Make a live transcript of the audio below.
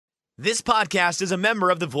This podcast is a member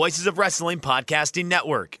of the Voices of Wrestling Podcasting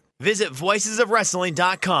Network. Visit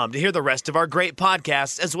voicesofwrestling.com to hear the rest of our great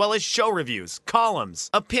podcasts, as well as show reviews, columns,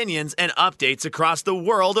 opinions, and updates across the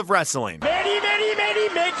world of wrestling.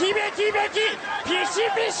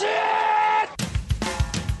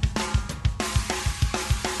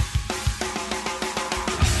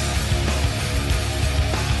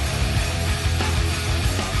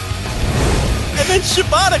 And then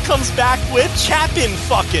Shibata comes back with Chapin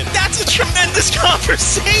fucking. That's a tremendous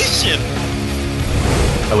conversation.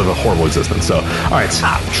 I live a horrible existence, so... Alright,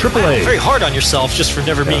 AAA. Very hard on yourself just for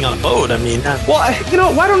never being on a boat. I mean...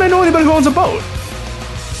 Well, why don't I know anybody who owns a boat?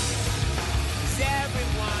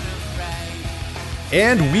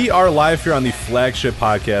 And we are live here on the Flagship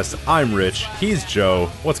Podcast. I'm Rich. He's Joe.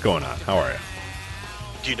 What's going on? How are you?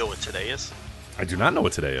 Do you know what today is? I do not know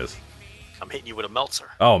what today is. I'm hitting you with a Meltzer.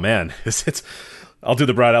 Oh, man. I'll do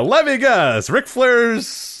the bright out. Let me guess. Ric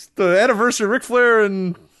Flair's... The anniversary of Ric Flair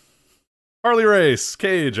and... Harley Race,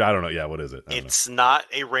 Cage, I don't know. Yeah, what is it? It's not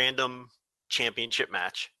a random championship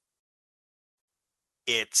match.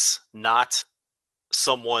 It's not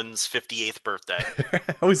someone's 58th birthday.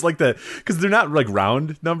 I always like that, because they're not like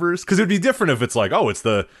round numbers. Because it would be different if it's like, oh, it's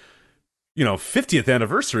the 50th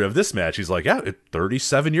anniversary of this match. He's like, yeah,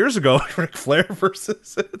 37 years ago, Ric Flair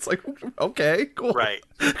versus. It's like, okay, cool, right?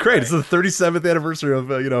 Great. Right. It's the 37th anniversary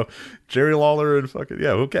of Jerry Lawler and fucking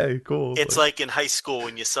okay, cool. It's like in high school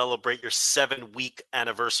when you celebrate your 7-week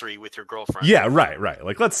anniversary with your girlfriend. Yeah, right.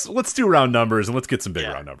 Like let's do round numbers and let's get some big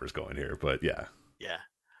round numbers going here. But yeah.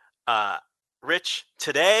 Rich,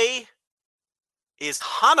 today is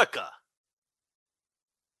Hanukkah,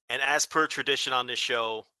 and as per tradition on this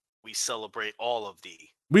show, we celebrate all of the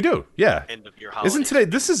end of year holidays. Isn't today?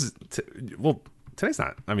 Today's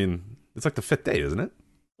not. I mean, it's like the 5th day, isn't it?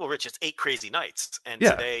 Well, Rich, it's 8 crazy nights, and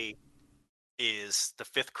today is the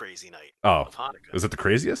 5th crazy night of Hanukkah. Is it the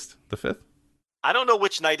craziest? The 5th? I don't know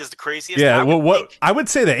which night is the craziest. Yeah, I would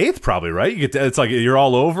say the 8th probably, right? It's like you're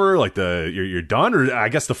all over, like you're done, or I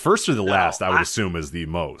guess the first or the last. I would assume is the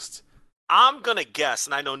most. I'm gonna guess,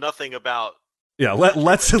 and I know nothing about. Yeah,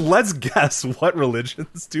 let's guess what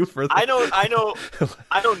religions do for. I know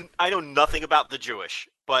nothing about the Jewish,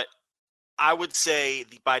 but I would say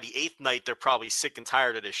by the 8th night they're probably sick and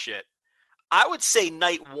tired of this shit. I would say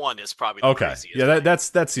night 1 is probably the craziest. Yeah,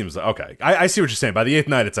 that seems okay. I see what you're saying. By the 8th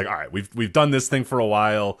night, it's like, all right, we've done this thing for a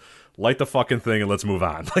while. Light the fucking thing and let's move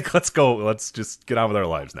on. Like, let's go. Let's just get on with our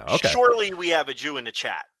lives now. Okay. Surely we have a Jew in the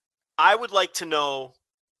chat. I would like to know.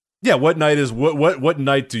 Yeah, what night is what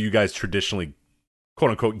night do you guys traditionally,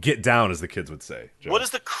 quote unquote, get down, as the kids would say? Joe? What is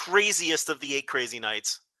the craziest of the 8 crazy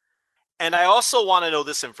nights? And I also want to know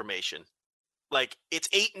this information. Like, it's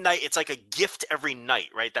 8 night. It's like a gift every night,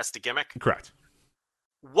 right? That's the gimmick? Correct.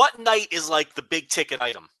 What night is like the big ticket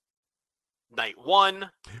item? Night 1?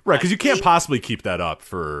 Right, because you can't possibly keep that up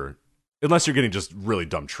unless you're getting just really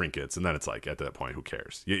dumb trinkets, and then it's like, at that point, who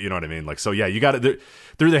cares? You know what I mean? Like, so yeah, you got to,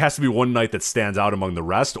 there has to be one night that stands out among the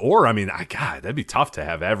rest, or, I mean, God, that'd be tough to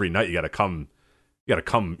have every night. You got to come,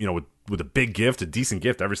 with a big gift, a decent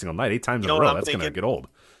gift every single night, 8 times in a row. That's going to get old.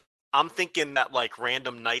 I'm thinking that like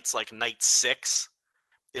random nights, like night 6,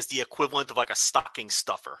 is the equivalent of like a stocking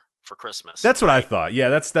stuffer for Christmas. That's what I thought. Yeah,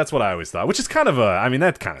 that's what I always thought. Which is kind of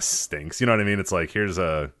that kind of stinks. You know what I mean? It's like, here's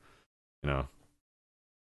I'm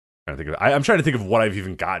trying to think of what I've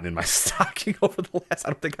even gotten in my stocking over the last.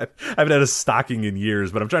 I haven't had a stocking in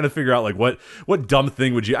years, but I'm trying to figure out like what dumb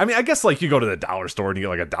thing would you? I mean, I guess like you go to the dollar store and you get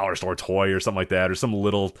like a dollar store toy or something like that, or some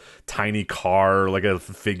little tiny car, like a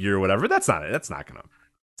figure or whatever. That's not it. That's not gonna.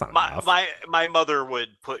 My mother would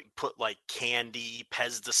put like candy,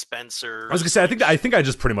 Pez dispensers. I was gonna say, I think I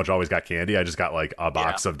just pretty much always got candy. I just got like a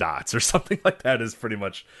box of dots or something like that. Is pretty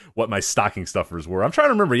much what my stocking stuffers were. I'm trying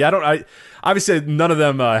to remember. Yeah, I obviously none of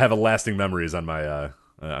them have a lasting memories on my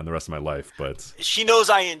on the rest of my life. But she knows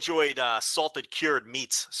I enjoyed salted cured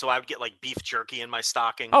meats, so I would get like beef jerky in my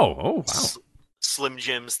stocking. Oh wow, Slim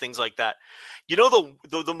Jims, things like that. You know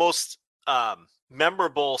the most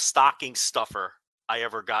memorable stocking stuffer I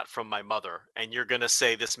ever got from my mother, and you're gonna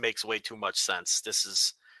say this makes way too much sense. This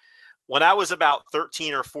is when I was about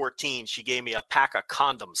 13 or 14. She gave me a pack of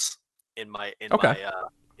condoms in my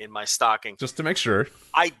stocking, just to make sure.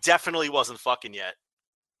 I definitely wasn't fucking yet,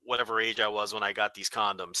 whatever age I was when I got these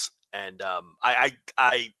condoms, and I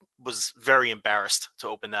was very embarrassed to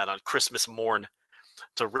open that on Christmas morn,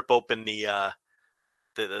 to rip open the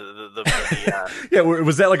yeah.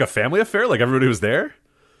 Was that like a family affair? Like everybody was there?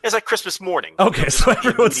 It's like Christmas morning. Okay, so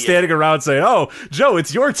everyone's standing around saying, "Oh, Joe,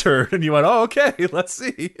 it's your turn," and you went, "Oh, okay, let's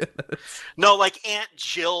see." No, like Aunt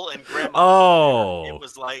Jill and Grandma. Oh, it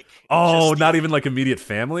was like not even like immediate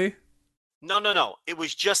family. No. It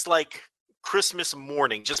was just like Christmas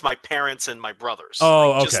morning, just my parents and my brothers.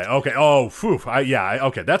 Oh, like, okay. Oh, phew.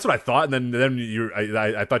 Okay. That's what I thought. And then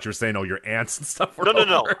I thought you were saying, oh, your aunts and stuff were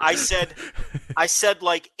No. over. I said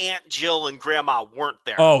like Aunt Jill and Grandma weren't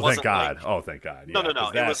there. Oh, thank God. Thank God. Yeah, No.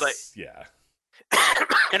 It was like, yeah.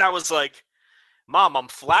 and I was like, Mom, I'm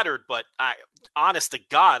flattered, but honest to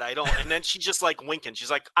God, I don't. And then she just like winking.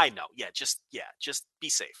 She's like, I know. Yeah, just be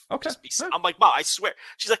safe. Okay. Just be safe. I'm like, Mom, I swear.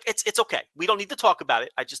 She's like, it's okay. We don't need to talk about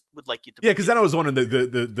it. I just would like you to. Yeah, because then I was wondering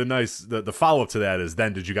the follow up to that is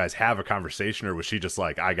then did you guys have a conversation or was she just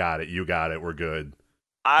like, I got it, you got it, we're good.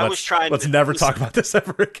 Let's never talk about this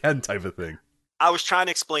ever again type of thing. I was trying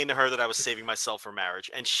to explain to her that I was saving myself for marriage,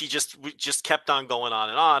 and she just kept on going on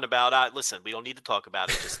and on about, listen, we don't need to talk about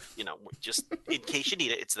it. Just in case you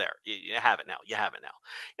need it, it's there. You have it now.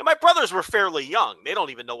 And my brothers were fairly young. They don't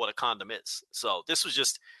even know what a condom is. So this was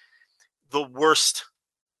just the worst.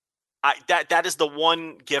 That is the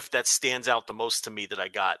one gift that stands out the most to me that I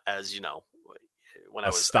got as, when I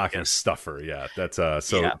was stocking stuffer. Yeah. That's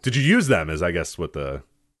Yeah. Did you use them as, I guess, what the...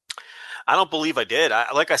 I don't believe I did.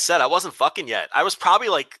 Like I said, I wasn't fucking yet. I was probably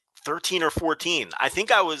like 13 or 14. I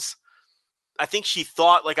think she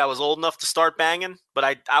thought like I was old enough to start banging,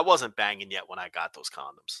 but I wasn't banging yet when I got those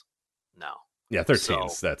condoms. No. Yeah, 13.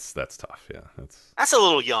 That's tough. Yeah, that's a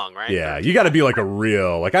little young, right? Yeah, you got to be like a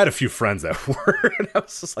real I had a few friends that were, and I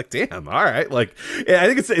was just like, damn, all right. Like, yeah, I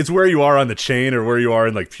think it's where you are on the chain or where you are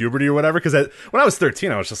in like puberty or whatever. Because when I was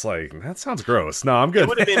 13, I was just like, that sounds gross. No, I'm good. It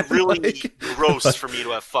would have been really gross for me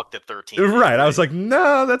to have fucked at 13. Right. I was like,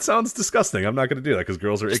 no, that sounds disgusting. I'm not going to do that because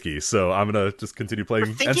girls are icky. So I'm going to just continue playing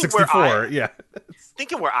N64. Yeah.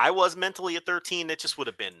 Thinking where I was mentally at 13, it just would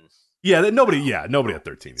have been. Yeah, nobody at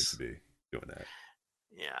 13 needs to be doing that.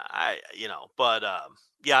 Yeah, but I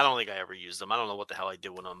don't think I ever used them. I don't know what the hell I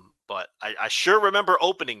did with them, but I sure remember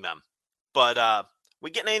opening them. But we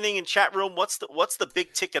getting anything in chat room? What's the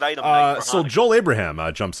big ticket item? So Joel Abraham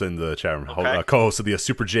jumps in the chat room, okay. Co-host of the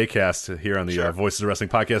Super J-Cast here on the Voices of Wrestling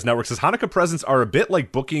Podcast Network, says Hanukkah presents are a bit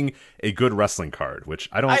like booking a good wrestling card, which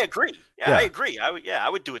I agree. Yeah, I agree. I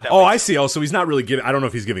would do it that way. Oh, I see. Oh, so he's not really giving. I don't know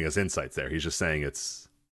if he's giving us insights there. He's just saying it's.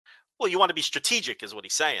 Well, you want to be strategic, is what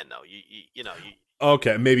he's saying, though.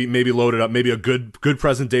 Okay, maybe load it up. Maybe a good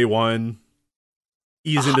present day one.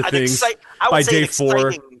 Ease into things. By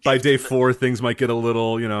day four, things might get a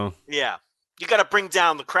little, Yeah, you got to bring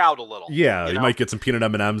down the crowd a little. Yeah, you might get some peanut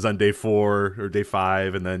M&Ms on day 4 or day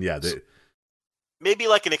 5, and then maybe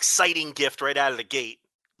like an exciting gift right out of the gate,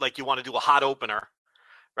 like you want to do a hot opener,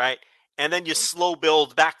 right? And then you slow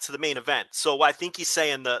build back to the main event. So I think he's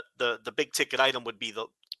saying the big ticket item would be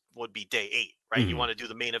day 8, right? Mm-hmm. You want to do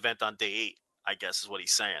the main event on day 8, I guess is what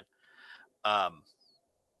he's saying.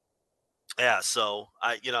 Yeah, so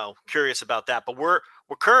I, curious about that. But we're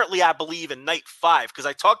currently, I believe, in night 5 because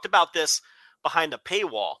I talked about this behind a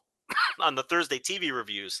paywall on the Thursday TV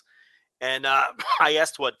reviews, and I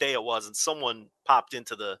asked what day it was, and someone popped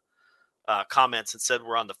into the comments and said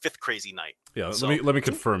we're on the 5th crazy night. Yeah, so, let me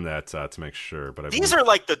confirm that to make sure. But these are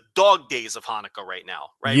like the dog days of Hanukkah right now,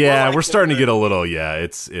 right? Yeah, we're starting to get a little. Yeah,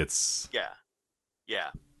 it's. Yeah.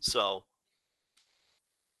 So.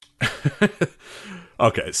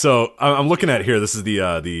 Okay, so I'm looking at here. This is the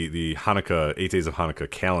Hanukkah 8 Days of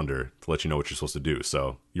Hanukkah calendar to let you know what you're supposed to do.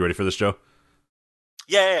 So, you ready for this, Joe?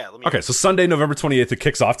 Yeah. Okay, so Sunday, November 28th, it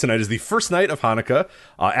kicks off. Tonight is the first night of Hanukkah.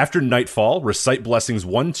 After nightfall, recite blessings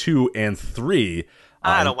 1, 2, and 3.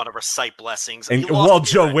 I don't want to recite blessings.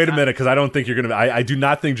 Joe, wait a minute, because I don't think you're going to. I do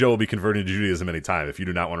not think Joe will be converting to Judaism anytime if you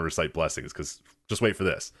do not want to recite blessings. Because just wait for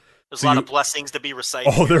this. There's a lot of blessings to be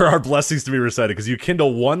recited. Oh, there are blessings to be recited because you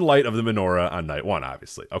kindle one light of the menorah on night 1,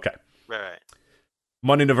 obviously. Okay. Right.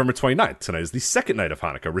 Monday, November 29th. Tonight is the second night of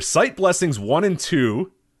Hanukkah. Recite blessings 1 and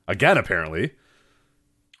 2. Again, apparently.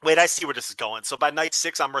 Wait, I see where this is going. So by night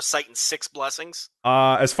 6, I'm reciting 6 blessings?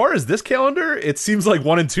 As far as this calendar, it seems like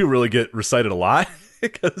 1 and 2 really get recited a lot.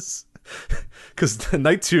 Because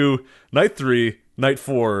night 2, night 3, night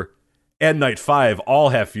 4, and night 5 all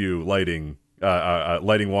have you lighting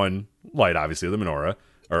one light, obviously, the menorah,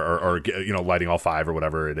 or lighting all 5 or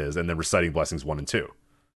whatever it is, and then reciting blessings 1 and 2.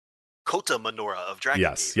 Kota menorah of Dragon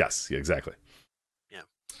Yes, Gate. Yes, exactly.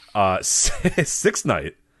 Yeah. Sixth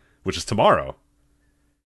night, which is tomorrow,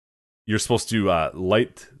 you're supposed to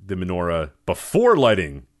light the menorah before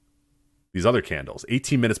lighting these other candles.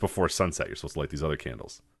 18 minutes before sunset, you're supposed to light these other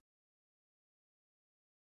candles.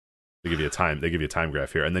 They give you a time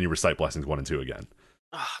graph here, and then you recite blessings 1 and 2 again.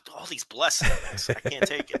 All these blessings, I can't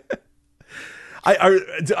take it.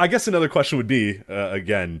 I guess another question would be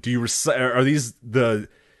again: do you recite? Are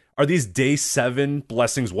are these day 7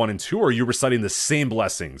 blessings 1 and 2, or are you reciting the same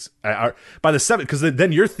blessings by the 7th? Because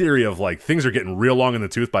then your theory of like things are getting real long in the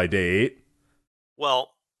tooth by day 8.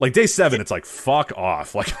 Well, like day 7, it's like fuck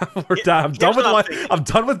off. Like I'm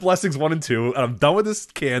done with blessings 1 and 2, and I'm done with this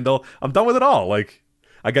candle. I'm done with it all. Like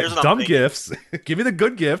I got dumb gifts. Give me the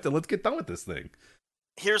good gift, and let's get done with this thing.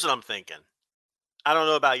 Here's what I'm thinking. I don't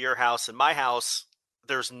know about your house. In my house,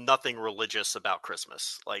 there's nothing religious about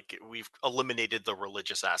Christmas. Like we've eliminated the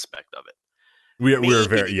religious aspect of it. We are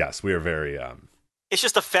very. It's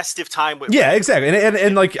just a festive time. Exactly.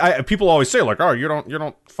 And like people always say like, oh, you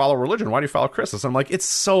don't follow religion. Why do you follow Christmas? I'm like, it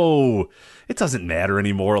doesn't matter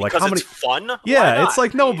anymore. Like because how many? It's fun. Yeah, it's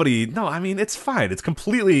like nobody. No, I mean it's fine. It's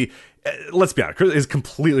completely. Let's be honest. It's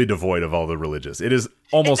completely devoid of all the religious. It is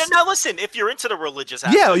almost. Now listen, if you're into the religious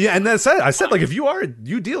aspect, yeah, and that's I said like if you are,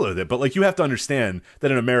 you deal with it. But like you have to understand that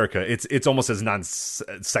in America, it's almost as non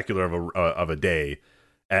secular of a day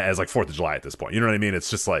as like 4th of July at this point. You know what I mean? It's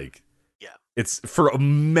just like. It's for a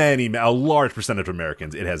large percentage of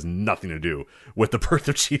Americans, it has nothing to do with the birth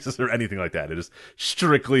of Jesus or anything like that. It is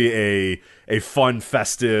strictly a fun,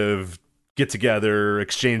 festive, get together,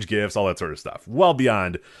 exchange gifts, all that sort of stuff. Well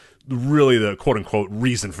beyond really the quote unquote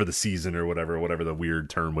reason for the season or whatever the weird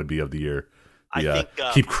term would be of the year. I think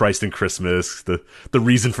keep Christ in Christmas, the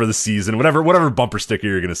reason for the season, whatever bumper sticker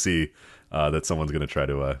you're going to see that someone's going to try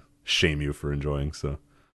to shame you for enjoying. So.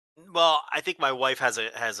 Well, I think my wife has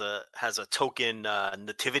a token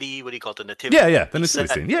nativity. What do you call it? The nativity. Yeah, the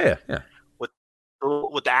nativity scene. Yeah.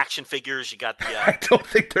 With the action figures, you got the. I don't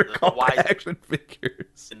think they're called action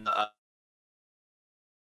figures.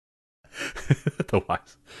 The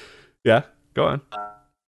wise. Yeah, go on.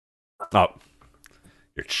 Oh,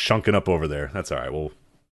 you're chunking up over there. That's all right. Well.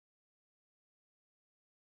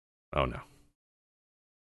 Oh no.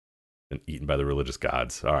 Been eaten by the religious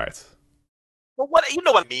gods. All right. Well, what you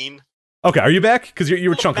know what I mean? Okay, are you back? Because you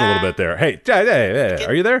were chunking a little bit there. Hey,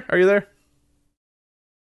 are you there? Are you there?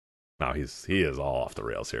 No, he is all off the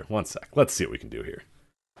rails here. One sec. Let's see what we can do here.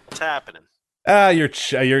 What's happening?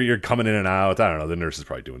 You're coming in and out. I don't know. The nurse is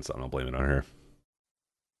probably doing something. I'll blame it on her.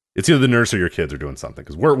 It's either the nurse or your kids are doing something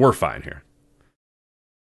because we're fine here.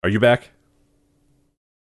 Are you back?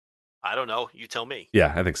 I don't know. You tell me.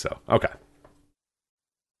 Yeah, I think so. Okay.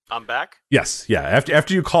 I'm back? Yes, yeah.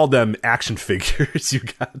 After you called them action figures, you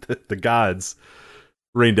got the gods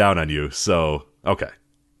rain down on you. So, okay.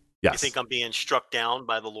 Yes. You think I'm being struck down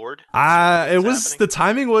by the Lord? The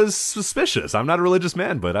timing was suspicious. I'm not a religious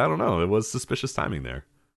man, but I don't know. It was suspicious timing there.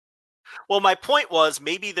 Well, my point was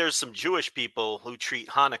maybe there's some Jewish people who treat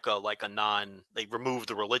Hanukkah like they remove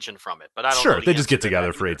the religion from it. But I don't know. Sure, they just get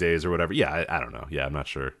together for 8 days or whatever. Yeah, I don't know. Yeah, I'm not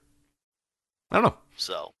sure. I don't know.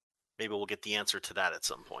 So maybe we'll get the answer to that at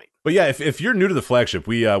some point. But yeah, if you're new to the flagship,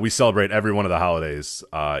 we celebrate every one of the holidays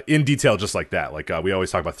in detail, just like that. Like we always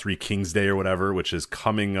talk about Three Kings Day or whatever, which is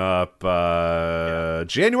coming up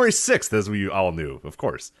January 6th, as we all knew, of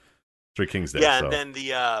course. Three Kings Day. Yeah, so. And then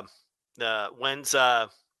when's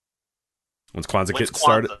Kwanzaa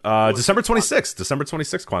started? December 26th. December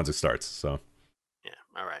 26th, Kwanzaa starts. So. Yeah.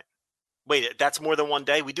 All right. Wait, that's more than one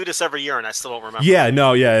day? We do this every year, and I still don't remember. Yeah,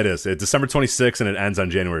 no, yeah, it is. It's December 26th, and it ends on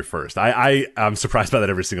January 1st. I'm surprised by that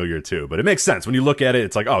every single year, too. But it makes sense. When you look at it,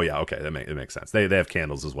 it's like, oh, yeah, okay, it makes sense. They have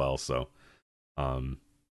candles as well, so...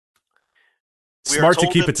 smart to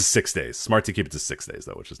keep it to 6 days. Smart to keep it to 6 days,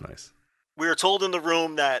 though, which is nice. We were told in the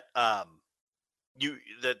room that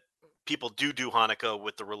that people do Hanukkah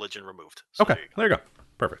with the religion removed. So okay, there you go.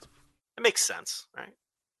 Perfect. It makes sense, right?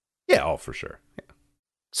 Yeah, oh, for sure. Yeah.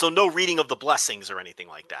 So no reading of the blessings or anything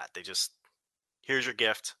like that. They just, here's your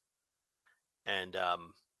gift. And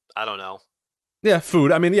I don't know. Yeah,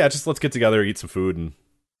 food. I mean, yeah, just let's get together, eat some food, and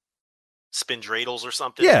spin dreidels or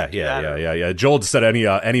something. Yeah. Joel just said any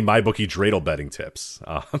MyBookie dreidel betting tips.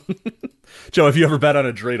 Joe, have you ever bet on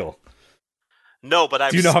a dreidel? No, but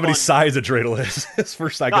do you know how many sides a dreidel is? It's the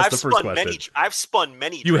first question. I've spun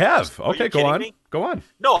many. You dreidels. have? Okay, go on. Me? Go on.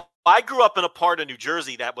 No, I grew up in a part of New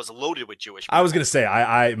Jersey that was loaded with Jewish people. I was going to say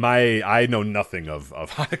I know nothing of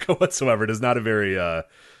Hanukkah whatsoever. It is not a very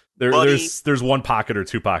there's one pocket or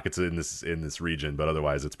two pockets in this region, but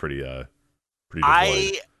otherwise it's pretty devoid.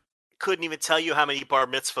 I couldn't even tell you how many bar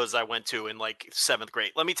mitzvahs I went to in like 7th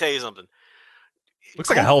grade. Let me tell you something. Looks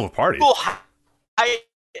like a hell of a party.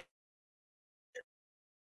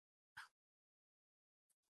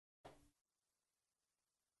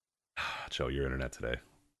 Joe, your internet today.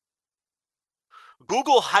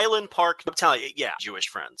 Google Highland Park. I'm telling you, yeah, Jewish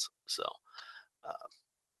friends. So,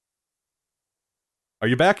 are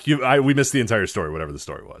you back? We missed the entire story, whatever the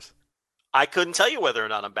story was. I couldn't tell you whether or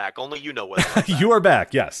not I'm back. Only you know whether I'm back. You are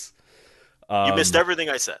back. Yes. You missed everything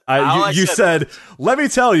I said. You said, let me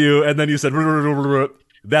tell you, and then you said,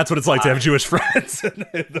 that's what it's like to have Jewish friends.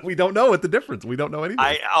 We don't know what the difference. We don't know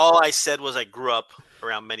anything. All I said was I grew up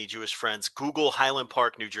around many Jewish friends. Google Highland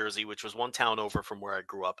Park, New Jersey, which was one town over from where I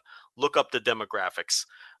grew up. Look up the demographics.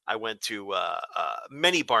 I went to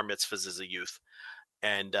many bar mitzvahs as a youth.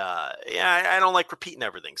 And I don't like repeating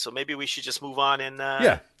everything. So maybe we should just move on and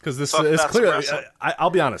because this is clear. I'll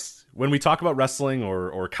be honest. When we talk about wrestling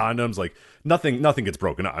or condoms, like nothing gets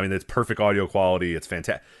broken up. I mean, it's perfect audio quality. It's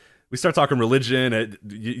fantastic. We start talking religion.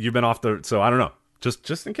 You've been off the. So I don't know.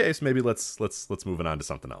 Just in case, maybe let's move on to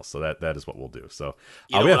something else. So that is what we'll do. So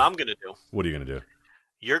you know what I'm gonna do. What are you gonna do?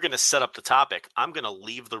 You're going to set up the topic. I'm going to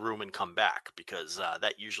leave the room and come back because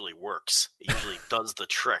that usually works. It usually does the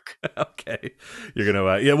trick. Okay. You're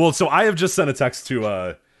going to, well, so I have just sent a text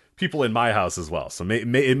to people in my house as well. So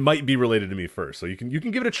it might be related to me first. So you can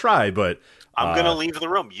give it a try, but. I'm going to leave the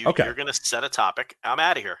room. You're going to set a topic. I'm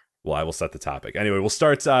out of here. Well, I will set the topic. Anyway, we'll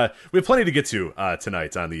start. We have plenty to get to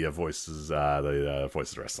tonight on the Voices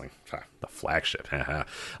Wrestling, the flagship.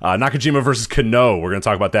 Nakajima versus Kenoh. We're going to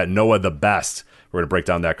talk about that. Noah the Best. We're going to break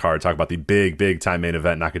down that card, talk about the big time main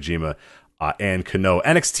event, Nakajima and Kenoh.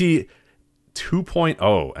 NXT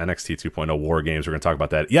 2.0 War Games. We're going to talk about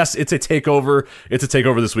that. Yes, it's a takeover. It's a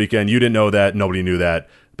takeover this weekend. You didn't know that. Nobody knew that.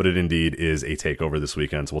 But it indeed is a takeover this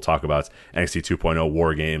weekend. So we'll talk about NXT 2.0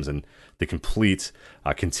 War Games and the complete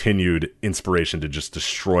continued inspiration to just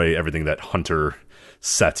destroy everything that Hunter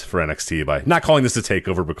set for NXT by not calling this a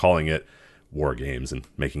takeover, but calling it War Games and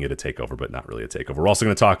making it a takeover, but not really a takeover. We're also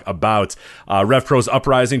going to talk about Rev Pro's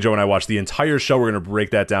Uprising. Joe and I watched the entire show. We're going to break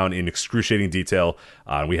that down in excruciating detail.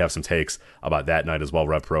 And we have some takes about that night as well.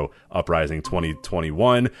 Rev Pro Uprising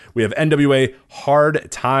 2021. We have NWA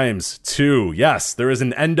Hard Times 2. Yes, there is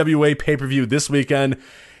an NWA pay-per-view this weekend.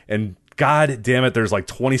 And God damn it, there's like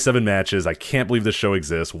 27 matches. I can't believe this show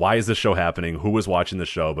exists. Why is this show happening? Who is watching the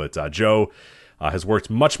show? But Joe has worked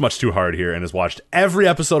much too hard here and has watched every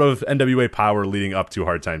episode of NWA Power leading up to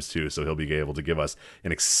Hard Times 2, so he'll be able to give us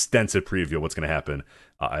an extensive preview of what's going to happen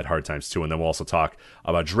at Hard Times 2. And then we'll also talk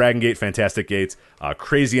about Dragon Gate, Fantastic Gate,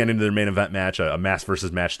 crazy ending to their main event match, a mass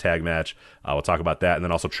versus match tag match. We'll talk about that, and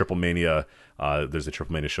then also Triple Mania. There's a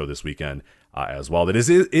Triple Mania show this weekend as well that is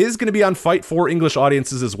going to be on Fight for English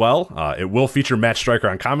audiences as well. It will feature Matt Stryker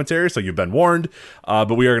on commentary, so you've been warned.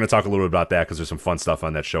 But we are going to talk a little bit about that because there's some fun stuff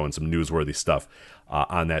on that show and some newsworthy stuff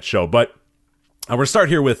on that show. But we're going to start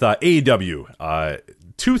here with AEW.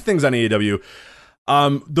 Two things on AEW.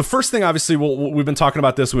 The first thing, obviously, we've been talking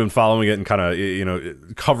about this. We've been following it and kind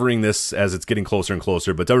of, covering this as it's getting closer and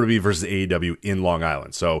closer. But WWE versus AEW in Long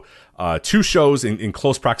Island. So two shows in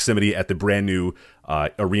close proximity at the brand new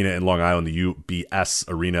arena in Long Island, the UBS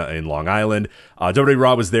Arena in Long Island. WWE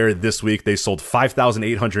Raw was there this week. They sold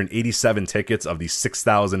 5,887 tickets of the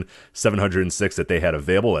 6,706 that they had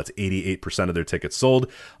available. That's 88% of their tickets sold.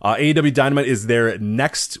 AEW Dynamite is there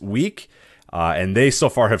next week. And they so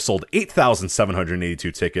far have sold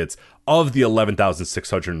 8,782 tickets of the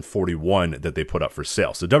 11,641 that they put up for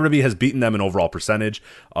sale. So WWE has beaten them in overall percentage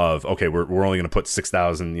of, okay, we're only going to put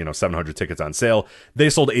 6,700 tickets on sale. They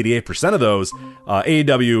sold 88% of those.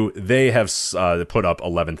 AEW, they have put up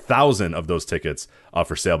 11,000 of those tickets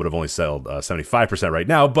for sale, but have only sold 75% right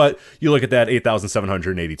now. But you look at that,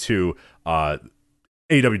 8,782,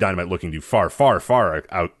 AEW Dynamite looking to far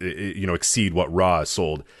out, exceed what Raw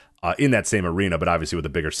sold in that same arena, but obviously with a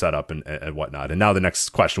bigger setup and whatnot. And now the next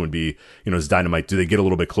question would be, does Dynamite, do they get a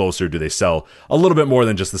little bit closer? Do they sell a little bit more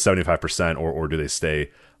than just the 75%, or do they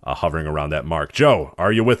stay hovering around that mark? Joe,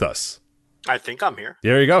 are you with us? I think I'm here.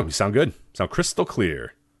 There you go. You sound good. Sound crystal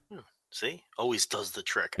clear. See? Always does the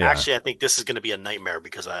trick. Yeah. Actually, I think this is going to be a nightmare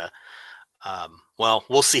because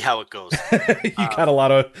we'll see how it goes. You got a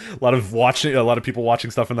lot of people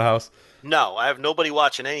watching stuff in the house? No, I have nobody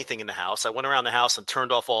watching anything in the house. I went around the house and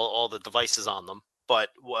turned off all the devices on them. But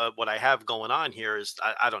what I have going on here is,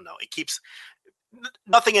 I don't know. It keeps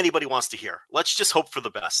nothing anybody wants to hear. Let's just hope for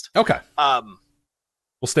the best. Okay. We'll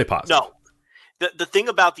stay positive. No. The thing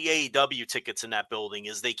about the AEW tickets in that building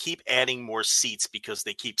is they keep adding more seats because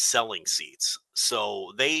they keep selling seats.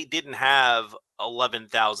 So they didn't have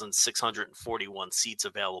 11,641 seats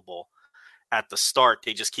available at the start.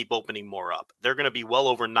 They just keep opening more up. They're going to be well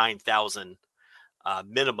over 9,000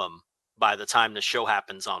 minimum by the time the show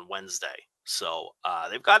happens on Wednesday. So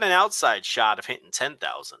they've got an outside shot of hitting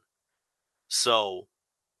 10,000. So,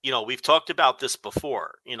 we've talked about this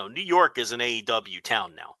before. New York is an AEW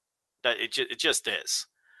town now. It just is.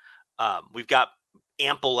 We've got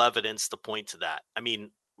ample evidence to point to that. I mean,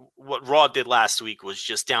 what Raw did last week was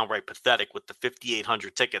just downright pathetic with the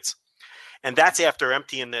 5,800 tickets. and that's after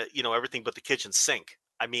emptying everything but the kitchen sink.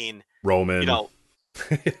 I mean, Roman,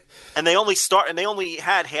 and they only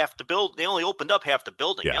had half the build. They only opened up half the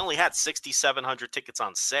building. Yeah. They only had 6,700 tickets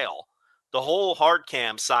on sale. The whole hard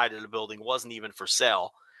cam side of the building wasn't even for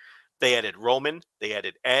sale. They added Roman. They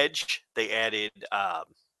added Edge. They added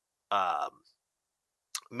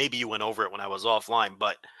maybe you went over it when I was offline,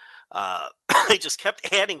 but they just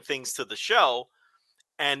kept adding things to the show,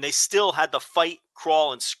 and they still had to fight,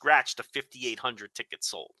 crawl, and scratch to 5,800 tickets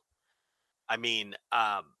sold. I mean,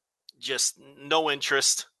 just no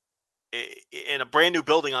interest in a brand new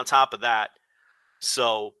building on top of that.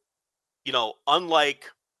 So, unlike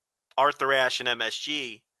Arthur Ashe and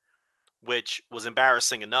MSG, which was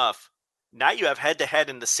embarrassing enough, now you have head-to-head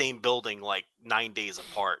in the same building like 9 days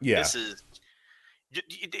apart. Yeah.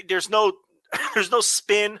 There's no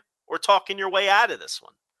spin or talking your way out of this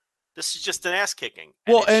one. This is just an ass kicking.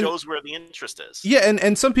 And it shows where the interest is. Yeah,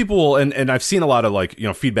 and some people will, and I've seen a lot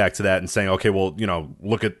of feedback to that and saying, okay, well,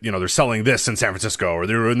 look at, they're selling this in San Francisco, or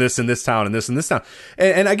they're doing this in this town and this in this town.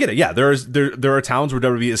 And I get it. Yeah, there are towns where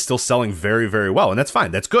WWE is still selling very, very well, and that's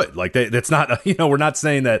fine. That's good. Like that's not, we're not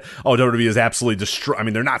saying that, oh, WWE is absolutely destroyed. I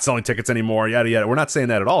mean, they're not selling tickets anymore, yada yada. We're not saying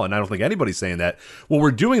that at all, and I don't think anybody's saying that. What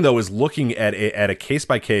we're doing though is looking at a case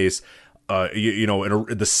by case. In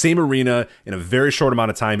the same arena in a very short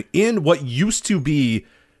amount of time in what used to be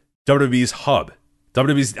WWE's hub.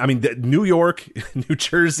 New York, New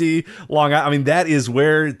Jersey, Long Island. I mean, that is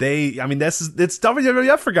where it's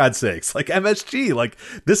WWF for God's sakes. Like MSG, like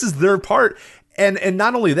this is their part. And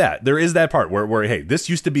not only that, there is that part where hey, this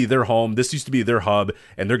used to be their home, this used to be their hub,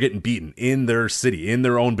 and they're getting beaten in their city, in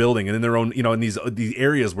their own building, and in their own, in these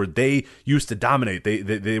areas where they used to dominate.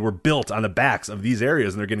 They were built on the backs of these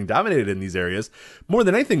areas, and they're getting dominated in these areas. More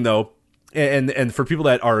than anything, though, and for people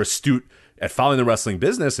that are astute at following the wrestling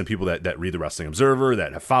business, and people that read the Wrestling Observer,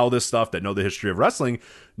 that have followed this stuff, that know the history of wrestling,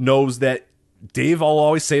 knows that Dave will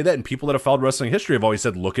always say that, and people that have followed wrestling history have always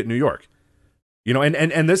said, look at New York.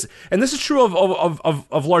 And this is true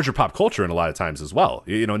of larger pop culture in a lot of times as well.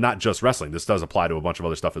 Not just wrestling. This does apply to a bunch of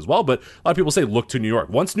other stuff as well. But a lot of people say, look to New York.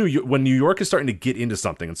 When New York is starting to get into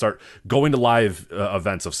something and start going to live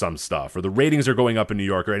events of some stuff, or the ratings are going up in New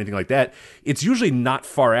York or anything like that, it's usually not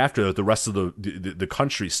far after that the rest of the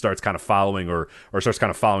country starts kind of following or starts kind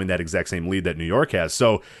of following that exact same lead that New York has.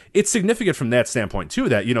 So it's significant from that standpoint too,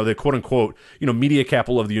 that the quote unquote media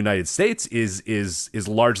capital of the United States is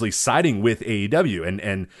largely siding with AEW.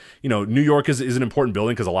 And New York is an important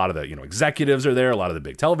building because a lot of the executives are there, a lot of the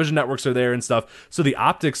big television networks are there and stuff. So the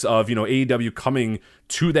optics of AEW coming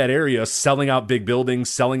to that area, selling out big buildings,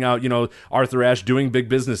 selling out Arthur Ashe, doing big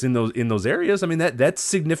business in those areas. I mean that's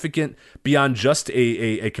significant beyond just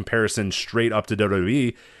a comparison straight up to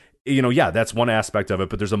WWE. That's one aspect of it,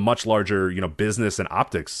 but there's a much larger business and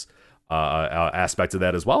optics aspect of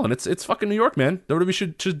that as well. And it's fucking New York, man.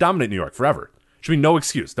 WWE should dominate New York forever. Should be no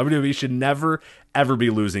excuse. WWE should never, ever be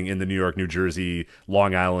losing in the New York, New Jersey,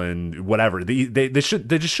 Long Island, whatever. They just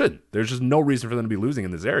shouldn't. There's just no reason for them to be losing in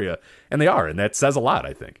this area, and they are, and that says a lot,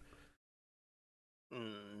 I think.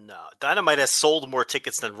 No, Dynamite has sold more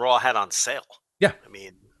tickets than Raw had on sale. Yeah, I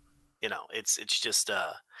mean, it's just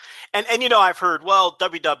and I've heard, well,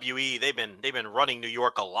 WWE they've been running New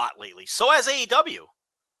York a lot lately. So has AEW.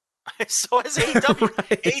 So has AEW.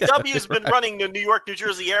 Right, AEW's been running the New York, New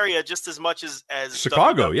Jersey area just as much as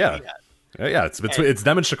Chicago. WWE Yeah, yeah. It's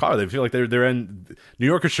them in Chicago. They feel like they're in New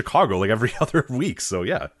York or Chicago like every other week. So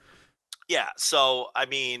yeah. Yeah. So I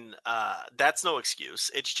mean, that's no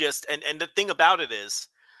excuse. It's just and the thing about it is,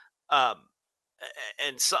 and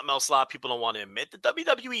something else a lot of people don't want to admit, the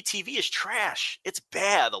WWE TV is trash. It's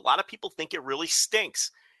bad. A lot of people think it really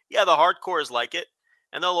stinks. Yeah, the hardcores like it,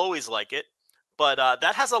 and they'll always like it. But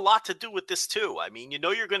that has a lot to do with this, too. I mean,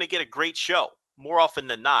 you're going to get a great show more often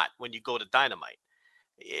than not when you go to Dynamite.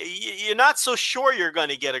 You're not so sure you're going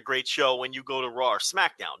to get a great show when you go to Raw or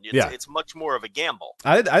SmackDown. It's much more of a gamble.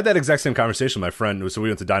 I had that exact same conversation with my friend. So we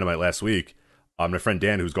went to Dynamite last week. My friend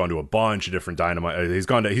Dan, who's gone to a bunch of different Dynamite, he's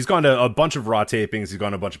gone to a bunch of Raw tapings. He's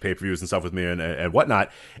gone to a bunch of pay-per-views and stuff with me and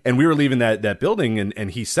whatnot. And we were leaving that building,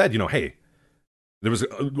 and he said, hey, there was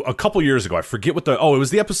a couple years ago, I forget what it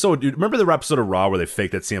was the episode. Remember the episode of Raw where they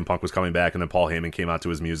faked that CM Punk was coming back and then Paul Heyman came out to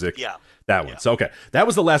his music? Yeah. That one. So, okay. That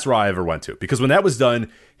was the last Raw I ever went to. Because when that was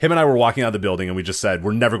done, him and I were walking out of the building and we just said,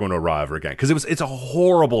 we're never going to a Raw ever again. Because it's a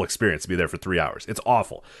horrible experience to be there for 3 hours. It's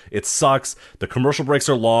awful. It sucks. The commercial breaks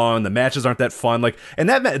are long. The matches aren't that fun. And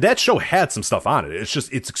that show had some stuff on it.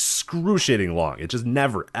 It's excruciating long. It just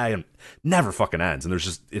never fucking ends. And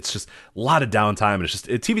it's just a lot of downtime.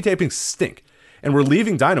 And TV tapings stink. and we're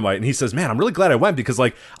leaving Dynamite, and he says, man, I'm really glad I went because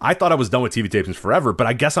like I thought I was done with TV tapings forever, but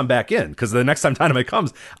I guess I'm back in because the next time Dynamite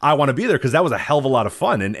comes, I want to be there because that was a hell of a lot of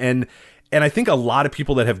fun. And I think a lot of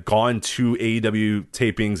people that have gone to AEW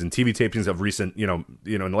tapings and TV tapings of recent, you know,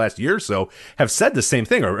 in the last year or so have said the same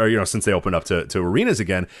thing, or you know, since they opened up to arenas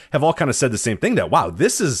again, have all kind of said the same thing that, wow,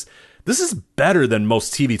 this is better than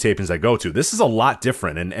most TV tapings I go to. This is a lot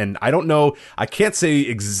different. And I don't know, I can't say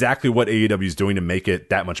exactly what AEW is doing to make it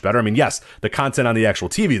that much better. I mean, yes, the content on the actual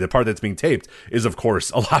TV, the part that's being taped is of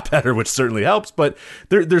course a lot better, which certainly helps, but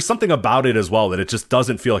there's something about it as well that it just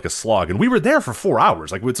doesn't feel like a slog. And we were there for 4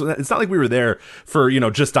 hours. Like it's not like we were there for, you know,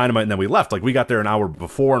 just Dynamite and then we left. Like we got there an hour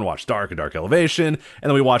before and watched Dark and Dark Elevation. And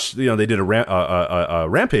then we watched, you know, they did a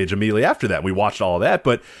Rampage immediately after that. We watched all of that,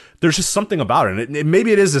 but there's just something about it. And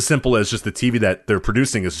maybe it is as simple as just the TV that they're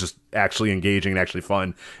producing is just actually engaging and actually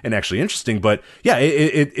fun and actually interesting. But yeah,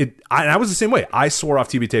 I was the same way. I swore off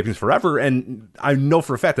TV tapings forever, and I know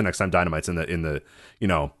for a fact the next time Dynamite's in the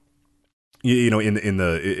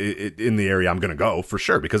area, I'm gonna go for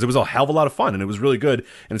sure because it was a hell of a lot of fun and it was really good,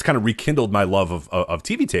 and it's kind of rekindled my love of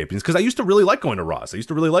TV tapings because I used to really like going to Raws. I used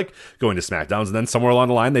to really like going to SmackDowns, and then somewhere along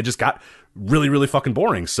the line they just got really, really fucking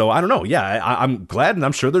boring. So I don't know. Yeah, I'm glad, and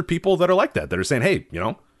I'm sure there are people that are like that are saying, hey, you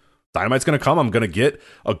know, Dynamite's gonna come. I'm gonna get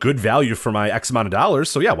a good value for my X amount of dollars.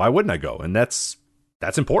 So yeah, why wouldn't I go? And that's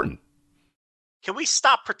important. Can we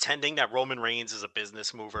stop pretending that Roman Reigns is a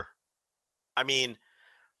business mover? I mean,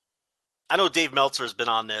 I know Dave Meltzer has been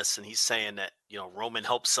on this and he's saying that, you know, Roman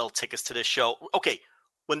helped sell tickets to this show. Okay,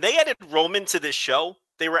 when they added Roman to this show,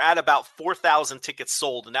 they were at about 4,000 tickets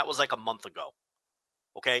sold, and that was like a month ago.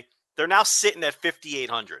 Okay, they're now sitting at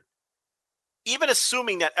 5,800. Even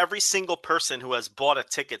assuming that every single person who has bought a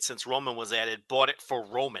ticket since Roman was added bought it for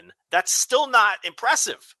Roman, that's still not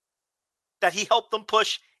impressive that he helped them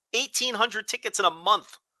push 1,800 tickets in a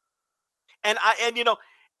month. And you know,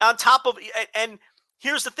 on top of, and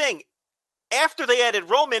here's the thing, after they added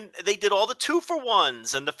Roman, they did all the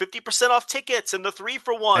 2-for-1s and the 50% off tickets and the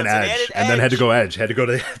 3-for-1s and Edge, and then had to go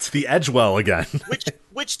to the Edge well again.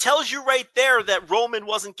 which tells you right there that Roman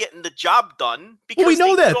wasn't getting the job done. Because we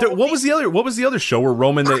know that. What was the other show where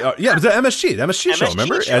Roman? It was the MSG show.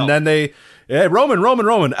 Remember? Show. And then they Roman,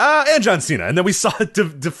 and John Cena, and then we saw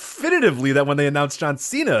definitively that when they announced John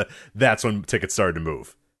Cena, that's when tickets started to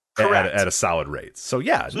move at a solid rate. So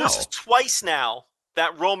yeah, so this is twice now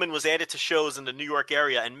that Roman was added to shows in the New York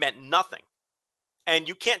area and meant nothing. And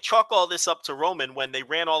you can't chalk all this up to Roman when they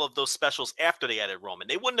ran all of those specials after they added Roman.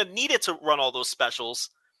 They wouldn't have needed to run all those specials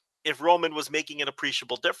if Roman was making an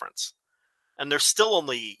appreciable difference. And they're still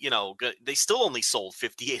only, you know, they still only sold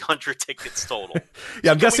 5,800 tickets total.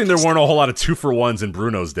 Yeah, I'm guessing there weren't a whole lot of 2-for-1s in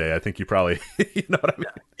Bruno's day. I think you probably, you know what I mean?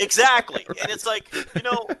 Exactly. And it's like, you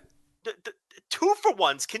know, the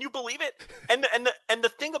 2-for-1s, can you believe it? And the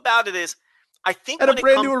thing about it is, I think at a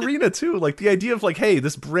brand new arena too, like the idea of like, hey,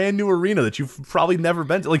 this brand new arena that you've probably never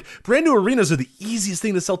been to, like brand new arenas are the easiest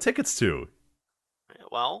thing to sell tickets to.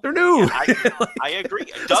 Well, they're new. Yeah, I agree.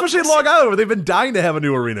 Especially in Long Island, where they've been dying to have a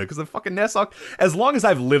new arena because the fucking Nassau. As long as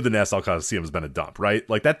I've lived in Nassau Coliseum, has been a dump, right?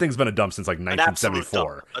 Like that thing's been a dump since like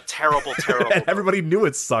 1974. A terrible. And everybody knew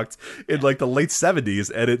it sucked in like the late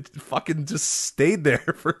 70s, and it fucking just stayed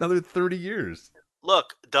there for another 30 years.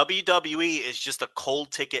 Look, WWE is just a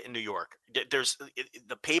cold ticket in New York. There's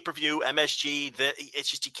the pay-per-view, MSG. It's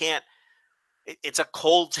just you can't. It's a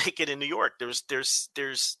cold ticket in New York. There's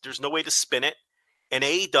no way to spin it. And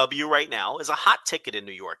AEW right now is a hot ticket in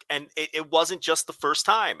New York, and it wasn't just the first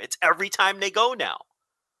time. It's every time they go now,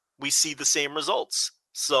 we see the same results.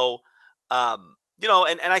 So, you know,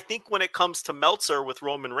 and I think when it comes to Meltzer with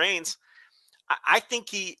Roman Reigns, I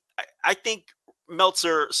think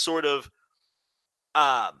Meltzer sort of.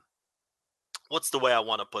 What's the way I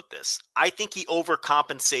want to put this? I think he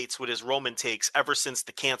overcompensates with his Roman takes ever since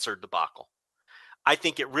the cancer debacle. I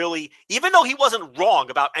think it really, even though he wasn't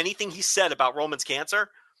wrong about anything he said about Roman's cancer,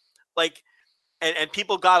 like, and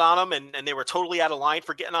people got on him and they were totally out of line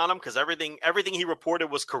for getting on him because everything he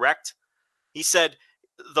reported was correct. He said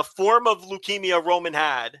the form of leukemia Roman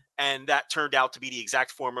had, and that turned out to be the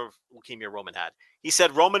exact form of leukemia Roman had. He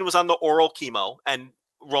said Roman was on the oral chemo, and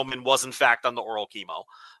Roman was in fact on the oral chemo.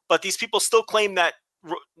 But these people still claim that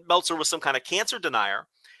Meltzer was some kind of cancer denier,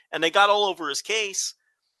 and they got all over his case.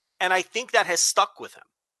 And I think that has stuck with him,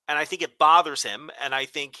 and I think it bothers him, and I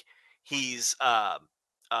think he's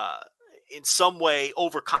in some way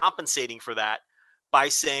overcompensating for that by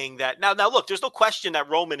saying that now look, there's no question that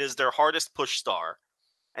Roman is their hardest push star,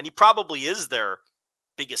 and he probably is their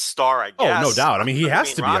biggest star, I guess. Oh, no doubt. I mean, he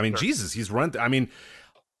has to be. I mean, Jesus, he's run. I mean,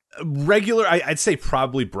 regular. I'd say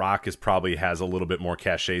probably Brock has a little bit more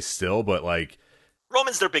cachet still, but like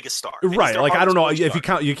Roman's their biggest star. Right. Like, I don't know if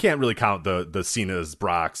you can't really count the Cena's,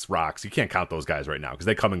 Brocks, Rocks. You can't count those guys right now because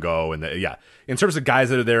they come and go. And in terms of guys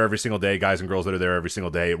that are there every single day, guys and girls that are there every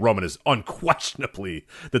single day, Roman is unquestionably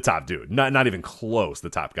the top dude. Not even close the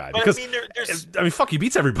top guy. But because, fuck, he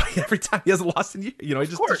beats everybody every time. He hasn't lost in years. You know, he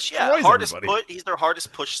just destroys everybody. He's their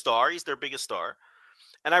hardest push star. He's their biggest star.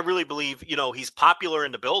 And I really believe, he's popular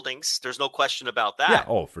in the buildings. There's no question about that. Yeah.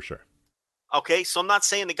 Oh, for sure. Okay, so I'm not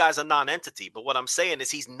saying the guy's a non-entity, but what I'm saying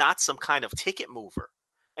is he's not some kind of ticket mover,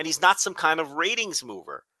 and he's not some kind of ratings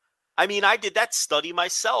mover. I mean, I did that study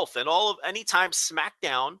myself, and anytime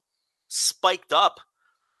SmackDown spiked up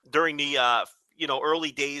during the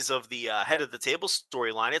early days of the head of the table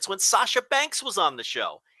storyline, it's when Sasha Banks was on the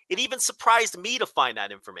show. It even surprised me to find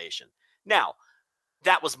that information. Now,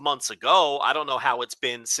 that was months ago. I don't know how it's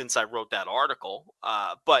been since I wrote that article,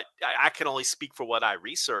 but I can only speak for what I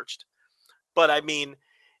researched. But I mean,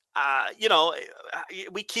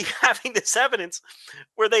 we keep having this evidence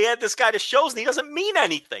where they add this guy to shows and he doesn't mean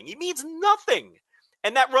anything. He means nothing.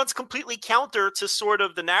 And that runs completely counter to sort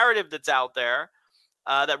of the narrative that's out there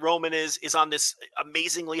that Roman is on this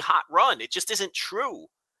amazingly hot run. It just isn't true.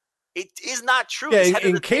 It is not true. Yeah,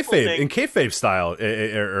 in kayfabe style,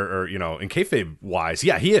 or in kayfabe wise,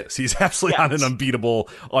 yeah, he is. He's absolutely on an unbeatable,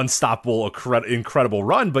 unstoppable, incredible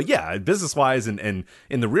run. But yeah, business wise and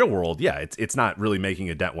in the real world, yeah, it's not really making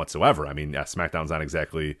a dent whatsoever. I mean, SmackDown's not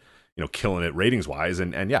exactly killing it ratings wise,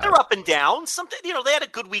 and yeah, they're up and down. Something they had a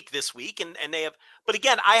good week this week, and they have. But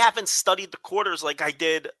again, I haven't studied the quarters like I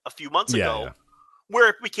did a few months ago,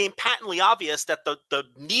 where it became patently obvious that the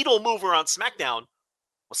needle mover on SmackDown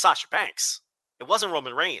was Sasha Banks. It wasn't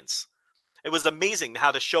Roman Reigns. It was amazing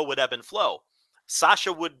how the show would ebb and flow.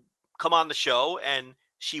 Sasha would come on the show and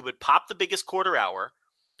she would pop the biggest quarter hour.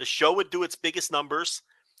 The show would do its biggest numbers.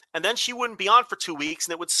 And then she wouldn't be on for 2 weeks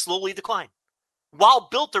and it would slowly decline. While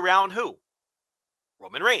built around who?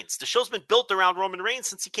 Roman Reigns. The show's been built around Roman Reigns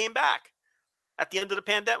since he came back at the end of the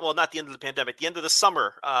pandemic. Well, not the end of the pandemic, the end of the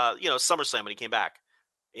summer, SummerSlam when he came back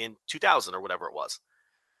in 2000 or whatever it was.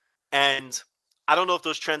 And I don't know if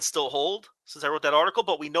those trends still hold since I wrote that article,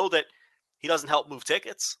 but we know that he doesn't help move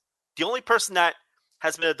tickets. The only person that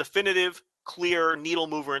has been a definitive, clear needle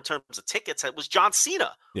mover in terms of tickets was John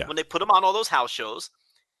Cena when they put him on all those house shows,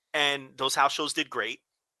 and those house shows did great.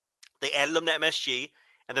 They added them to MSG,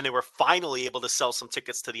 and then they were finally able to sell some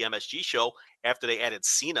tickets to the MSG show after they added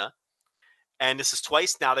Cena. And this is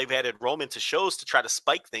twice now they've added Roman to shows to try to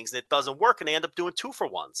spike things, and it doesn't work, and they end up doing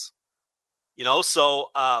 2-for-1s.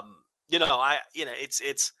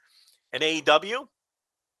 It's an AEW.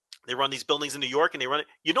 They run these buildings in New York, and they run it.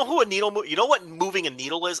 You know who a needle? You know what moving a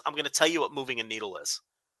needle is? I'm going to tell you what moving a needle is.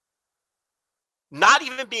 Not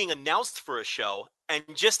even being announced for a show, and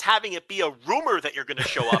just having it be a rumor that you're going to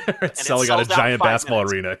show up. And selling out a giant basketball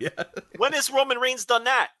arena. Yeah. When has Roman Reigns done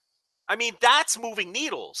that? I mean, that's moving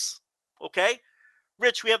needles. Okay,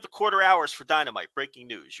 Rich, we have the quarter hours for Dynamite. Breaking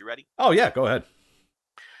news. You ready? Oh yeah, go ahead.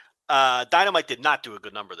 Dynamite did not do a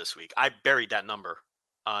good number this week. I buried that number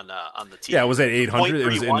on the TV. Yeah, it was at 800. It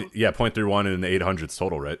was 0.31 in the 800s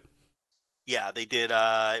total, right? Yeah, they did.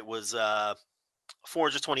 It was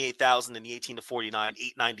 428,000 in the 18 to 49,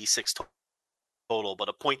 896 total, but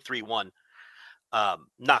a 0.31.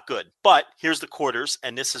 Not good. But here's the quarters,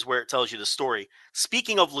 and this is where it tells you the story.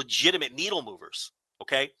 Speaking of legitimate needle movers,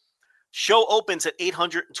 okay, show opens at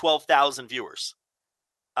 812,000 viewers.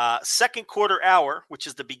 Second quarter hour, which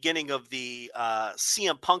is the beginning of the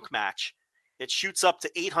CM Punk match, it shoots up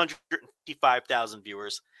to 855,000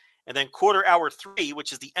 viewers. And then quarter hour 3,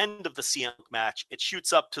 which is the end of the CM Punk match, it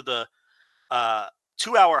shoots up to the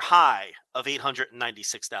 2-hour high of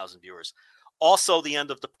 896,000 viewers. Also, the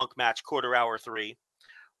end of the Punk match, quarter hour 3,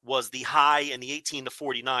 was the high in the 18 to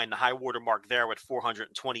 49, the high watermark there with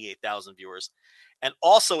 428,000 viewers. And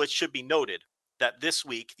also, it should be noted that this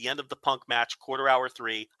week, the end of the Punk match, quarter hour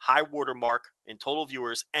 3, high watermark in total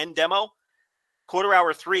viewers and demo, quarter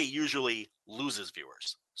hour 3 usually loses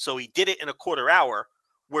viewers. So he did it in a quarter hour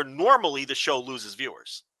where normally the show loses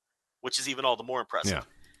viewers, which is even all the more impressive. Yeah.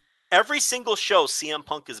 Every single show CM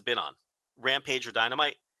Punk has been on, Rampage or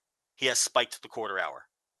Dynamite, he has spiked the quarter hour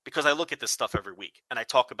because I look at this stuff every week and I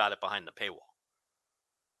talk about it behind the paywall.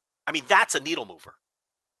 I mean, that's a needle mover.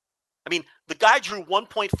 I mean, the guy drew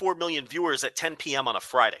 1.4 million viewers at 10 p.m. on a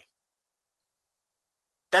Friday.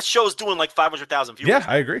 That show's doing like 500,000 viewers. Yeah,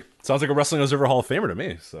 I agree. Sounds like a Wrestling Observer Hall of Famer to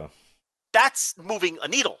me. So that's moving a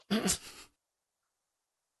needle.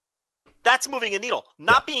 That's moving a needle.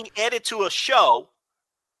 Not being added to a show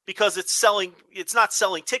because it's not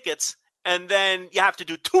selling tickets, and then you have to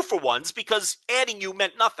do 2-for-1s because adding you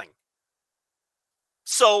meant nothing.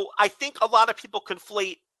 So I think a lot of people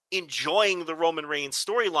conflate enjoying the Roman Reigns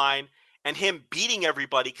storyline and him beating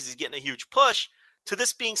everybody because he's getting a huge push to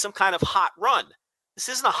this being some kind of hot run. This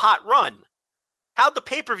isn't a hot run. How'd the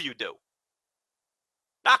pay-per-view do?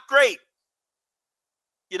 Not great.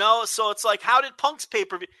 You know, so it's like, how did Punk's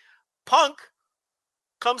pay-per-view? Punk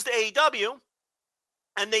comes to AEW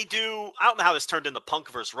and they do, I don't know how this turned into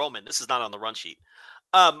Punk versus Roman. This is not on the run sheet.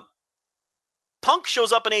 Punk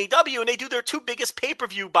shows up in AEW and they do their 2 biggest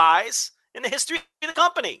pay-per-view buys in the history of the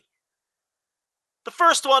company. The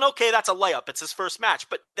first one, okay, that's a layup. It's his first match.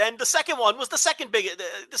 But then the second one was the second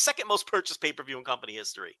most purchased pay-per-view in company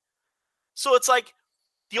history. So it's like,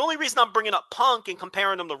 the only reason I'm bringing up Punk and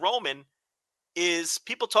comparing him to Roman is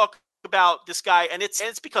people talk about this guy, and it's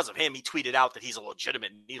because of him. He tweeted out that he's a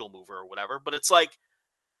legitimate needle mover or whatever. But it's like,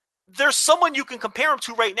 there's someone you can compare him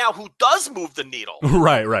to right now who does move the needle.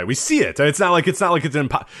 Right. We see it. It's not like it's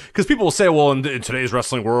because people will say, well, in today's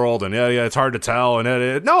wrestling world, and yeah, it's hard to tell.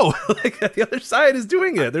 And no, like the other side is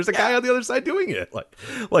doing it. There's a guy on the other side doing it.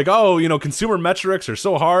 Like oh, you know, consumer metrics are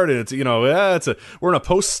so hard, and it's, you know, we're in a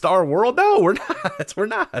post-star world. No, we're not. We're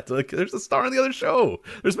not. Like, there's a star on the other show.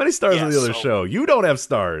 There's many stars on the other show. You don't have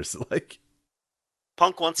stars. Like,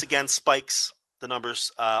 Punk once again spikes the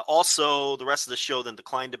numbers. Also, the rest of the show then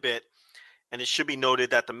declined a bit, and it should be noted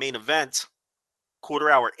that the main event, quarter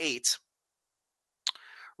hour 8,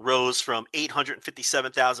 rose from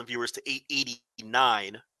 857,000 viewers to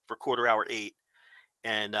 889 for quarter hour 8,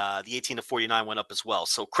 and the 18 to 49 went up as well.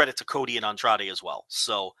 So credit to Cody and Andrade as well.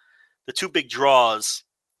 So the 2 big draws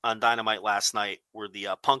on Dynamite last night were the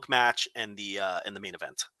Punk match and the main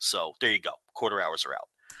event. So there you go. Quarter hours are out.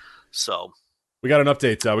 So we got an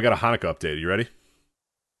update. We got a Hanukkah update. Are you ready?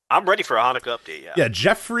 I'm ready for a Hanukkah update, yeah. Yeah,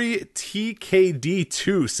 Jeffrey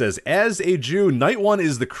TKD2 says, as a Jew, night 1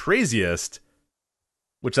 is the craziest,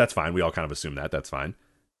 which that's fine. We all kind of assume that. That's fine.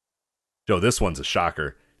 Joe, this one's a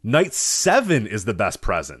shocker. Night 7 is the best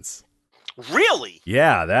presence. Really?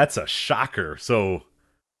 Yeah, that's a shocker. So,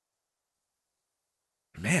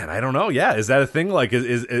 man, I don't know. Yeah, is that a thing? Like,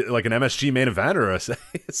 is like an MSG main event or a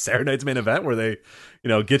Saturday Night's main event where they, you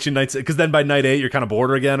know, get you nights? Because then by night 8 you're kind of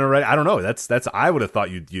bored again, already. I don't know. That's. I would have thought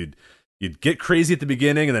you'd get crazy at the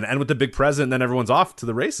beginning and then end with the big present, and then everyone's off to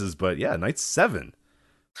the races. But yeah, night 7,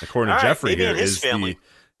 according to Jeffrey here, is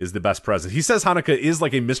the best present. He says Hanukkah is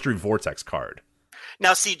like a mystery vortex card.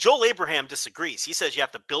 Now, see, Joel Abraham disagrees. He says you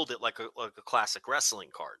have to build it like a classic wrestling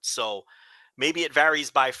card. So maybe it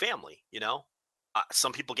varies by family. You know.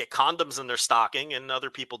 Some people get condoms in their stocking, and other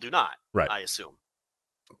people do not. Right, I assume.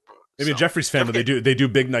 Maybe in Jeffrey's family, they do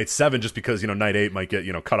big night 7 just because, you know, night 8 might get,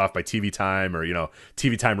 you know, cut off by TV time, or, you know,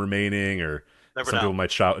 TV time remaining, or people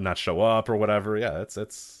might not show up or whatever. Yeah,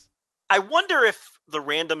 it's. I wonder if the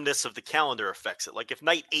randomness of the calendar affects it. Like if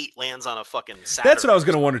night 8 lands on a fucking Saturday. That's what I was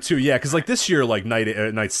going to wonder too. Yeah, because like this year, like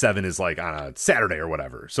night 7 is like on a Saturday or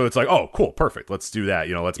whatever. So it's like, oh, cool, perfect. Let's do that.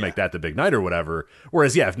 You know, let's make that the big night or whatever.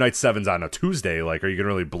 Whereas, yeah, if night 7's on a Tuesday, like, are you going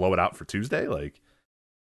to really blow it out for Tuesday? Like,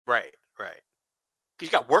 right. Because you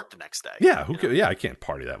got work the next day. Yeah, yeah, I can't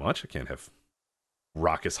party that much. I can't have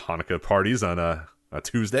raucous Hanukkah parties on a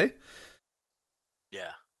Tuesday.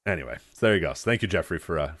 Yeah. Anyway, so there you go. So thank you, Jeffrey,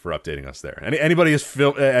 for updating us there. Anybody in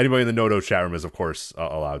the Noto chat room is, of course,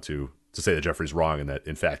 allowed to say that Jeffrey's wrong and that,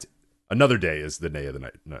 in fact, another day is the day of the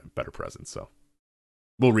night better present. So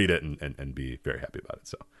we'll read it and be very happy about it.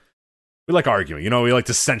 So we like arguing. You know, we like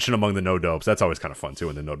dissension among the no-dopes. That's always kind of fun, too,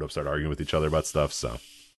 when the no-dopes start arguing with each other about stuff. So,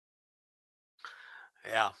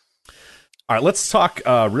 yeah. All right, let's talk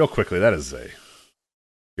real quickly. You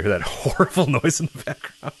hear that horrible noise in the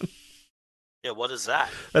background? Yeah, what is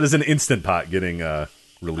that? That is an Instant Pot getting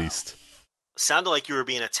released. Sounded like you were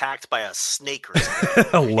being attacked by a snake or something.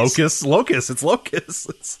 A locust. It's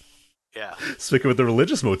locusts. Yeah. Speaking with the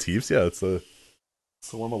religious motifs, yeah, it's a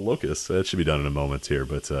one of locusts. That should be done in a moment here,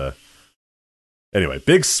 but anyway,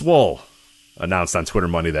 Big Swole announced on Twitter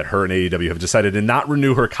Monday that her and AEW have decided to not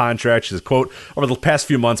renew her contract. She says, quote, over the past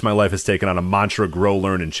few months, my life has taken on a mantra: grow,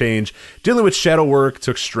 learn, and change. Dealing with shadow work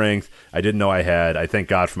took strength I didn't know I had. I thank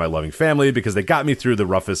God for my loving family because they got me through the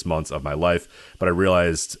roughest months of my life, but I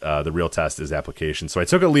realized the real test is application. So I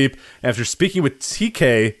took a leap. After speaking with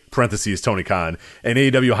TK, parentheses, Tony Khan, and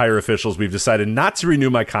AEW higher officials, we've decided not to renew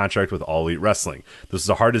my contract with All Elite Wrestling. This was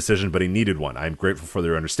a hard decision, but a needed one. I am grateful for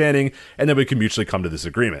their understanding and that we can mutually come to this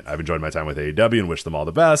agreement. I've enjoyed my time with AEW and wish them all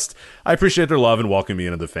the best. I appreciate their love and welcome me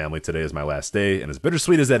into the family. Today is my last day, and as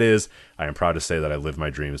bittersweet as that is, I am proud to say that I live my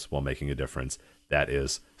dreams while making a difference. That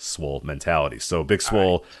is Swole mentality. So Big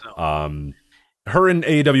Swole, her and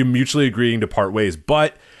AEW mutually agreeing to part ways,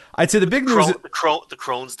 but I'd say the big news, the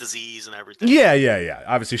Crohn's disease and everything. Yeah.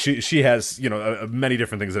 Obviously, she has many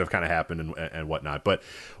different things that have kind of happened and whatnot. But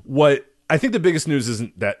what I think the biggest news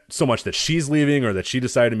isn't that so much that she's leaving or that she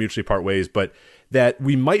decided to mutually part ways, but that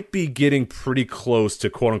we might be getting pretty close to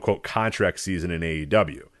quote unquote contract season in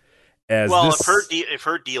AEW. If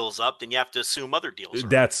her deal's up, then you have to assume other deals.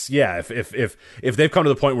 If they've come to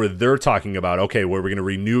the point where they're talking about, okay, where we're going to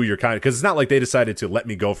renew your contract, because it's not like they decided to let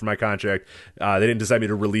me go for my contract. They didn't decide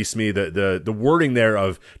to release me. The wording there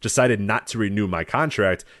of decided not to renew my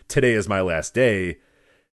contract. Today is my last day.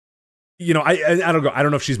 I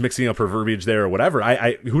don't know if she's mixing up her verbiage there or whatever.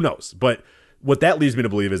 Who knows? But what that leads me to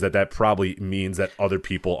believe is that probably means that other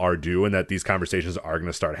people are due and that these conversations are going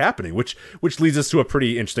to start happening, which leads us to a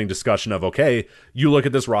pretty interesting discussion of, okay, you look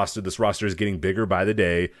at this roster is getting bigger by the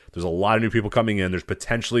day. There's a lot of new people coming in. There's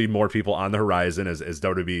potentially more people on the horizon as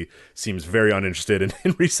WWE seems very uninterested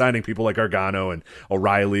in re-signing people like Gargano and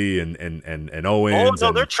O'Reilly and Owens. Oh,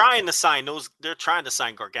 no, they're trying to sign those. They're trying to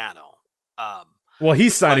sign Gargano. Well,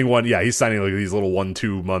 he's signing one. Yeah, he's signing like these little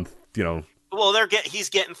 1-2 month, Well, he's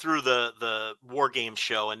getting through the War Games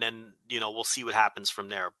show, and then we'll see what happens from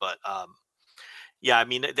there. But I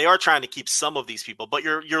mean, they are trying to keep some of these people, but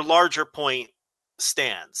your larger point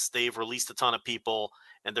stands. They've released a ton of people,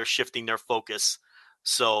 and they're shifting their focus.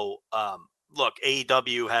 So look,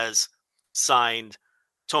 AEW has signed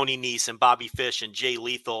Tony Nese and Bobby Fish and Jay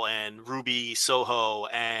Lethal and Ruby Soho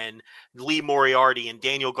and Lee Moriarty and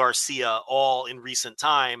Daniel Garcia all in recent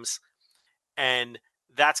times, and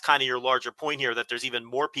that's kind of your larger point here, that there's even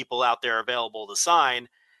more people out there available to sign.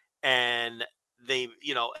 And they,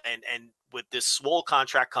 and with this Swole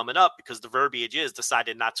contract coming up, because the verbiage is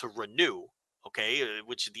decided not to renew, okay,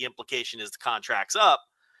 which the implication is the contract's up,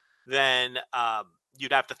 then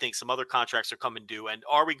you'd have to think some other contracts are coming due. And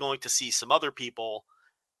are we going to see some other people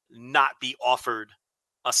not be offered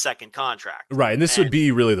a second contract? Right. And this would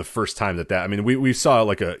be really the first time that I mean, we saw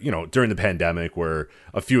like during the pandemic where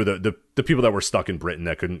a few of the people that were stuck in Britain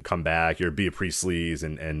that couldn't come back, your Bea Priestley's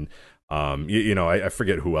and I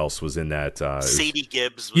forget who else was in that. Sadie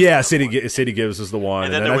Gibbs. Sadie Gibbs was the one.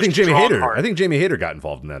 And then I think Jamie Hayter. I think Jamie Hayter got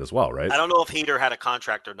involved in that as well, right? I don't know if Hayter had a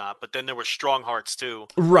contract or not, but then there were Strong Hearts too.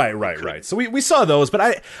 Right. So we saw those, but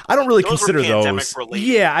I don't really consider those.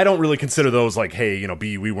 Yeah, I don't really consider those like, hey,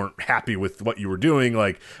 B, we weren't happy with what you were doing,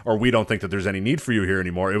 like, or we don't think that there's any need for you here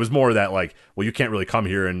anymore. It was more that like, well, you can't really come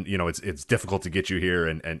here, and it's difficult to get you here,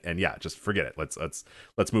 and yeah, just forget it.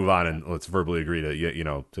 Let's move on and let's verbally agree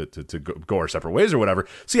to go our separate ways or whatever.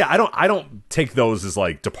 So yeah, I don't take those as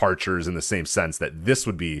like departures in the same sense that this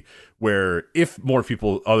would be, where if more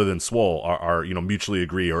people other than Swole are mutually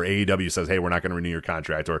agree, or AEW says, hey, we're not going to renew your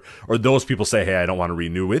contract, or those people say, hey, I don't want to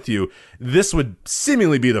renew with you, this would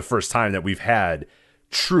seemingly be the first time that we've had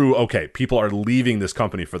true, okay, people are leaving this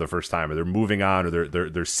company for the first time, or they're moving on, or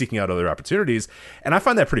they're seeking out other opportunities. And I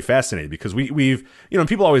find that pretty fascinating, because we've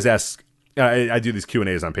people always ask, I do these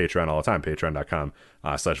Q&As on Patreon all the time,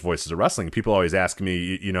 patreon.com/voices of wrestling. People always ask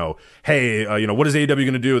me, hey, what is AEW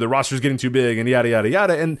going to do? The roster's getting too big, and yada, yada,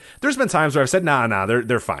 yada. And there's been times where I've said, nah,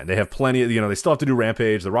 they're fine. They have plenty of, they still have to do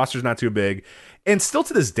Rampage. The roster's not too big. And still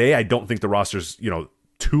to this day, I don't think the roster's,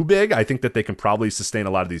 too big. I think that they can probably sustain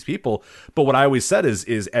a lot of these people. But what I always said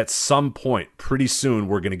is at some point, pretty soon,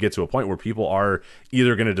 we're going to get to a point where people are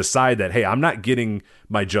either going to decide that, hey, I'm not getting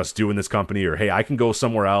my just due in this company, or hey, I can go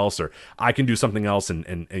somewhere else, or I can do something else,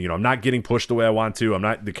 and I'm not getting pushed the way I want to.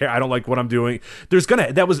 I don't like what I'm doing.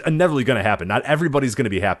 That was inevitably going to happen. Not everybody's going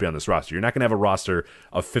to be happy on this roster. You're not going to have a roster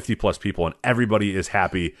of 50 plus people and everybody is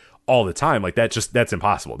happy all the time. Like that's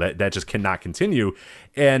impossible. That just cannot continue.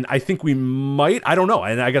 And I think we might, I don't know.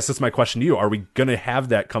 And I guess that's my question to you. Are we going to have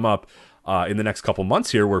that come up in the next couple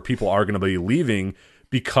months here, where people are going to be leaving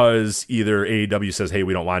because either AEW says, hey,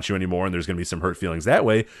 we don't want you anymore, and there's going to be some hurt feelings that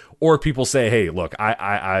way, or people say, hey, look,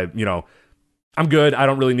 I'm good. I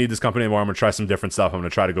don't really need this company anymore. I'm going to try some different stuff. I'm going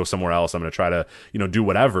to try to go somewhere else. I'm going to try to, do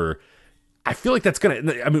whatever. I feel like that's going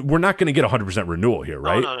to, we're not going to get 100% renewal here,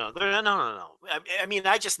 right? No. I mean,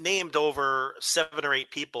 I just named over 7 or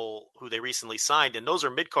 8 people who they recently signed, and those are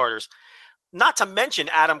mid-carders, not to mention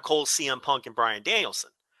Adam Cole, CM Punk, and Bryan Danielson.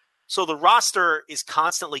 So the roster is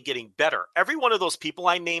constantly getting better. Every one of those people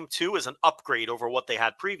I named too is an upgrade over what they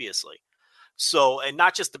had previously. So, and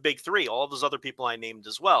not just the big 3, all those other people I named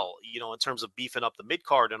as well, in terms of beefing up the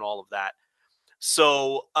mid-card and all of that.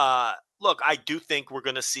 So, look, I do think we're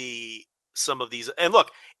going to see some of these. And look,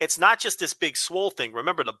 it's not just this big Swole thing.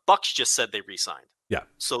 Remember, the Bucks just said they re-signed. Yeah.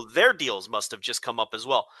 So their deals must have just come up as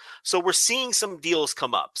well. So we're seeing some deals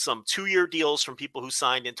come up. Some 2-year deals from people who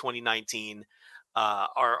signed in 2019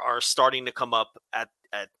 are starting to come up at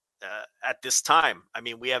at this time. I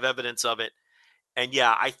mean, we have evidence of it. And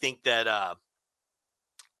yeah, I think that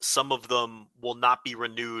some of them will not be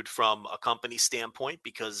renewed from a company standpoint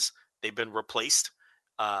because they've been replaced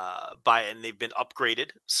and they've been upgraded.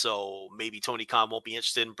 So maybe Tony Khan won't be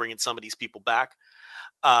interested in bringing some of these people back.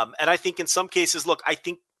 And I think in some cases, look, I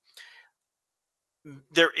think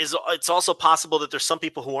it's also possible that there's some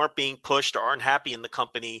people who aren't being pushed or aren't happy in the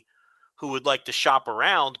company who would like to shop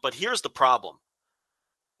around. But here's the problem.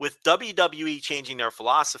 With WWE changing their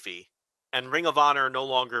philosophy and Ring of Honor no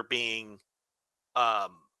longer being, a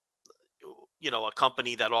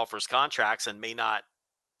company that offers contracts and may not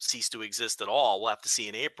cease to exist at all. We'll have to see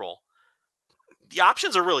in April. The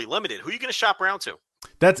options are really limited. Who are you going to shop around to?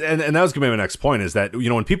 And that was going to be my next point is that,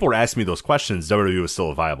 when people were asking me those questions, WWE was still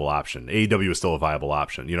a viable option. AEW was still a viable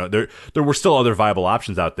option. There were still other viable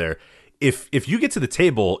options out there. If you get to the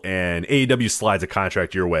table and AEW slides a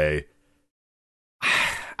contract your way,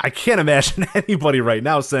 I can't imagine anybody right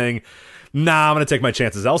now saying, nah, I'm going to take my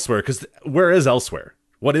chances elsewhere, because where is elsewhere?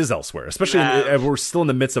 What is elsewhere? Especially we're still in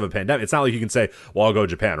the midst of a pandemic. It's not like you can say, well, I'll go to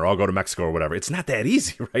Japan or I'll go to Mexico or whatever. It's not that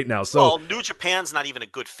easy right now. So, New Japan's not even a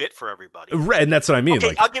good fit for everybody. Right, and that's what I mean.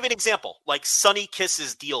 Okay, I'll give you an example. Like Sonny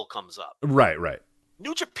Kiss's deal comes up. Right.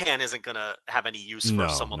 New Japan isn't going to have any use for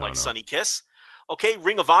someone like Sonny Kiss. Okay,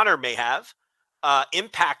 Ring of Honor may have.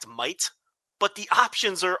 Impact might. But the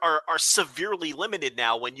options are severely limited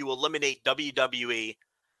now when you eliminate WWE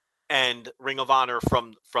and Ring of Honor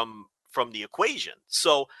from the equation.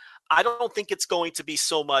 So I don't think it's going to be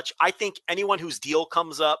so much. I think anyone whose deal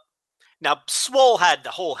comes up. Now, Swole had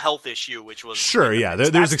the whole health issue, which was sure, yeah.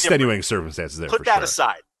 There's extenuating circumstances there. Put that sure.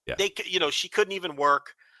 aside. Yeah. She couldn't even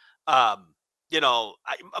work. My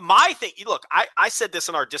thing. Look, I said this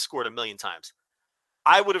in our Discord a million times.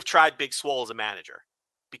 I would have tried Big Swole as a manager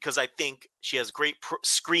because I think she has great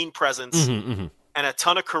screen presence and a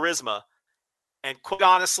ton of charisma. And quite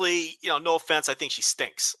honestly, no offense, I think she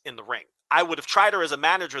stinks in the ring. I would have tried her as a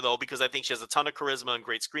manager, though, because I think she has a ton of charisma and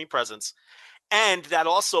great screen presence. And that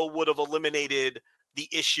also would have eliminated the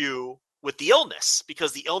issue with the illness,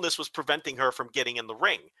 because the illness was preventing her from getting in the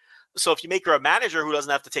ring. So if you make her a manager who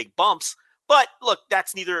doesn't have to take bumps, but look,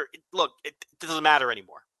 it doesn't matter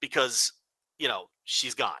anymore because,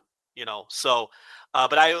 she's gone, So,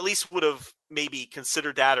 but I at least would have maybe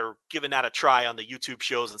considered that or given that a try on the YouTube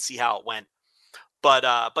shows and see how it went. But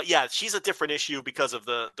yeah, she's a different issue because of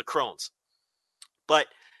the Crohn's. But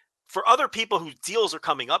for other people whose deals are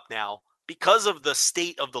coming up now, because of the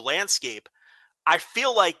state of the landscape, I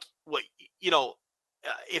feel like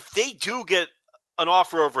if they do get an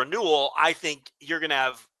offer of renewal, I think you're going to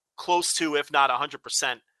have close to, if not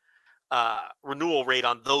 100%, renewal rate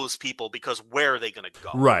on those people, because where are they going to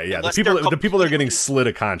go? Right. Yeah. The people that are getting slid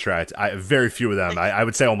a contract, very few of them. I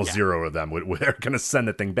would say almost zero of them would are going to send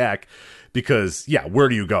the thing back, because where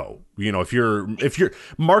do you go? If you're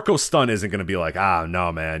Marco Stunt isn't going to be like,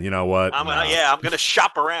 no, man, you know what? I'm going to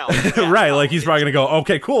shop around. Right. Like he's probably going to go,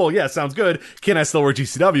 okay, cool. Yeah. Sounds good. Can I still work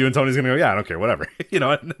GCW? And Tony's going to go, yeah, I don't care. Whatever.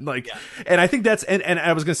 And I think that's, and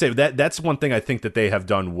I was going to say that's one thing I think that they have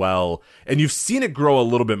done well. And you've seen it grow a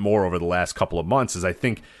little bit more over the last couple of months, is I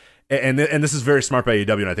think, and this is very smart by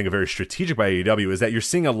AEW, and I think very strategic by AEW, is that you're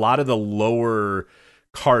seeing a lot of the lower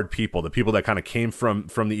card people, the people that kind of came from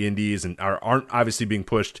the indies and aren't obviously being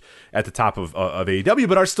pushed at the top of AEW,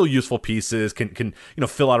 but are still useful pieces, can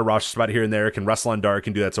fill out a roster spot here and there, can wrestle on dark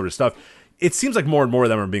and do that sort of stuff. It seems like more and more of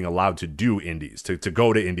them are being allowed to do indies, to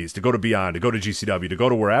go to indies, to go to Beyond, to go to GCW, to go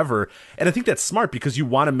to wherever. And I think that's smart, because you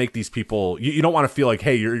want to make these people, you don't want to feel like,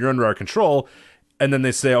 hey, you're under our control. And then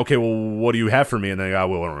they say, okay, well, what do you have for me? And they go,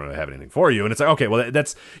 well, we don't really have anything for you. And it's like, okay, well,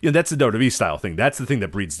 that's the WWE style thing. That's the thing that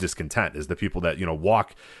breeds discontent, is the people that,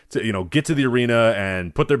 walk to, get to the arena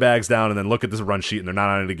and put their bags down and then look at this run sheet and they're not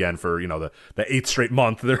on it again for, the 8th straight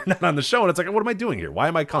month. They're not on the show. And it's like, what am I doing here? Why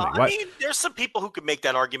am I coming? I mean, there's some people who could make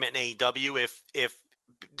that argument in AEW if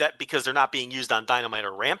that, because they're not being used on Dynamite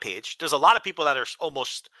or Rampage. There's a lot of people that are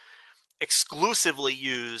almost exclusively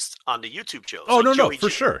used on the YouTube shows. Oh, like no, for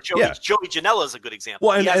sure. Joey Janela is a good example.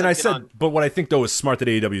 Well, and I said, but what I think, though, is smart that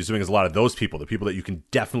AEW is doing is a lot of those people, the people that you can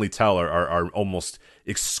definitely tell are almost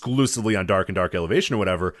exclusively on Dark and Dark Elevation or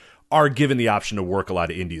whatever, are given the option to work a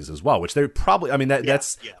lot of indies as well, which they're probably, I mean,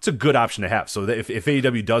 that's a good option to have. So that if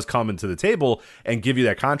AEW does come into the table and give you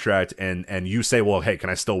that contract and you say, well, hey,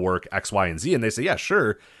 can I still work X, Y, and Z? And they say, yeah,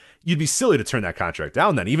 sure. You'd be silly to turn that contract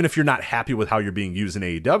down then, even if you're not happy with how you're being used in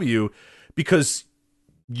AEW, because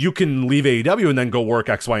you can leave AEW and then go work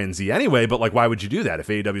X, Y, and Z anyway. But like, why would you do that if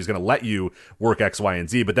AEW is going to let you work X, Y, and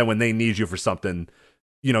Z? But then when they need you for something,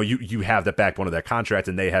 you have that backbone of that contract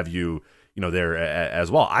and they have you, there as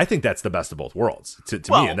well. I think that's the best of both worlds to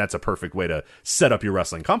me, and that's a perfect way to set up your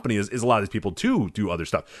wrestling company is a lot of these people to do other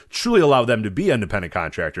stuff. Truly allow them to be independent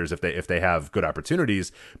contractors if they have good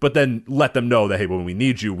opportunities, but then let them know that, hey, when we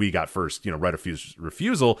need you, we got first, right of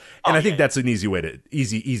refusal. And I think that's an easy way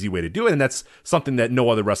to do it, and that's something that no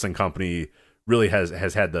other wrestling company really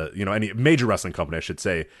has had any major wrestling company, I should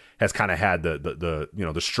say, has kind of had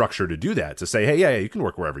the structure to do that, to say, hey, yeah, you can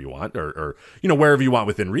work wherever you want or wherever you want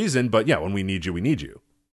within reason. But yeah, when we need you, we need you.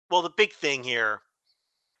 Well, the big thing here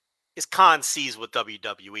is Khan sees what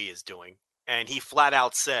WWE is doing, and he flat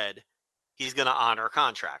out said he's going to honor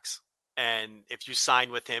contracts. And if you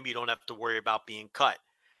sign with him, you don't have to worry about being cut.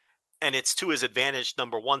 And it's to his advantage,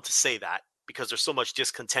 number one, to say that, because there's so much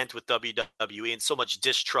discontent with WWE and so much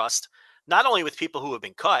distrust, not only with people who have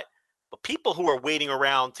been cut, but people who are waiting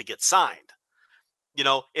around to get signed.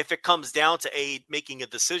 If it comes down to making a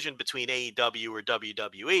decision between AEW or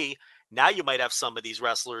WWE, now you might have some of these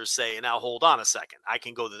wrestlers say, now hold on a second, I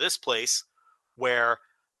can go to this place where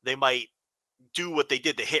they might do what they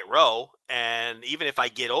did to Hit Row, and even if I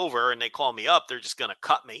get over and they call me up, they're just going to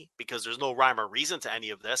cut me because there's no rhyme or reason to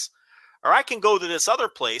any of this. Or I can go to this other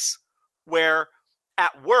place where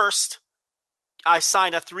at worst, I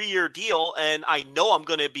sign a 3-year deal and I know I'm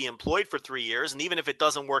going to be employed for 3 years. And even if it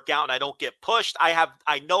doesn't work out and I don't get pushed,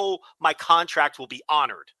 I know my contract will be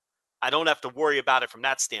honored. I don't have to worry about it from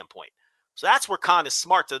that standpoint. So that's where Khan is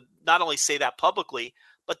smart, to not only say that publicly,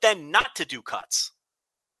 but then not to do cuts,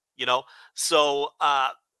 So,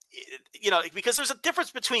 because there's a difference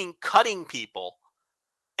between cutting people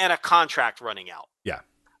and a contract running out. Yeah.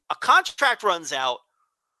 A contract runs out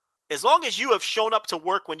as long as you have shown up to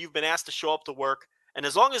work when you've been asked to show up to work, and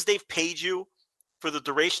as long as they've paid you for the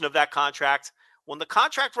duration of that contract. When the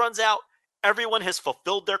contract runs out, everyone has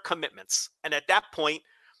fulfilled their commitments. And at that point,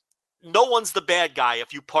 no one's the bad guy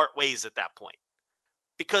if you part ways at that point,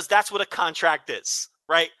 because that's what a contract is,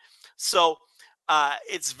 right? So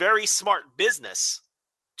it's very smart business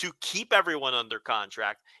to keep everyone under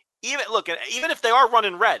contract. Even if they are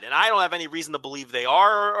running red, and I don't have any reason to believe they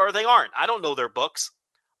are or they aren't. I don't know their books.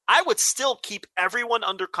 I would still keep everyone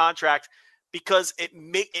under contract because it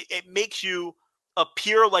makes you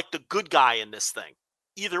appear like the good guy in this thing.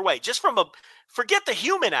 Either way, just forget the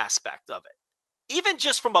human aspect of it. Even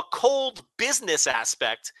just from a cold business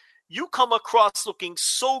aspect, you come across looking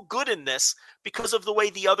so good in this because of the way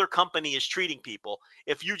the other company is treating people.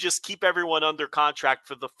 If you just keep everyone under contract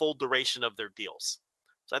for the full duration of their deals.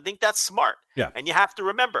 So I think that's smart. Yeah. And you have to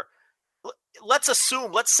remember, let's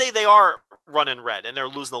say they are running red and they're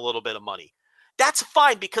losing a little bit of money. That's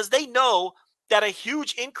fine because they know that a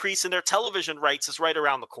huge increase in their television rights is right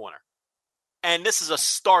around the corner. And this is a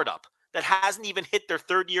startup that hasn't even hit their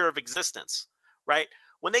 3rd year of existence, right?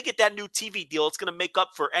 When they get that new TV deal, it's going to make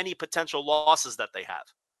up for any potential losses that they have.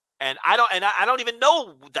 And I don't even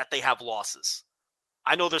know that they have losses.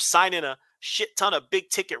 I know they're signing a shit ton of big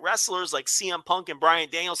ticket wrestlers like CM Punk and Bryan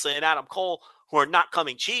Danielson and Adam Cole who are not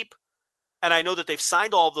coming cheap. And I know that they've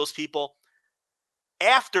signed all of those people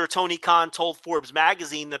after Tony Khan told Forbes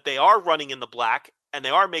magazine that they are running in the black and they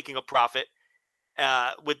are making a profit.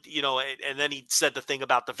 And then he said the thing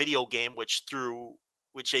about the video game, which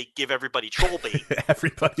they give everybody troll bait.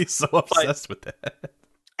 Everybody's so obsessed with that.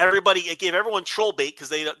 It gave everyone troll bait because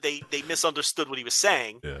they misunderstood what he was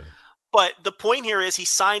saying. Yeah. But the point here is he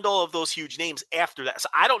signed all of those huge names after that. So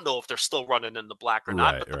I don't know if they're still running in the black or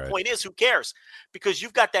not. But the point is, who cares? Because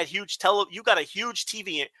you've got that huge you got a huge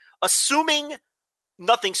TV. Assuming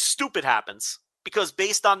nothing stupid happens, because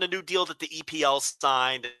based on the new deal that the EPL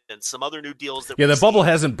signed and some other new deals that the bubble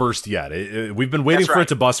hasn't burst yet. We've been waiting for it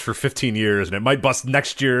to bust for 15 years, and it might bust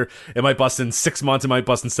next year. It might bust in 6 months. It might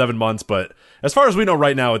bust in 7 months. But as far as we know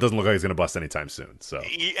right now, it doesn't look like it's going to bust anytime soon. So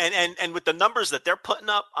and with the numbers that they're putting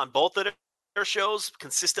up on both of their shows,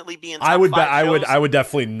 consistently being top I would bet I would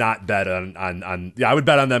definitely not bet on I would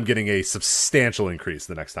bet on them getting a substantial increase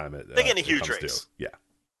the next time they're getting a huge raise. Yeah.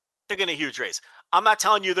 They're getting a huge raise. I'm not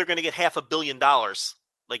telling you they're going to get $500 million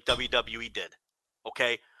like WWE did,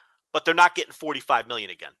 okay? But they're not getting $45 million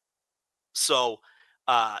again. So,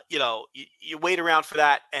 you wait around for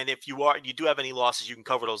that, and if you do have any losses, you can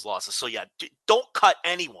cover those losses. So yeah, don't cut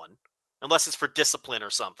anyone unless it's for discipline or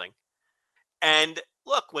something. And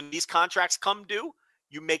look, when these contracts come due,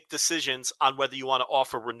 you make decisions on whether you want to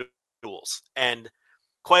offer renewals. And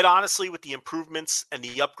quite honestly, with the improvements and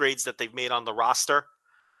the upgrades that they've made on the roster,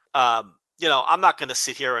 I'm not going to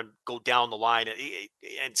sit here and go down the line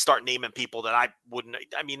and start naming people that I wouldn't.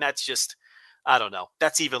 I mean, that's just, I don't know.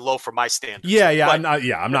 That's even low for my standards. Yeah. But,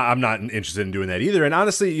 I'm not interested in doing that either. And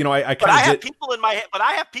honestly, I kind of have people in my head. But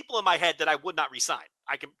I have people in my head that I would not resign.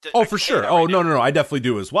 Oh, for sure. Oh, no. I definitely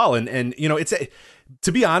do as well. And you know,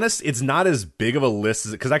 to be honest, it's not as big of a list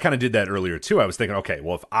as, because I kind of did that earlier too. I was thinking, okay,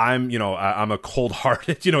 well, if I'm, you know, I'm a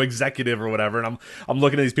cold-hearted, you know, executive or whatever, and I'm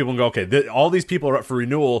looking at these people and go, okay, all these people are up for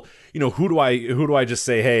renewal. You know, who do I just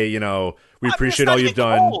say, hey, you know, we appreciate all you've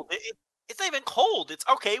done. It's not even cold. It's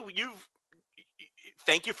okay.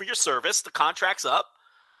 Thank you for your service. The contract's up.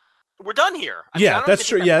 We're done here. That's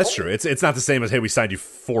true. That's true. It's not the same as, hey, we signed you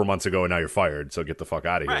 4 months ago and now you're fired, so get the fuck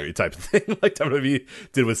out of here, type of thing, like WWE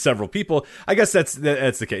did with several people. I guess that's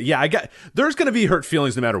the case. Yeah, there's going to be hurt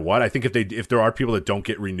feelings no matter what. I think if there are people that don't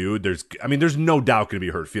get renewed, there's no doubt going to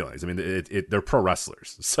be hurt feelings. I mean, they're pro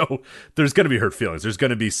wrestlers, so there's going to be hurt feelings. There's going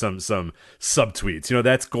to be some subtweets. You know,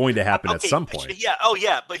 that's going to happen at some point. Yeah. Oh,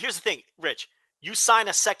 yeah. But here's the thing, Rich. You sign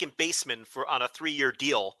a second baseman on a 3-year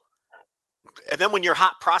deal. And then when your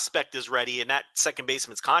hot prospect is ready and that second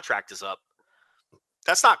baseman's contract is up,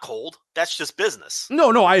 that's not cold. That's just business.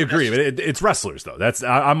 No, I agree. It's wrestlers, though.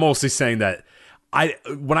 I'm mostly saying that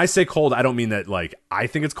when I say cold, I don't mean that like I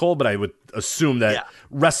think it's cold, but I would assume that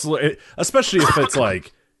wrestler, especially if it's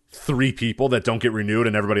like 3 people that don't get renewed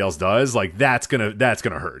and everybody else does, like that's gonna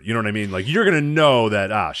hurt. You know what I mean? Like you're gonna know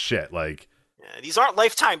that shit. Like these aren't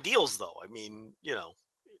lifetime deals, though. I mean, you know.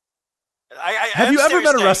 Have you ever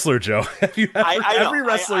met a wrestler, Joe? Have you ever, every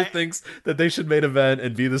wrestler thinks that they should main event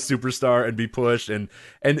and be the superstar and be pushed, and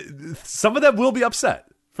some of them will be upset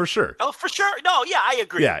for sure. Oh, for sure. No, yeah, I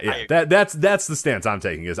agree. Yeah. I agree. That's the stance I'm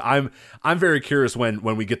taking. Is I'm very curious when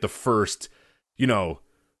we get the first, you know,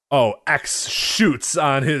 X shoots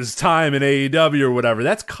on his time in AEW or whatever.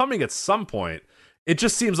 That's coming at some point. It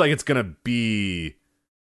just seems like it's gonna be.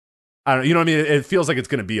 I don't. You know what I mean? It feels like it's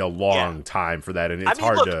gonna be a long time for that, and it's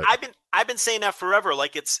hard to. I've been saying that forever.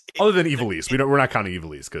 Like other than Evilise, we're not counting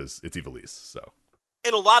Evilise because it's Evilise. So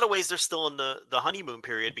in a lot of ways, they're still in the honeymoon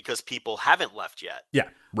period because people haven't left yet. Yeah,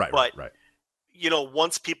 right. You know,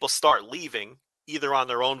 once people start leaving, either on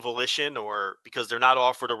their own volition or because they're not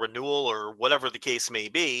offered a renewal or whatever the case may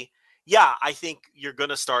be, yeah, I think you're going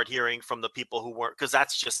to start hearing from the people who weren't, because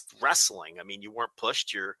that's just wrestling. I mean, you weren't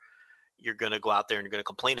pushed. You're going to go out there and you're going to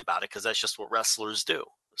complain about it because that's just what wrestlers do.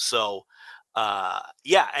 So.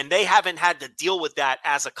 And they haven't had to deal with that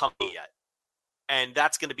as a company yet, and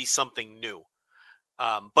that's going to be something new.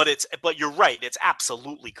 But you're right, it's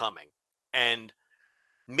absolutely coming, and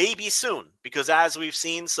maybe soon, because as we've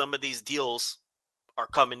seen, some of these deals are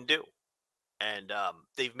coming due, and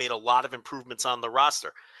they've made a lot of improvements on the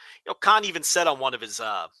roster. You know, Khan even said on one of his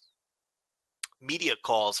media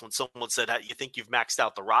calls when someone said, "You think you've maxed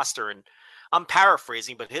out the roster?" And I'm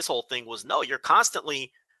paraphrasing, but his whole thing was, "No, you're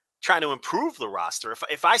constantly trying to improve the roster.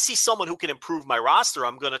 If I see someone who can improve my roster,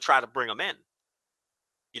 I'm going to try to bring them in."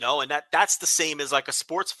 You know, and that's the same as like a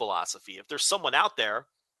sports philosophy. If there's someone out there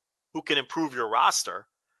who can improve your roster,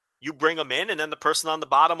 you bring them in, and then the person on the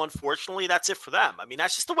bottom, unfortunately, that's it for them. I mean,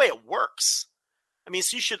 that's just the way it works. I mean,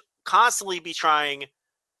 so you should constantly be trying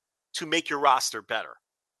to make your roster better.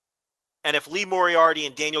 And if Lee Moriarty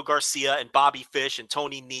and Daniel Garcia and Bobby Fish and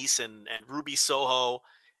Tony Nese and Ruby Soho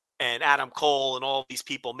and Adam Cole and all these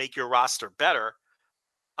people make your roster better,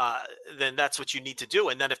 then that's what you need to do.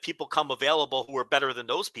 And then if people come available who are better than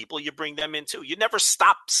those people, you bring them in too. You never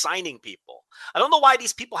stop signing people. I don't know why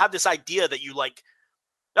these people have this idea that you like,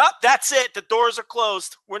 that's it. The doors are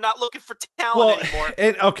closed. We're not looking for talent anymore.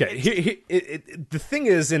 And okay, the thing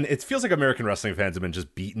is, and it feels like American wrestling fans have been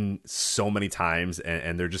just beaten so many times,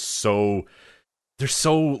 and they're just so... They're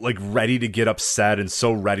so like ready to get upset and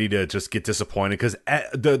so ready to just get disappointed because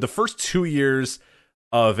the first 2 years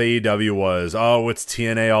of AEW was, it's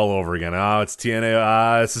TNA all over again. It's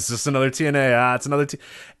TNA. It's just another TNA. It's another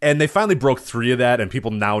and they finally broke 3 of that, and people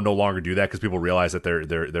now no longer do that because people realize that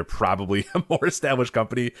they're probably a more established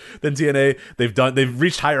company than TNA. They've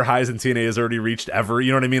reached higher highs than TNA has already reached ever.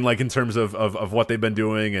 You know what I mean? Like in terms of what they've been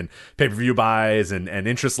doing and pay-per-view buys and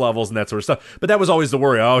interest levels and that sort of stuff. But that was always the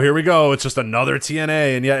worry. Oh, here we go. It's just another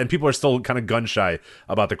TNA. And people are still kind of gun shy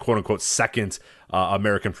about the quote unquote second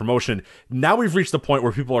American promotion. Now we've reached the point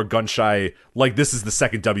where people are gun shy, like this is the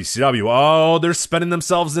second WCW. Oh, they're spending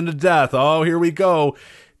themselves into death. Oh, here we go.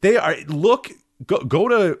 They are go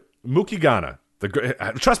to Mookie Ghana.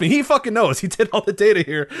 Trust me, he fucking knows. He did all the data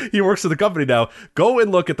here. He works for the company now. Go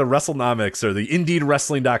and look at the WrestleNomics or the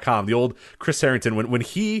IndeedWrestling.com, the old Chris Harrington. When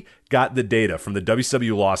he got the data from the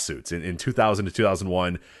WCW lawsuits in 2000 to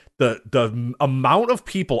 2001, the amount of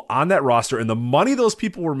people on that roster and the money those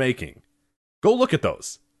people were making, go look at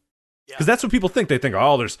those. Because that's what people think. They think,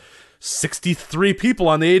 oh, there's 63 people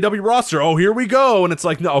on the AEW roster. Oh, here we go. And it's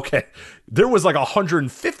like, no, okay. There was like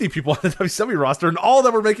 150 people on the WWE roster, and all of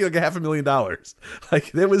them were making like $500,000.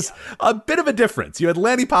 Like, there was a bit of a difference. You had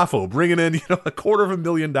Lanny Poffo bringing in,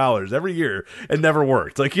 $250,000 every year. It never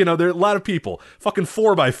worked. Like, there are a lot of people. Fucking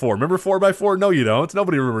 4x4. Remember 4x4? No, you don't.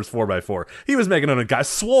 Nobody remembers 4x4. He was making it on a guy.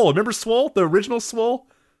 Swole. Remember Swole? The original Swole?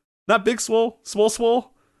 Not Big Swole.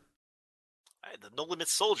 Swole? The No Limit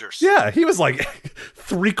Soldiers. Yeah, he was like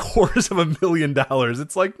 $750,000.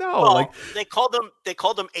 It's like, no, well, they called him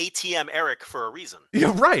ATM Eric for a reason.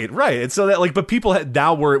 Yeah, right. And so that but people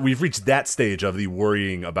we've reached that stage of the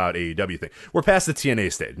worrying about AEW thing. We're past the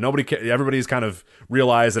TNA stage. Everybody's kind of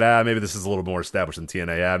realized that maybe this is a little more established than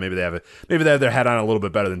TNA. Maybe they have their head on a little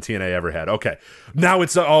bit better than TNA ever had. Okay, now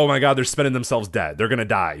it's oh my god, they're spinning themselves dead. They're gonna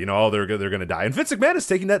die. They're gonna die. And Vince McMahon is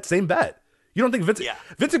taking that same bet. You don't think Vince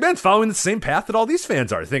McMahon's following the same path that all these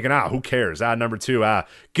fans are, thinking, who cares? Number 2,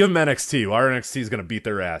 give them NXT. Well, our NXT is going to beat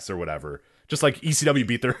their ass or whatever. Just like ECW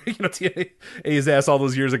beat their TNA's ass all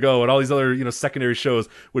those years ago, and all these other secondary shows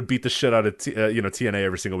would beat the shit out of TNA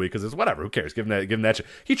every single week because it's whatever. Who cares? Give them that shit.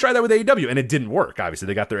 He tried that with AEW, and it didn't work. Obviously,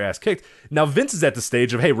 they got their ass kicked. Now Vince is at the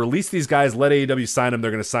stage of, hey, release these guys, let AEW sign them.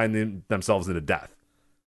 They're going to sign themselves into death.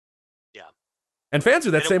 And fans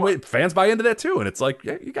are that same way. Fans buy into that too. And it's like,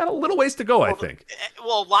 you got a little ways to go, I think.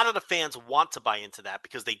 Well, a lot of the fans want to buy into that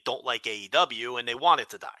because they don't like AEW and they want it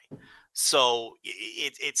to die. So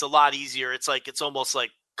it's a lot easier. It's almost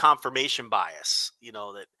like confirmation bias,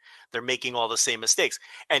 that they're making all the same mistakes.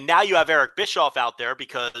 And now you have Eric Bischoff out there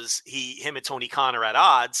because him and Tony Khan are at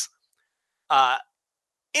odds,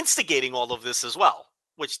 instigating all of this as well,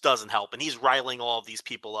 which doesn't help. And he's riling all of these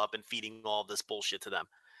people up and feeding all of this bullshit to them.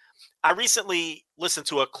 I recently listened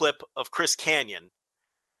to a clip of Chris Kanyon,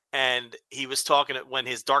 and he was talking when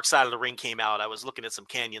his Dark Side of the Ring came out. I was looking at some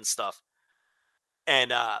Kanyon stuff,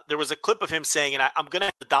 and there was a clip of him saying, and I'm going to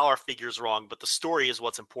have the dollar figures wrong, but the story is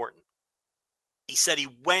what's important. He said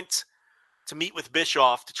he went to meet with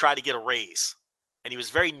Bischoff to try to get a raise, and he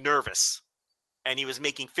was very nervous, and he was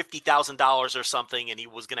making $50,000 or something, and he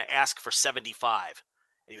was going to ask for $75,000,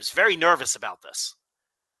 and he was very nervous about this.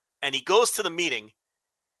 And he goes to the meeting.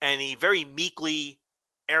 And he very meekly,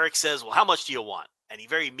 Eric says, well, how much do you want? And he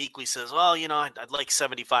very meekly says, well, I'd like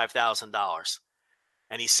 $75,000.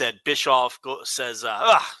 And he said, Bischoff says,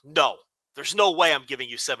 no, there's no way I'm giving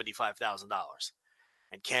you $75,000.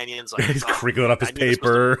 And Canyon's like, he's crinkling up his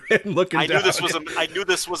paper and looking down. I knew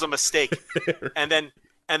this was a mistake. and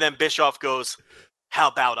then Bischoff goes, how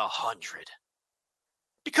about 100?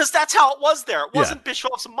 Because that's how it was there. It wasn't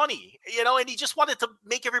Bischoff's money, and he just wanted to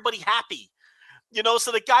make everybody happy.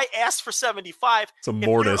 So the guy asked for 75. So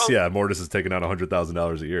Mortis, Mortis is taking out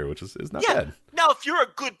 $100,000 a year, which is not bad. Now, if you're a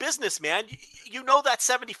good businessman, that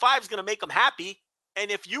 75 is going to make him happy.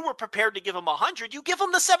 And if you were prepared to give him 100, you give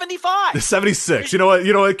him the 75. The 76. You know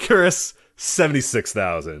what, Chris?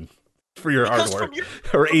 76,000 for your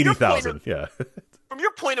artwork, or 80,000. Yeah. From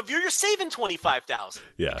your point of view, you're saving 25,000.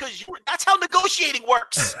 Yeah. Because that's how negotiating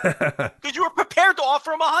works. Because you were prepared to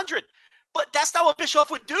offer him 100, but that's not what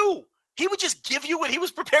Bischoff would do. He would just give you what he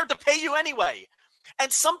was prepared to pay you anyway.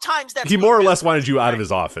 And sometimes he more or less wanted you out of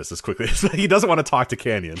his office as quickly as he doesn't want to talk to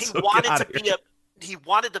Canyon. He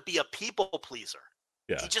wanted to be a people pleaser.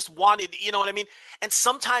 Yeah. He just wanted, you know what I mean? And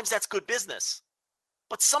sometimes that's good business.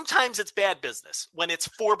 But sometimes it's bad business when it's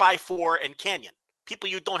 4x4 and Canyon. People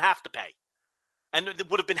you don't have to pay. And they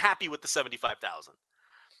would have been happy with the 75,000.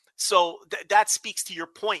 So that speaks to your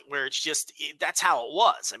point where it's just that's how it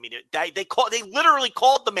was. I mean, they literally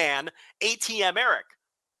called the man ATM Eric.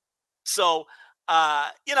 So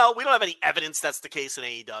we don't have any evidence that's the case in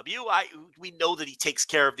AEW. We know that he takes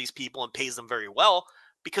care of these people and pays them very well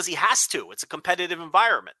because he has to. It's a competitive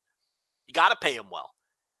environment. You got to pay him well.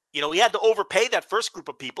 He had to overpay that first group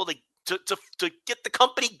of people to get the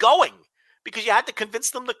company going because you had to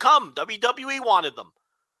convince them to come. WWE wanted them.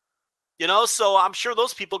 So I'm sure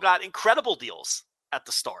those people got incredible deals at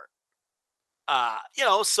the start.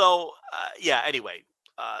 Anyway,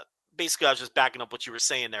 basically I was just backing up what you were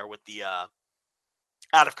saying there with the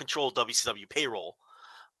out of control WCW payroll,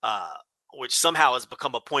 which somehow has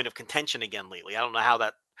become a point of contention again lately. I don't know how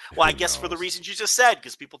that. Well, I guess for the reasons you just said,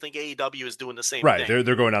 because people think AEW is doing the same thing. Right,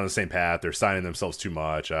 they're going down the same path. They're signing themselves too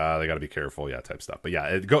much. They got to be careful, type stuff. But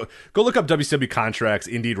go look up WCW contracts,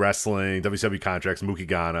 Indeed Wrestling, WCW contracts, Mookie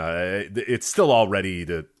Ghana. It's still all ready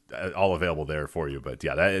to all available there for you. But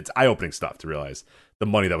it's eye-opening stuff to realize the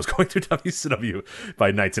money that was going through WCW by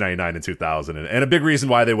 1999 and 2000, and a big reason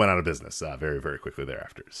why they went out of business very, very quickly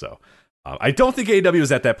thereafter. So I don't think AEW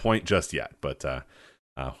is at that point just yet, but.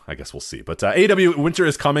 Oh, I guess we'll see. But AEW Winter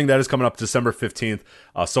is coming. That is coming up December 15th.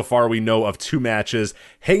 So far, we know of 2 matches.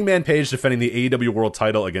 Hangman Page defending the AEW World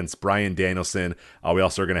title against Bryan Danielson. We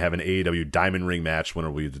also are going to have an AEW Diamond Ring match when it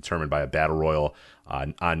will be determined by a Battle Royal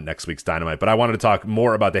on next week's Dynamite. But I wanted to talk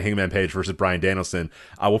more about the Hangman Page versus Bryan Danielson.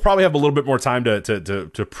 We'll probably have a little bit more time to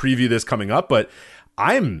preview this coming up, but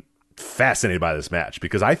I'm fascinated by this match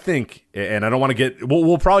because I think, and I don't want to get,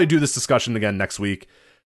 we'll probably do this discussion again next week,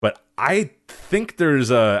 but I think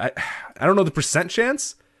there's I don't know the percent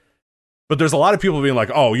chance, but there's a lot of people being like,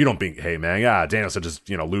 oh, you don't beat Hangman. Yeah, Danielson just,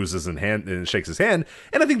 loses and shakes his hand.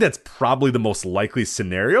 And I think that's probably the most likely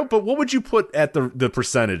scenario. But what would you put at the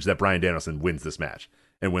percentage that Bryan Danielson wins this match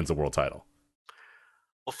and wins the world title?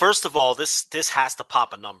 Well, first of all, this has to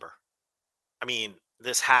pop a number. I mean,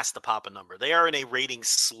 this has to pop a number. They are in a rating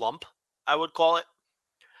slump, I would call it.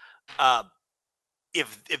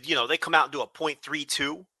 If they come out and do a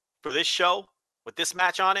 0.32 for this show with this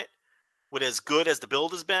match on it, with as good as the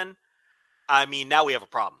build has been, I mean, now we have a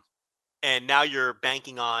problem. And now you're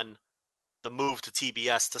banking on the move to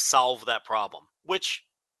TBS to solve that problem, which,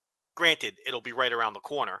 granted, it'll be right around the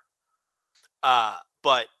corner.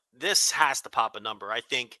 But this has to pop a number.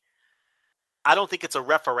 I don't think it's a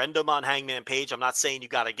referendum on Hangman Page. I'm not saying you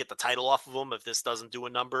got to get the title off of him if this doesn't do a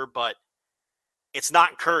number, but it's not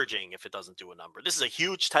encouraging if it doesn't do a number. This is a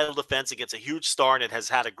huge title defense against a huge star, and it has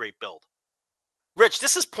had a great build. Rich,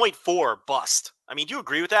 this is 0.4 bust. I mean, do you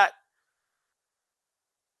agree with that?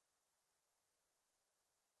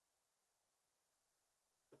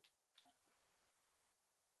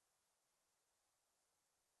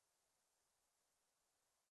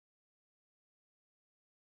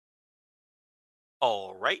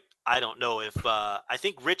 All right. I don't know if I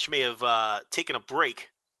think Rich may have taken a break,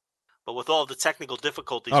 but with all the technical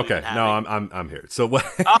difficulties we've been having, no, I'm here. So what?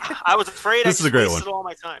 I was afraid this is a great one. All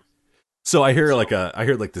my time. So I hear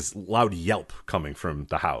this loud yelp coming from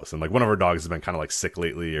the house, and like one of our dogs has been kind of like sick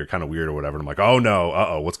lately or kind of weird or whatever. And I'm like, oh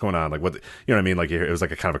no, what's going on? Like what? You know what I mean? Like it was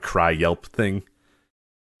like a kind of a cry yelp thing.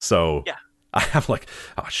 So yeah, I'm like,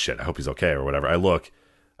 oh shit, I hope he's okay or whatever. I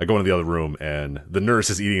go into the other room, and the nurse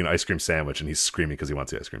is eating an ice cream sandwich, and he's screaming because he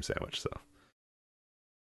wants the ice cream sandwich. So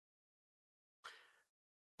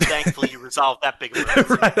thankfully, you resolved that big of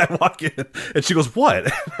a right. I walk in, and she goes, "What?"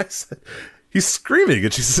 And I said, "He's screaming,"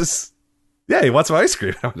 and she says, "Yeah, he wants my ice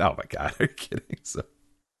cream." Oh my god, are you kidding? So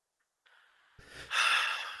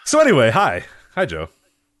anyway, hi, Joe.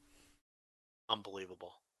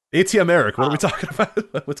 Unbelievable. ATM Eric, what are we talking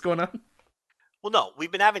about? What's going on? Well, no,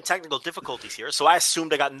 we've been having technical difficulties here, so I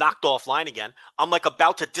assumed I got knocked offline again. I'm like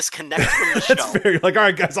about to disconnect from the show. That's fair. You're like, all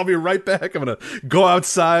right, guys, I'll be right back. I'm gonna go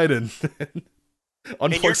outside and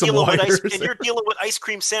unplug some wires. And you're dealing with ice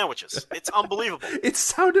cream sandwiches. It's unbelievable. It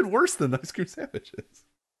sounded worse than ice cream sandwiches.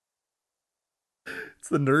 It's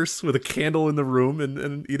the nurse with a candle in the room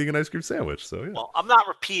and eating an ice cream sandwich. So yeah. Well, I'm not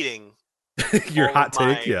repeating your hot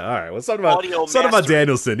take. Yeah, all right. Well, something about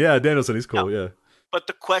Danielson. Yeah, Danielson. He's cool. No. Yeah. But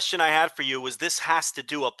the question I had for you was: this has to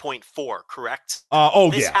do a 0.4, correct?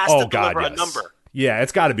 This has to deliver a number. Yeah,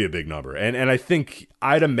 it's got to be a big number, and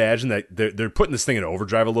I'd imagine that they're putting this thing in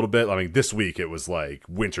overdrive a little bit. I mean, this week it was like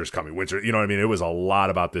winter's coming, winter. You know what I mean? It was a lot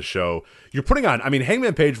about this show. You're putting on. I mean,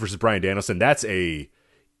 Hangman Page versus Bryan Danielson. That's a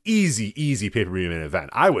easy pay-per-view main event.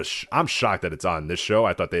 I'm shocked that it's on this show.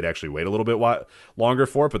 I thought they'd actually wait a little bit longer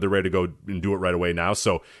for it, but they're ready to go and do it right away now.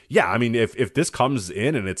 So yeah, I mean, if this comes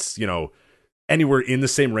in and it's anywhere in the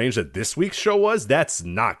same range that this week's show was, that's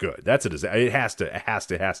not good. That's a disaster. It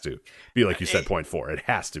has to be like you said, 0.4. It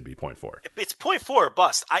has to be 0.4. It's 0.4 or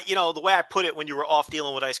bust. The way I put it when you were off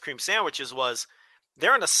dealing with ice cream sandwiches was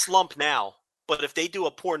they're in a slump now, but if they do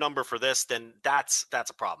a poor number for this, then that's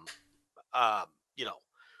a problem.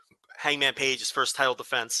 Hangman Page's first title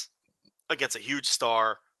defense against a huge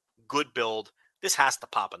star, good build. This has to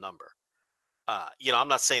pop a number. I'm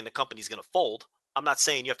not saying the company's going to fold. I'm not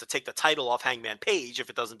saying you have to take the title off Hangman Page if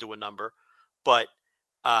it doesn't do a number, but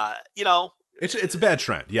it's a bad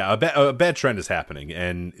trend. Yeah, a bad trend is happening,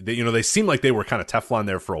 and they seem like they were kind of Teflon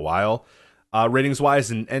there for a while, ratings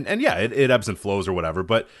wise, and yeah, it ebbs and flows or whatever.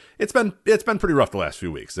 But it's been pretty rough the last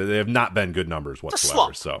few weeks. They have not been good numbers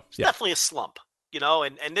whatsoever. So it's definitely a slump,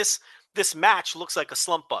 and this match looks like a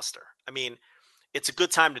slump buster. I mean, it's a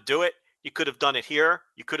good time to do it. You could have done it here.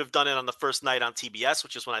 You could have done it on the first night on TBS,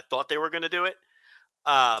 which is when I thought they were going to do it.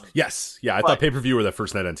 Yes. Yeah. I thought pay-per-view were the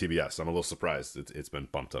first night on TBS. I'm a little surprised it's been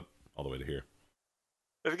bumped up all the way to here.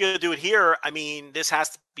 If you're going to do it here, I mean, this has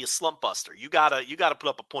to be a slump buster. You gotta put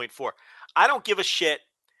up a 0.4. I don't give a shit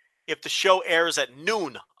if the show airs at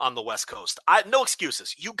noon on the West Coast. No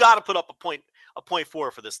excuses. You got to put up a 0.4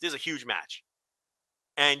 for this. This is a huge match.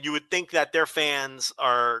 And you would think that their fans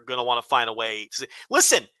are going to want to find a way.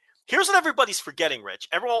 Listen, here's what everybody's forgetting, Rich.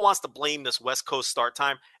 Everyone wants to blame this West Coast start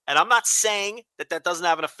time. And I'm not saying that doesn't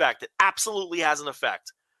have an effect. It absolutely has an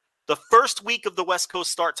effect. The first week of the West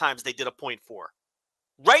Coast start times, they did a 0.4.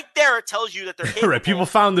 Right there, it tells you that they're capable. Right, people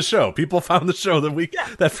found the show.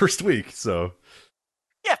 That first week. So,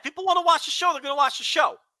 yeah, if people want to watch the show, they're going to watch the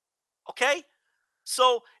show. Okay?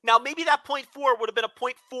 So now maybe that 0.4 would have been a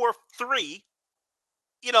 0.43,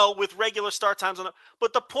 with regular start times on it.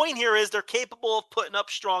 But the point here is they're capable of putting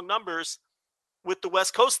up strong numbers with the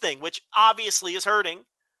West Coast thing, which obviously is hurting.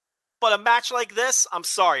 But a match like this, I'm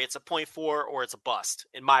sorry, it's a 0.4 or it's a bust,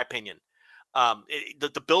 in my opinion.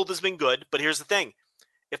 The build has been good, but here's the thing.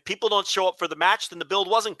 If people don't show up for the match, then the build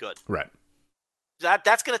wasn't good. right.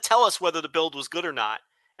 That's going to tell us whether the build was good or not.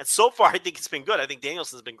 And so far, I think it's been good. I think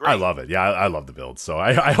Danielson's been great. I love it. Yeah, I love the build. So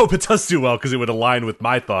I hope it does do well because it would align with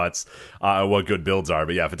my thoughts what good builds are.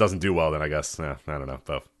 But yeah, if it doesn't do well, then I guess, I don't know.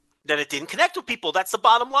 Both. Then it didn't connect with people. That's the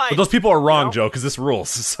bottom line. But those people are wrong, Joe, because this rules.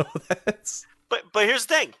 So that's... But here's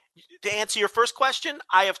the thing. To answer your first question,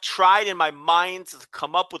 I have tried in my mind to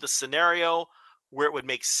come up with a scenario where it would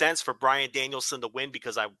make sense for Bryan Danielson to win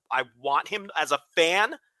because I want him, as a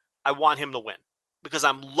fan, I want him to win because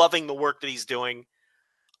I'm loving the work that he's doing.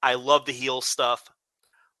 I love the heel stuff,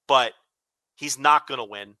 but he's not going to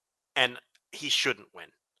win, and he shouldn't win.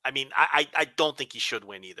 I mean, I don't think he should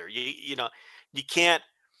win either. You can't.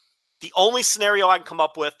 The only scenario I can come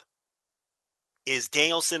up with is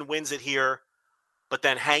Danielson wins it here, but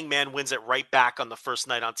then Hangman wins it right back on the first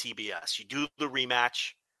night on TBS. You do the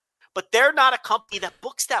rematch. But they're not a company that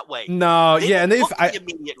books that way. No, and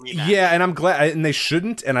immediate rematch. Yeah, and I'm glad, and they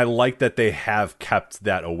shouldn't, and I like that they have kept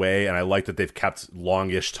that away, and I like that they've kept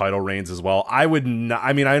longish title reigns as well. I would not.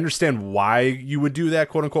 I mean, I understand why you would do that,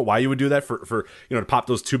 quote unquote, why you would do that for to pop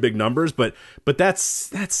those two big numbers, but that's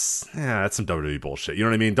some WWE bullshit. You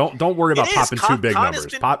know what I mean? Don't worry about popping two big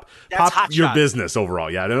numbers. Pop your business overall.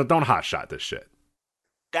 Yeah, don't hot shot this shit.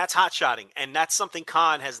 That's hot shotting, and that's something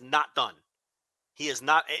Khan has not done. He is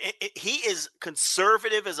not. He is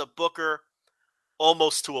conservative as a booker,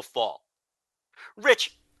 almost to a fault.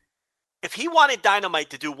 Rich, if he wanted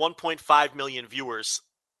Dynamite to do 1.5 million viewers,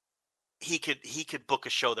 he could book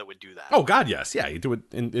a show that would do that. Oh God, yes, yeah, he'd do it.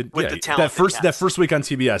 With the talent that first week on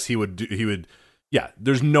TBS, he would. Yeah,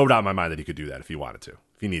 there's no doubt in my mind that he could do that if he wanted to,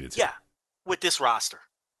 if he needed to. Yeah, with this roster,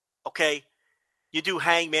 okay. You do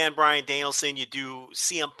Hangman, Bryan Danielson. You do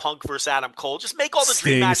CM Punk versus Adam Cole. Just make all the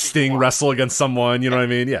dream matches. Sting wrestle against someone. You know what I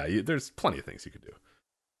mean? Yeah, there's plenty of things you could do.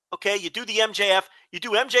 Okay, you do the MJF. You do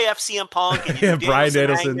MJF, CM Punk, and you do Bryan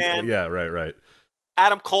Danielson. Hangman. Yeah, right.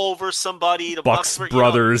 Adam Cole versus somebody. The Bucks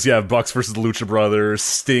brothers. Bucks versus the Lucha Brothers.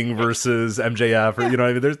 Sting versus MJF. Or, what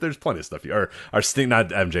I mean? There's plenty of stuff. Or Sting, not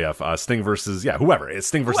MJF. Sting versus whoever. It's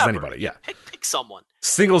Sting versus anybody. Yeah, pick someone.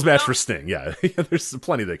 Singles match for Sting. Yeah, there's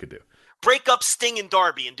plenty they could do. Break up Sting and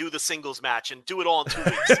Darby and do the singles match and do it all in 2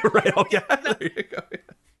 weeks. Right? Oh yeah. There you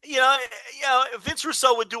go. Vince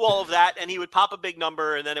Russo would do all of that, and he would pop a big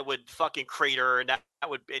number, and then it would fucking crater, and that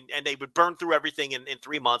would, and they would burn through everything in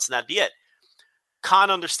 3 months, and that'd be it.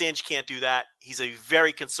 Khan understands you can't do that. He's a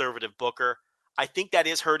very conservative booker. I think that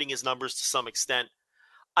is hurting his numbers to some extent.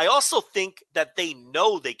 I also think that they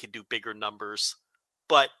know they can do bigger numbers,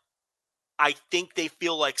 but I think they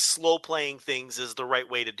feel like slow playing things is the right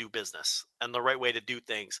way to do business and the right way to do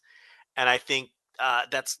things. And I think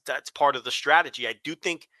that's part of the strategy. I do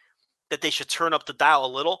think that they should turn up the dial a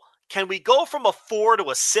little. Can we go from a 4 to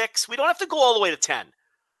a 6? We don't have to go all the way to 10,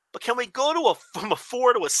 but can we go from a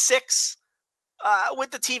 4 to a 6 with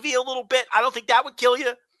the TV a little bit? I don't think that would kill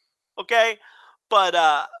you. Okay. But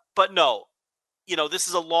no, this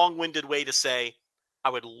is a long-winded way to say, I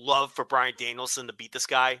would love for Bryan Danielson to beat this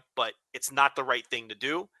guy, but it's not the right thing to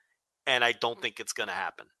do, and I don't think it's going to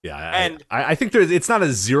happen. Yeah, I think it's not a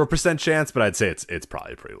 0% chance, but I'd say it's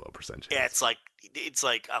probably a pretty low percent chance. Yeah, it's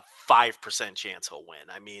like a 5% chance he'll win.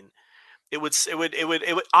 I mean, it would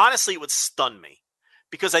honestly, it would stun me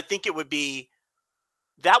because I think that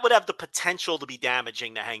would have the potential to be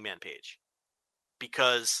damaging to Hangman Page,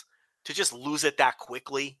 because to just lose it that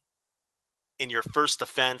quickly in your first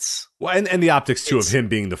defense. Well, and the optics too of him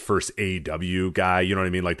being the first AEW guy, you know what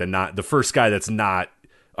I mean? Like the first guy that's not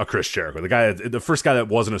a Chris Jericho, the first guy that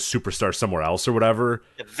wasn't a superstar somewhere else or whatever.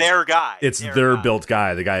 Their guy. It's their built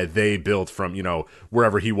guy, the guy they built from,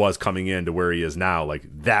 wherever he was coming in to where he is now. Like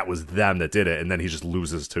that was them that did it, and then he just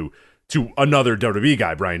loses to another WWE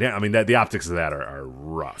guy, Bryan. I mean, the optics of that are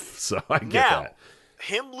rough. So I get that.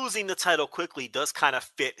 Him losing the title quickly does kind of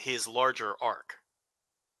fit his larger arc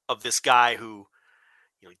of this guy who,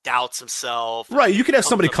 he doubts himself. Right, you could have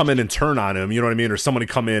somebody come in and turn on him, you know what I mean? Or somebody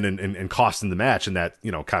come in and cost him the match, and that,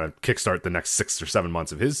 kind of kickstart the next 6 or 7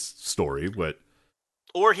 months of his story, but...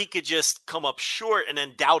 Or he could just come up short and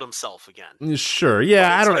then doubt himself again. Sure,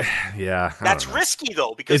 yeah, I don't know. That's risky,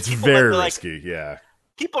 though, because it's very risky, yeah.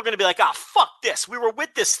 People are going to be like, fuck this. We were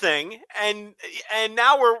with this thing, and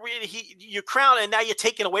now you crown, and now you're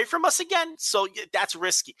taking away from us again? So that's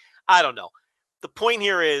risky. I don't know. The point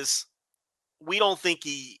here is, we don't think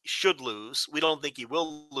he should lose. We don't think he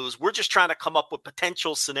will lose. We're just trying to come up with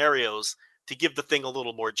potential scenarios to give the thing a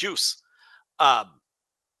little more juice. For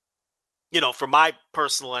my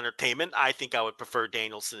personal entertainment, I think I would prefer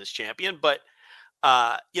Danielson as champion. But,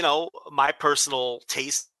 my personal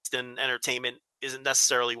taste in entertainment isn't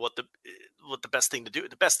necessarily what the best thing to do.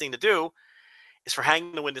 The best thing to do is for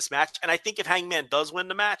Hangman to win this match. And I think if Hangman does win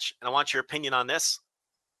the match, and I want your opinion on this,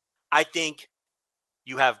 I think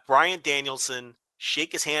you have Bryan Danielson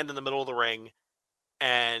shake his hand in the middle of the ring,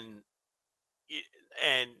 and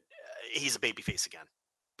he's a babyface again.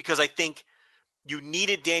 Because I think you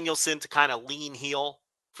needed Danielson to kind of lean heel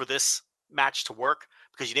for this match to work,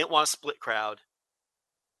 because you didn't want a split crowd.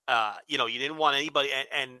 You didn't want anybody,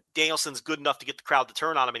 and Danielson's good enough to get the crowd to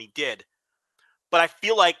turn on him, and he did. But I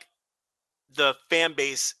feel like the fan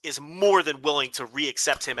base is more than willing to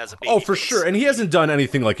re-accept him as a babyface. Oh, for sure. And he hasn't done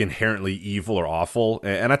anything like inherently evil or awful.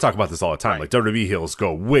 And I talk about this all the time. Right. Like WWE heels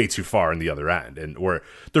go way too far in the other end, and where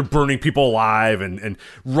they're burning people alive and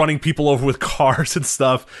running people over with cars and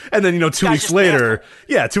stuff. And then, 2 weeks later,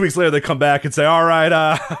 2 weeks later they come back and say, all right,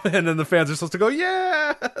 and then the fans are supposed to go,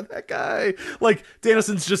 yeah, that guy. Like,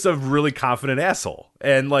 Danielson's just a really confident asshole.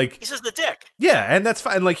 And like, he's just the dick. Yeah, and that's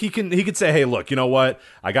fine. Like, he could say, hey, look, you know what?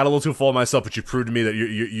 I got a little too full of myself, but you proved to me that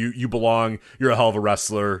you belong. You're a hell of a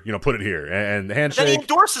wrestler. Put it here. And the handshake. And then he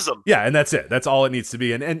endorses him. Yeah, and that's it. That's all it needs to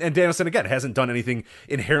be. And Danielson, again, hasn't done anything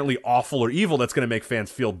inherently awful or evil that's going to make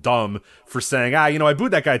fans feel dumb for saying, I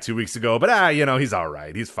booed that guy 2 weeks ago, but he's all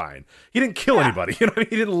right. He's fine. He didn't kill anybody. He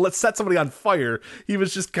didn't set somebody on fire. He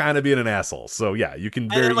was just kind of being an asshole. So yeah, you can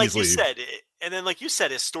very easily. And then, like you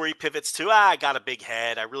said, his story pivots to, I got a big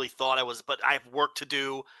head. I really thought I was, but I have work to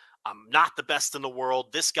do. I'm not the best in the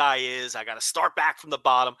world. This guy is. I got to start back from the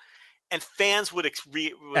bottom. And fans would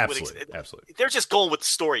absolutely. They're just going with the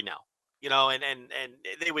story now, and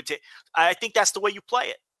they would take. I think that's the way you play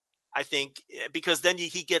it. I think because then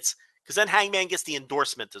then Hangman gets the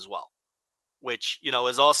endorsement as well, which,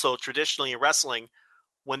 is also traditionally in wrestling,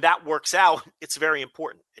 when that works out, it's very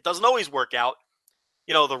important. It doesn't always work out.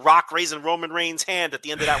 The Rock raising Roman Reigns' hand at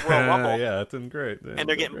the end of that Royal Rumble. Yeah, that's been great. And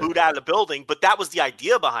they're getting booed out of the building. But that was the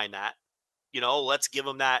idea behind that. Let's give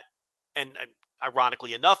them that. And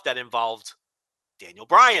ironically enough, that involved Daniel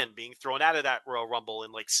Bryan being thrown out of that Royal Rumble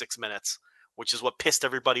in like 6 minutes, which is what pissed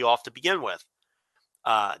everybody off to begin with.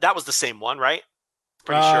 That was the same one, right?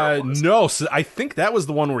 Pretty sure it was. No, so I think that was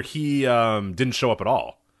the one where he didn't show up at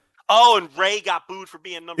all. Oh, and Ray got booed for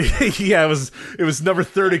being number 30. Yeah, it was number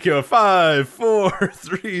 30. 5, 4,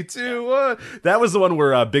 3, 2, 1. That was the one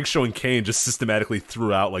where Big Show and Kane just systematically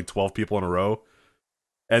threw out like 12 people in a row.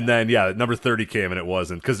 And then, number 30 came and it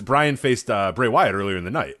wasn't. Because Bryan faced Bray Wyatt earlier in the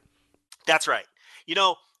night. That's right.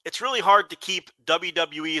 It's really hard to keep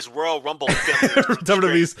WWE's Royal Rumble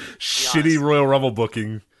WWE's shitty Royal Rumble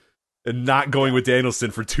booking and not going with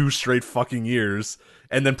Danielson for 2 straight fucking years.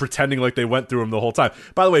 And then pretending like they went through him the whole time.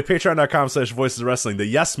 By the way, patreon.com/Voices of Wrestling, the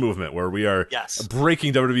Yes Movement, where we are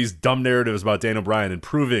breaking WWE's dumb narratives about Daniel Bryan and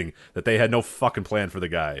proving that they had no fucking plan for the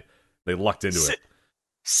guy. They lucked into it.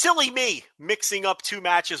 Silly me mixing up 2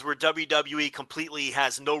 matches where WWE completely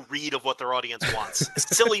has no read of what their audience wants.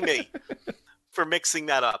 Silly me for mixing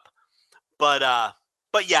that up. But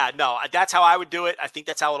yeah, no, that's how I would do it. I think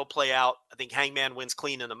that's how it'll play out. I think Hangman wins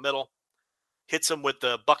clean in the middle. Hits him with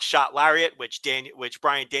the buckshot lariat, which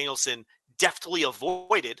Bryan Danielson deftly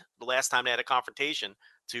avoided the last time they had a confrontation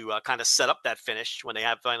to kind of set up that finish when they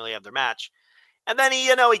finally have their match. And then he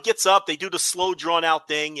gets up. They do the slow, drawn-out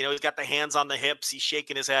thing. He's got the hands on the hips. He's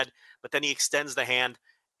shaking his head, but then he extends the hand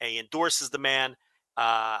and he endorses the man.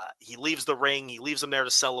 He leaves the ring. He leaves him there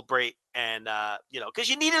to celebrate. And, because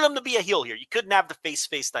you needed him to be a heel here. You couldn't have the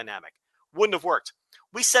face-face dynamic. Wouldn't have worked.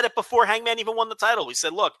 We said it before Hangman even won the title. We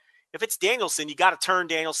said, look, if it's Danielson, you got to turn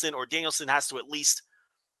Danielson, or Danielson has to at least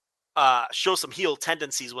show some heel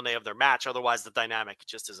tendencies when they have their match. Otherwise, the dynamic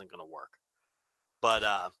just isn't going to work.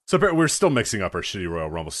 But so we're still mixing up our shitty Royal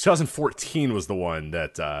Rumbles. 2014 was the one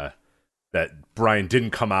that Bryan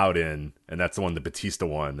didn't come out in, and that's the one that Batista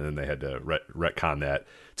won, and then they had to retcon that.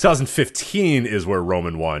 2015 is where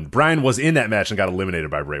Roman won. Bryan was in that match and got eliminated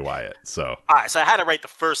by Bray Wyatt. So all right, so I had it right the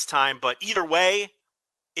first time, but either way,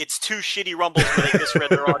 it's two shitty Rumbles where they misread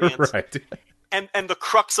their audience. Right. And the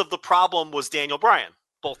crux of the problem was Daniel Bryan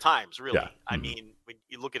both times, really. Yeah. I mean, when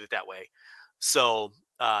you look at it that way. So,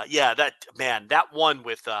 that one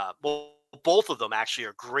with both of them actually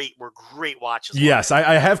were great watches. Yes,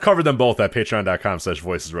 I have covered them both at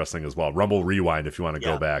patreon.com/Voices Wrestling as well. Rumble Rewind, if you want to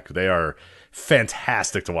go back. They are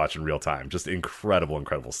fantastic to watch in real time. Just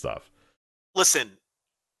incredible stuff. Listen,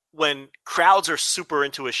 when crowds are super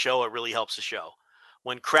into a show, it really helps the show.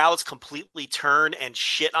 When crowds completely turn and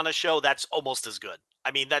shit on a show, that's almost as good.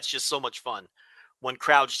 I mean, that's just so much fun when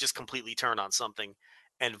crowds just completely turn on something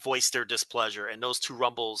and voice their displeasure. And those two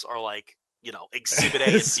Rumbles are like, Exhibit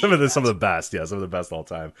A. some of the best. Yeah, some of the best all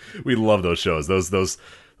time. We love those shows. Those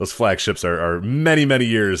flagships are many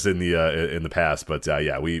years in the past, but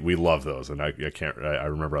we love those. And I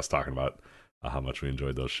remember us talking about how much we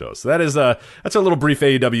enjoyed those shows. So that's our little brief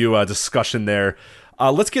AEW discussion there.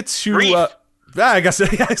 Let's get to brief. I guess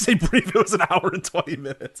I say brief. It was an hour and 20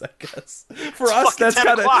 minutes. I guess for it's us that's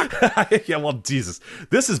kind of yeah. Well, Jesus,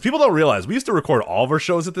 people don't realize we used to record all of our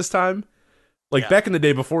shows at this time. Like back in the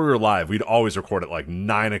day before we were live, we'd always record at like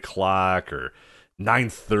 9:00 or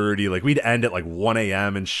 9:30. Like we'd end at like 1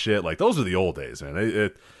 a.m. and shit. Like those are the old days, man.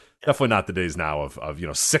 It definitely not the days now of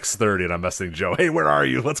 6:30 and I'm messaging Joe, hey, where are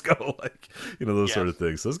you? Let's go. Like those sort of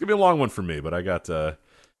things. So it's gonna be a long one for me, but I got a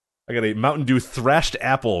Mountain Dew thrashed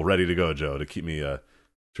apple ready to go, Joe, to keep me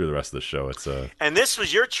through the rest of the show. It's and this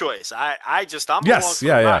was your choice. I'm yes, along for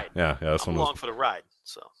the ride. Yeah. I'm along for the ride.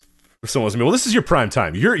 So. Someone was me. Well, this is your prime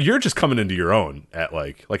time. You're just coming into your own at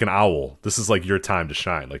like an owl. This is like your time to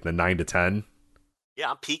shine, like the 9 to 10. Yeah,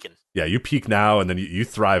 I'm peaking. Yeah, you peak now, and then you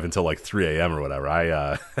thrive until like 3 a.m. or whatever.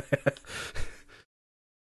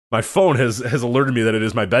 My phone has alerted me that it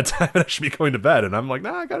is my bedtime and I should be going to bed, and I'm like,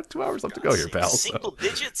 nah, I got 2 hours left to go here, pal. Single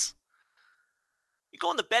digits. You go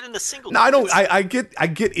in the bed in the single. No, I don't. I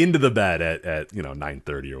get into the bed at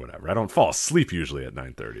 9:30 or whatever. I don't fall asleep usually at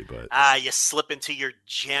 9:30, but you slip into your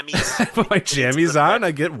jammies. I put my jammies on.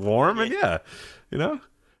 I get warm, and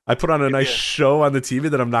I put on a nice show on the TV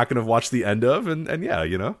that I'm not going to watch the end of, and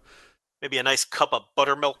maybe a nice cup of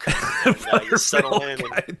buttermilk. You settle in.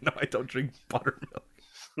 No, I don't drink buttermilk.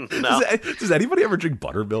 No. Does anybody ever drink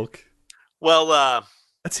buttermilk? Well,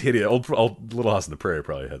 that's hideous. Old Little House on the Prairie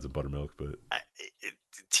probably had some buttermilk, but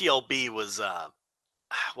TLB was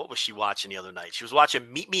what was she watching the other night? She was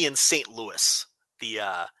watching Meet Me in St. Louis, the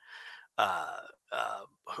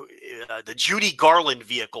Judy Garland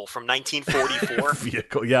vehicle from 1944.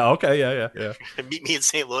 Vehicle, yeah, okay, yeah. Meet Me in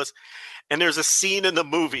St. Louis, and there's a scene in the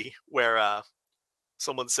movie where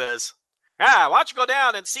someone says, why don't you go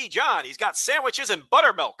down and see John? He's got sandwiches and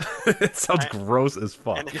buttermilk. It sounds gross as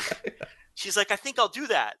fuck. And she's like, I think I'll do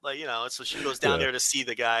that. So she goes down there to see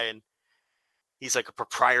the guy, and he's like a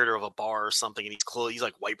proprietor of a bar or something, and he's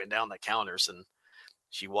like wiping down the counters, and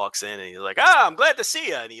she walks in, and he's like, I'm glad to see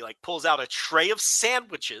you. And he like pulls out a tray of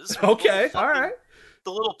sandwiches. Okay, all right.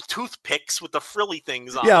 The little toothpicks with the frilly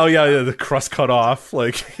things on. Yeah, the crust cut off,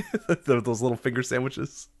 like those little finger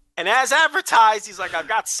sandwiches. And as advertised, he's like, I've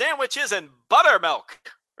got sandwiches and buttermilk,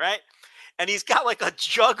 right? And he's got like a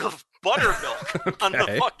jug of buttermilk on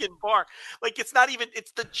the fucking bar. Like it's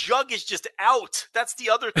the jug is just out. That's the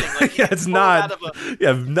other thing. Like it's not.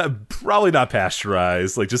 Probably not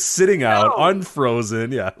pasteurized. Like just sitting out,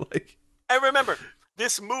 unfrozen. Yeah, like. And remember,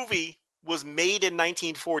 this movie was made in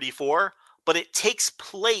 1944, but it takes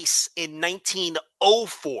place in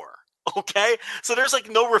 1904. Okay, so there's like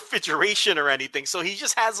no refrigeration or anything. So he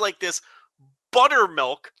just has like this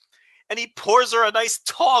buttermilk, and he pours her a nice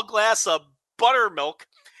tall glass of buttermilk,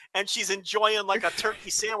 and she's enjoying like a turkey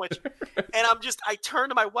sandwich. And I turn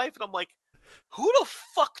to my wife and I'm like, who the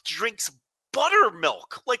fuck drinks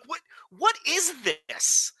buttermilk? Like what is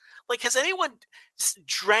this? Like, has anyone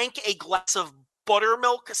drank a glass of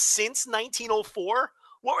buttermilk since 1904?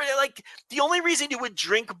 What were they like? The only reason you would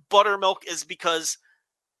drink buttermilk is because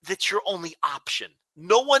that's your only option.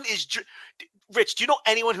 No one is. Rich, do you know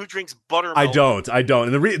anyone who drinks buttermilk? I don't.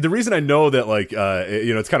 And the reason I know that, like,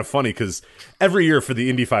 it's kind of funny because every year for the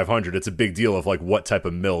Indy 500, it's a big deal of like what type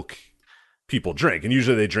of milk people drink, and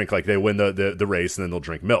usually they drink like they win the race and then they'll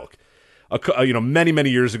drink milk. Many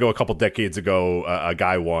years ago, a couple decades ago, a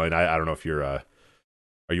guy won. I don't know if you're. Are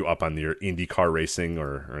you up on your Indy car racing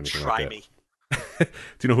or anything like that? Try me. Do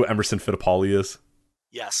you know who Emerson Fittipaldi is?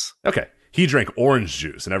 Yes. Okay. He drank orange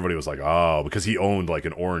juice, and everybody was like, "Oh," because he owned like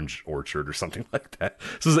an orange orchard or something like that.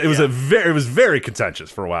 So it was very contentious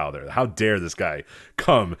for a while there. How dare this guy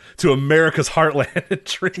come to America's heartland and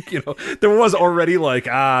drink? There was already like,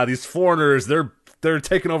 these foreigners, they're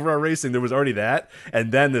taking over our racing. There was already that,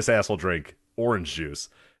 and then this asshole drank orange juice,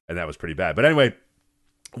 and that was pretty bad. But anyway,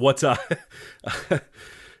 what so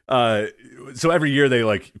every year they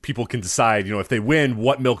like people can decide, if they win,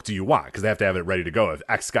 what milk do you want? Because they have to have it ready to go. If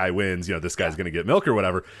X guy wins, this guy's going to get milk or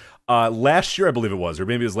whatever. Last year, I believe it was, or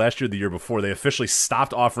maybe it was last year, the year before, they officially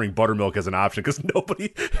stopped offering buttermilk as an option because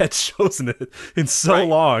nobody had chosen it in so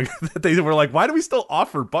long that they were like, why do we still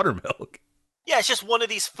offer buttermilk? Yeah, it's just one of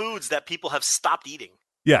these foods that people have stopped eating.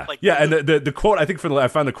 Yeah, and the quote, I think I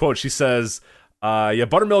found the quote, she says,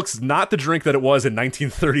 buttermilk's not the drink that it was in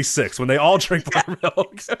 1936 when they all drank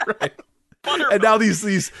buttermilk. Right. Buttermilk. And now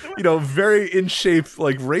these very in shape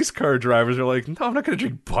like race car drivers are like, no, I'm not going to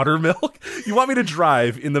drink buttermilk. You want me to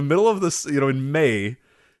drive in the middle of this, in May? You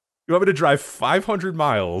want me to drive 500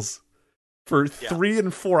 miles for 3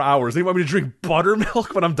 and 4 hours? And you want me to drink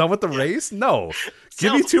buttermilk when I'm done with the race? No.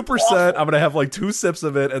 Give me 2%. Awful. I'm going to have like 2 sips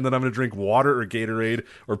of it, and then I'm going to drink water or Gatorade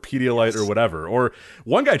or Pedialyte or whatever. Or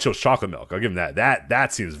one guy chose chocolate milk. I'll give him that.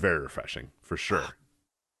 That seems very refreshing for sure.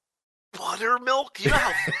 Buttermilk? Do you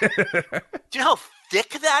know how thick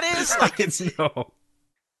that is? Like no.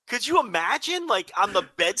 Could you imagine? Like on the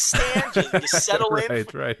bedstand, you settle in.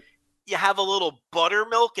 Right. You have a little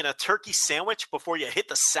buttermilk and a turkey sandwich before you hit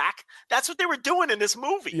the sack. That's what they were doing in this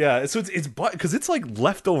movie. Yeah, so it's because it's like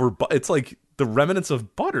leftover. It's like the remnants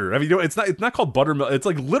of butter. I mean, it's not called buttermilk. It's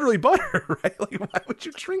like literally butter, right? Like, why would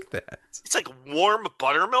you drink that? It's like warm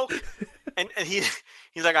buttermilk, and he's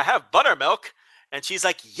like, I have buttermilk. And she's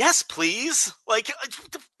like, yes, please. Like,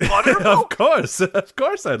 buttermilk? Of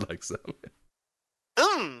course I'd like some.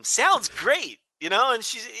 Sounds great. And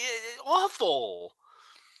she's awful.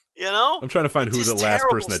 I'm trying to find who the last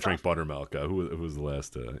person that drank stuff. buttermilk. Who was the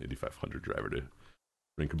last Indy 500 driver to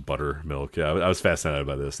drink buttermilk? Yeah, I was fascinated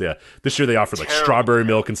by this. Yeah, this year they offered like strawberry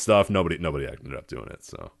milk and stuff. Nobody ended up doing it.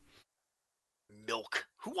 So milk.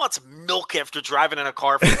 Who wants milk after driving in a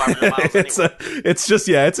car for 500 miles anyway? It's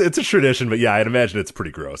a tradition, but yeah, I'd imagine it's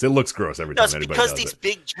pretty gross. It looks gross every time anybody does it. Because these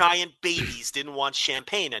big giant babies didn't want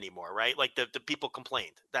champagne anymore, right? Like the people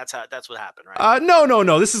complained. That's what happened, right?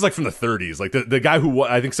 No. This is like from the 30s. Like the guy who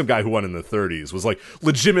won, I think some guy who won in the 30s was like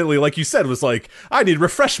legitimately, like you said, was like, I need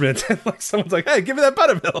refreshment, and like someone's like, hey, give me that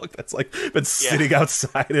buttermilk. That's like been sitting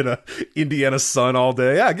outside in a Indiana sun all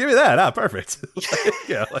day. Yeah, give me that. Ah, perfect.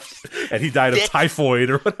 And he died of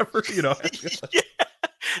typhoid or whatever, Yeah.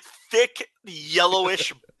 Thick,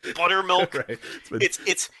 yellowish buttermilk. Right.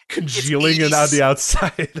 It's congealing and on the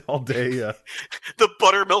outside all day. Yeah. The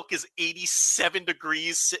buttermilk is 87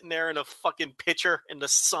 degrees sitting there in a fucking pitcher in the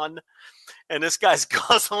sun. And this guy's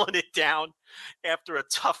guzzling it down after a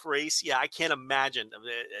tough race. Yeah, I can't imagine.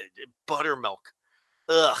 Buttermilk.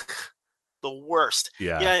 Ugh. The worst.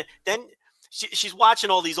 Yeah. Then she's watching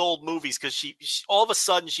all these old movies because she all of a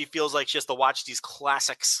sudden she feels like she has to watch these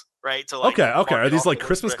classics, right? To like okay. Are these like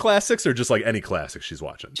Christmas classics or just like any classics she's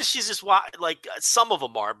watching? She's just like some of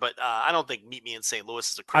them are, but I don't think Meet Me in St.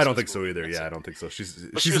 Louis is a Christmas I don't think so movie. either. Yeah, I don't think so. She's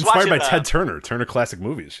inspired watching, by Ted Turner Classic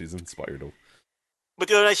Movies. She's inspired. But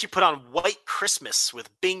the other night she put on White Christmas with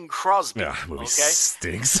Bing Crosby. Yeah, movie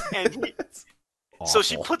stinks. And so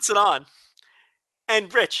she puts it on,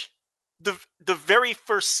 and Rich, the very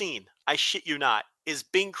first scene, I shit you not, is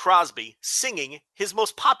Bing Crosby singing his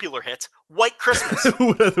most popular hit, White Christmas. Who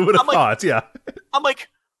would have thought? Yeah. I'm like,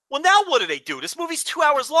 well, now what do they do? This movie's 2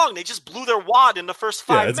 hours long. They just blew their wad in the first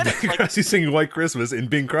 5 minutes. Bing Crosby singing White Christmas, and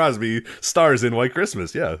Bing Crosby stars in White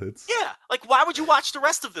Christmas. Yeah. Yeah. Like, why would you watch the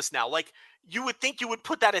rest of this now? Like, you would think you would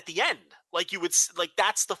put that at the end. Like,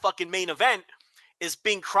 that's the fucking main event, is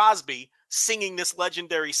Bing Crosby singing this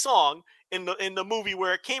legendary song in the movie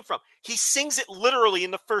where it came from. He sings it literally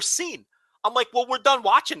in the first scene. I'm like, well, we're done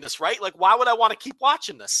watching this, right? Like, why would I want to keep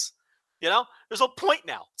watching this? There's no point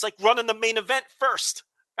now. It's like running the main event first,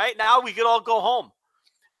 right? Now we could all go home.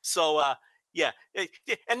 So, yeah.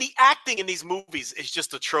 And the acting in these movies is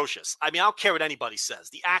just atrocious. I mean, I don't care what anybody says.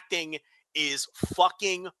 The acting is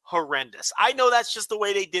fucking horrendous. I know that's just the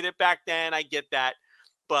way they did it back then. I get that.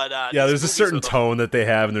 But yeah, there's a certain tone that they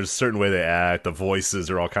have, and there's a certain way they act. The voices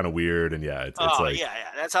are all kind of weird, and yeah, it's like yeah,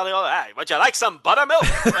 that's how they all act. Would you like some buttermilk?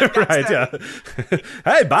 Like, right? Yeah.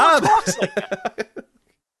 Hey, Bob. Like that.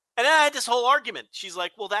 And then I had this whole argument. She's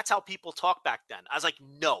like, "Well, that's how people talk back then." I was like,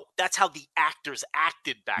 "No, that's how the actors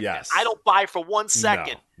acted back then." I don't buy for 1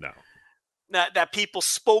 second. No. That people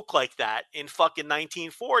spoke like that in fucking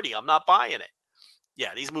 1940. I'm not buying it.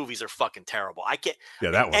 Yeah, these movies are fucking terrible. I can't.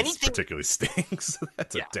 Yeah, that one particularly stinks.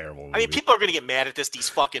 That's a terrible movie. I mean, people are going to get mad at this. These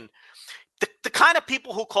fucking the kind of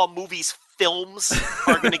people who call movies films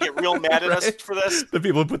are going to get real mad at us for this. The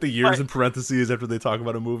people who put the years in parentheses after they talk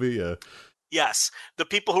about a movie. Yeah. Yes, the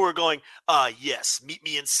people who are going, yes, Meet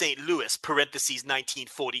Me in St. Louis, parentheses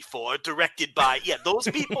 1944, directed by those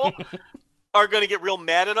people. are going to get real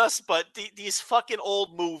mad at us, but these fucking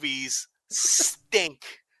old movies stink.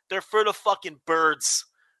 They're for the fucking birds.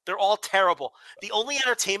 They're all terrible. The only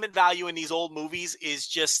entertainment value in these old movies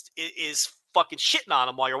is fucking shitting on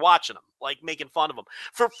them while you're watching them, like making fun of them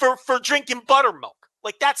for drinking buttermilk.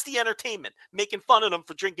 Like that's the entertainment, making fun of them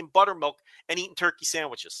for drinking buttermilk and eating turkey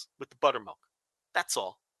sandwiches with the buttermilk. That's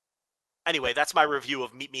all. Anyway, that's my review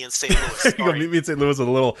of Meet Me in St. Louis. You go Meet Me in St. Louis with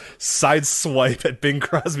a little side swipe at Bing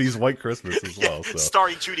Crosby's White Christmas as well. So.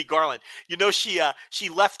 Starring Judy Garland. You know, she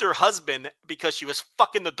left her husband because she was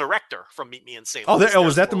fucking the director from Meet Me in St. Louis. Oh,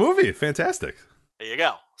 was that the movie? Fantastic. There you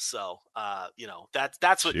go. So,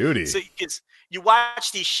 that's what Judy. So you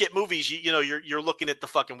watch these shit movies. You're looking at the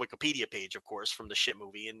fucking Wikipedia page, of course, from the shit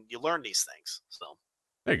movie, and you learn these things. So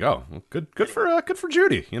there you go. Good for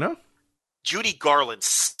Judy. You know. Judy Garland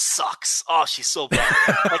sucks. Oh, she's so bad.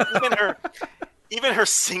 Like even her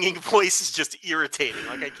singing voice is just irritating.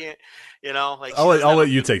 Like I can't, like I'll let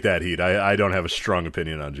you take that heat. I don't have a strong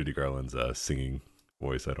opinion on Judy Garland's singing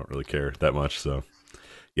voice. I don't really care that much. So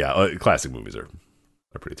yeah, classic movies are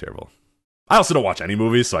pretty terrible. I also don't watch any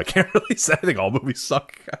movies, so I can't really say. I think all movies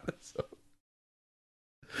suck. So.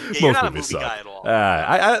 Yeah, you're not a movie guy at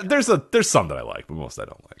all. There's some that I like, but most I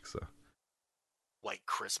don't like. So. White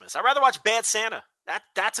Christmas. I'd rather watch Bad Santa.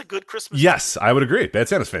 That's a good Christmas. Yes, I would agree. Bad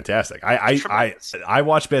Santa's fantastic. I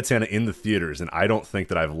watched Bad Santa in the theaters, and I don't think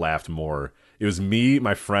that I've laughed more. It was me,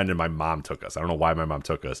 my friend, and my mom took us. I don't know why my mom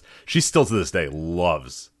took us. She still to this day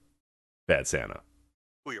loves Bad Santa.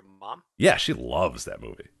 Who, your mom? Yeah, she loves that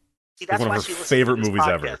movie. See, that's one why of her she favorite movies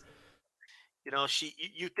podcast. ever.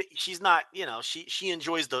 She's not. She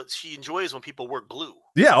enjoys when people wear glue.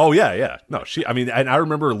 Yeah. Oh, yeah. No, and I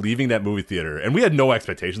remember leaving that movie theater, and we had no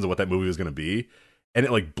expectations of what that movie was going to be, and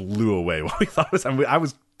it like blew away what we thought it was. I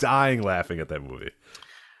was dying laughing at that movie.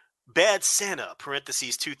 Bad Santa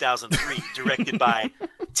 (2003), directed by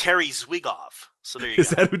Terry Zwigoff. So there you go.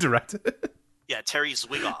 Is that who directed it? Yeah, Terry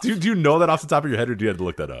Zwigoff. Do you know that off the top of your head, or do you have to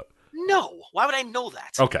look that up? No. Why would I know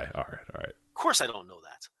that? Okay. All right. Of course, I don't know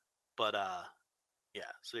that. But yeah.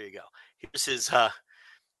 So there you go. Here's his.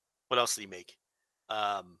 What else did he make?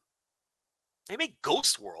 He made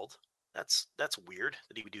Ghost World. That's weird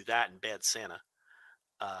that he would do that in Bad Santa.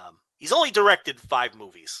 He's only directed 5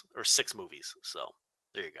 movies or 6 movies. So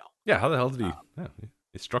there you go. Yeah. How the hell did he?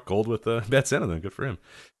 He struck gold with Bad Santa. Then good for him.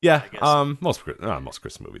 Yeah. Most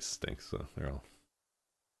Christmas movies stink. So they're all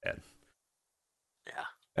bad. Yeah.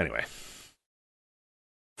 Anyway.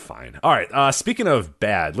 Fine. All right. Speaking of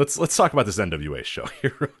bad, let's talk about this NWA show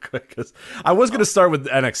here real quick, because I was going to start with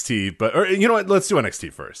NXT, or you know what? Let's do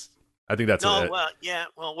NXT first. I think that's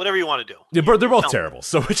whatever you want to do. Yeah, but they're both terrible.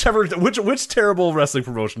 So which terrible wrestling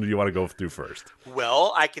promotion do you want to go through first?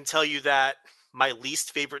 Well, I can tell you that my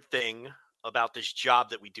least favorite thing about this job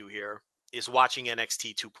that we do here is watching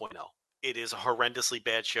NXT 2.0. It is a horrendously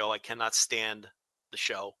bad show. I cannot stand the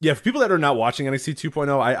show. Yeah, for people that are not watching NXT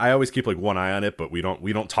 2.0, I always keep like one eye on it, but we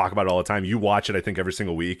don't talk about it all the time. You watch it, I think, every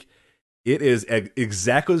single week. It is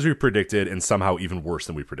exactly as we predicted, and somehow even worse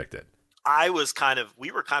than we predicted.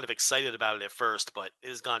 We were kind of excited about it at first, but it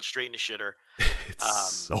has gone straight into shitter.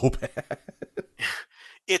 It's so bad.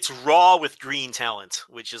 It's Raw with green talent,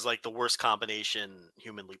 which is like the worst combination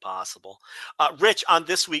humanly possible. Rich, on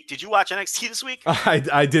this week, did you watch NXT this week?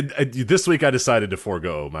 I did. This week, I decided to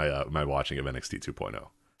forego my watching of NXT 2.0.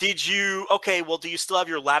 Did you? Okay, well, do you still have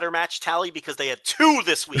your ladder match tally? Because they had 2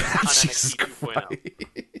 this week on NXT 2.0.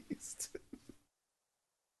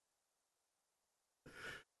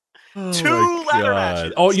 Oh 2 ladder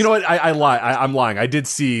matches. Oh, you know what? I lie. I'm lying. I did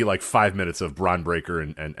see like 5 minutes of Braun Breaker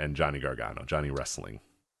and Johnny Gargano, Johnny Wrestling.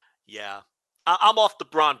 Yeah. I'm off the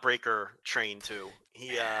Braun Breaker train too.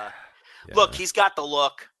 Look, he's got the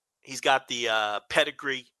look. He's got the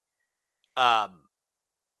pedigree.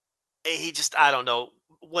 He just, I don't know.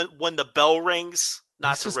 When the bell rings,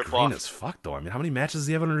 not he's to rip green off. as fuck though. I mean, how many matches does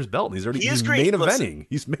he have under his belt? He's main green. eventing.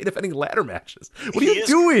 He's main eventing ladder matches. What are you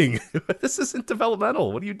doing? This isn't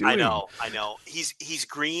developmental. What are you doing? I know. He's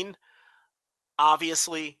green,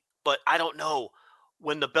 obviously, but I don't know.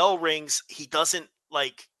 When the bell rings, he doesn't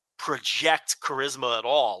like project charisma at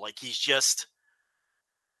all. Like he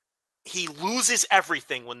loses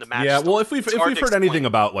everything when the match starts. Well, if we've heard anything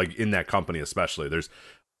about like in that company especially, there's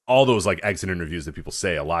all those like exit interviews that people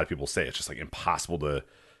say. A lot of people say it's just like impossible to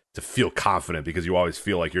feel confident because you always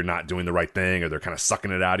feel like you're not doing the right thing or they're kind of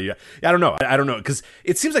sucking it out of you. I don't know. I don't know, because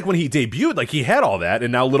it seems like when he debuted, like he had all that,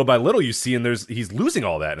 and now little by little you see he's losing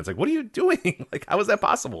all that, and it's like, what are you doing? Like, how is that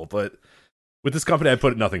possible? But with this company, I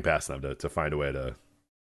put nothing past them to find a way to.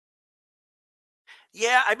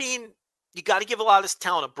 Yeah, I mean, you got to give a lot of this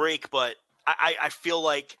talent a break, but I feel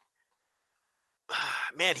like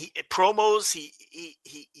man, promos,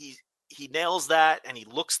 he nails that, and he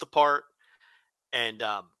looks the part, and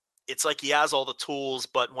it's like he has all the tools.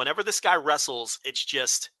 But whenever this guy wrestles, it's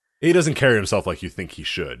just he doesn't carry himself like you think he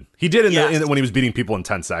should. He did Yes. when he was beating people in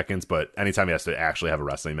 10 seconds, but anytime he has to actually have a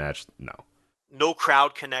wrestling match, no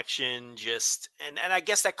crowd connection. Just and I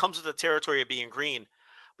guess that comes with the territory of being green,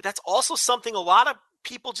 but that's also something a lot of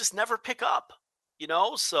people just never pick up.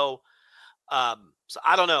 So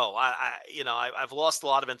I don't know. I've lost a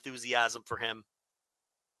lot of enthusiasm for him.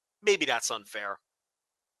 Maybe that's unfair.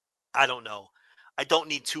 I don't know. I don't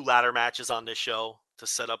need 2 ladder matches on this show to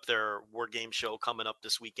set up their War Game show coming up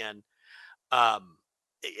this weekend.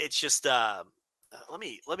 It's just let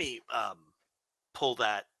me pull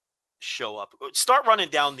that show up. Start running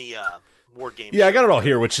down the War Game. Yeah, I got it all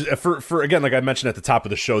here, which for again, like I mentioned at the top of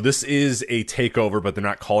the show, this is a takeover, but they're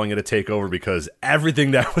not calling it a takeover because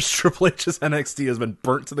everything that was Triple H's NXT has been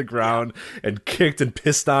burnt to the ground and kicked and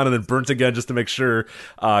pissed on and then burnt again just to make sure,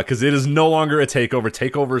 because it is no longer a takeover.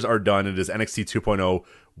 Takeovers are done. It is NXT 2.0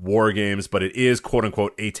 War Games, but it is quote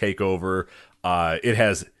unquote a takeover. It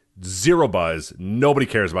has zero buzz. Nobody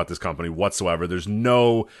cares about this company whatsoever. There's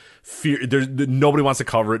no fear. Nobody wants to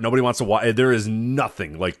cover it. Nobody wants to watch. There is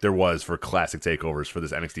nothing like there was for classic takeovers for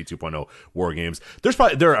this NXT 2.0 War Games.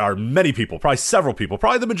 There are many people, probably several people,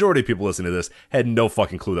 probably the majority of people listening to this had no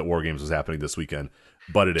fucking clue that War Games was happening this weekend,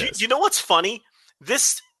 but it is. You know what's funny?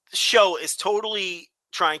 This show is totally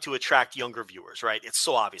trying to attract younger viewers, right? It's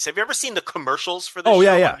so obvious. Have you ever seen the commercials for this show?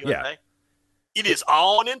 Yeah. It is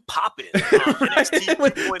on and popping. NXT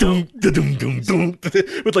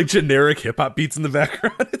with like generic hip hop beats in the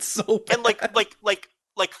background. It's so bad. And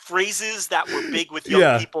like phrases that were big with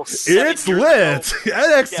young people. It's lit.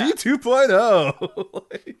 NXT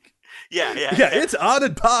 2.0. Yeah, it's on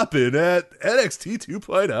and popping at NXT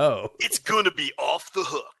 2.0. It's gonna be off the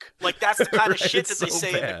hook. Like that's the kind of shit that they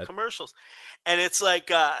say in the commercials. And it's like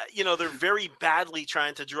they're very badly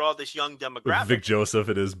trying to draw this young demographic. With Vic Joseph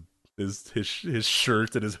and his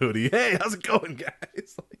shirt and his hoodie. Hey, how's it going,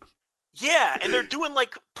 guys? Yeah, and they're doing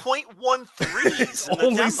like 0.13s in the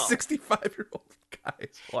only demo. 65-year-old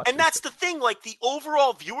guys. And that's the thing, like the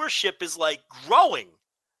overall viewership is like growing,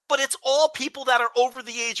 but it's all people that are over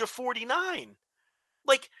the age of 49.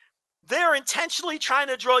 Like they're intentionally trying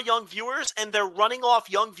to draw young viewers, and they're running off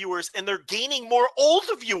young viewers, and they're gaining more old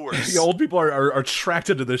viewers. The old people are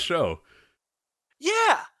attracted to this show.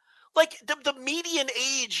 Yeah. Like the median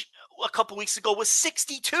age a couple weeks ago was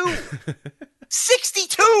 62.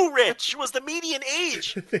 62, Rich, was the median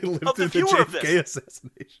age They lived of the through viewer the of this. JFK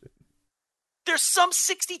assassination. There's some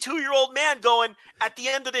 62-year-old man going at the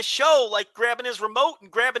end of this show, like grabbing his remote and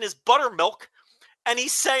grabbing his buttermilk, and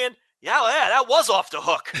he's saying, yeah, that was off the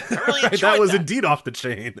hook. I really enjoyed that was indeed off the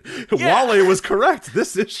chain. Yeah. Wale was correct.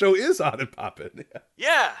 This show is on and popping.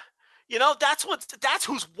 Yeah. That's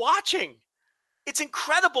who's watching. It's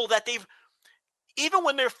incredible that even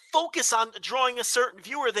when they're focused on drawing a certain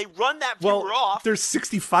viewer, they run that viewer off. There's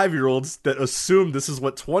 65-year-olds that assume this is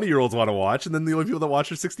what 20-year-olds want to watch, and then the only people that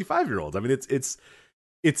watch are 65-year-olds. I mean,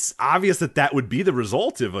 it's obvious that would be the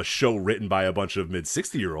result of a show written by a bunch of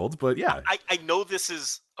mid-60-year-olds, but yeah. I know this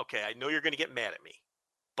is, okay, I know you're going to get mad at me,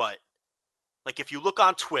 but like if you look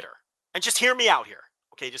on Twitter, and just hear me out here,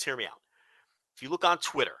 okay, just hear me out. If you look on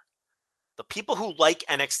Twitter, the people who like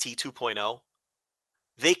NXT 2.0,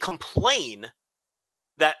 they complain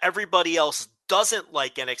that everybody else doesn't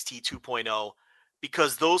like NXT 2.0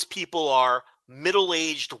 because those people are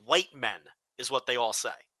middle-aged white men, is what they all say.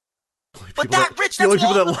 But Rich, the only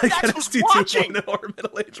people that like that's NXT 2.0 are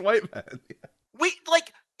middle-aged white men. Yeah.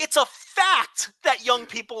 It's a fact that young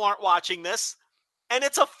people aren't watching this, and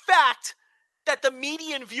it's a fact that the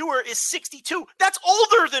median viewer is 62. That's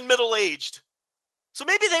older than middle-aged. So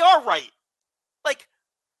maybe they are right.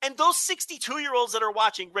 And those 62-year-olds that are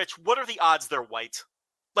watching, Rich, what are the odds they're white?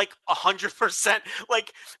 100%.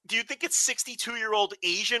 Do you think it's 62-year-old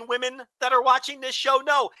Asian women that are watching this show?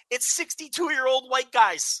 No, it's 62-year-old white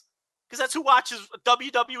guys. Because that's who watches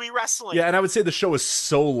WWE wrestling. Yeah, and I would say the show is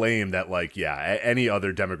so lame that, any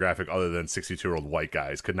other demographic other than 62-year-old white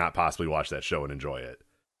guys could not possibly watch that show and enjoy it.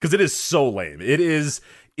 Because it is so lame. It is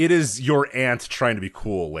your aunt trying to be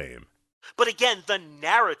cool lame. But again, the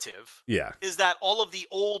narrative is that all of the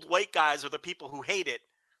old white guys are the people who hate it,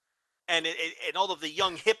 and all of the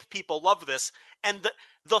young hip people love this, and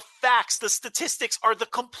the facts, the statistics are the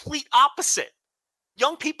complete opposite.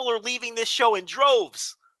 Young people are leaving this show in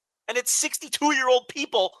droves, and it's 62-year-old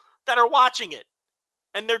people that are watching it,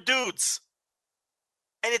 and they're dudes.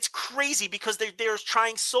 And it's crazy because they're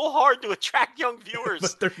trying so hard to attract young viewers.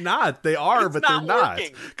 But they're not. They are, but they're not.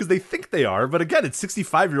 Because they think they are. But again, it's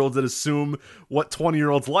 65-year-olds that assume what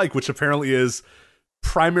 20-year-olds like, which apparently is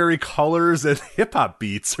primary colors and hip-hop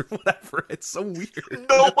beats or whatever. It's so weird.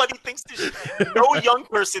 Nobody thinks no young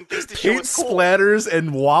person thinks the show Paint is cool. splatters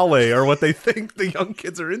and Wale are what they think the young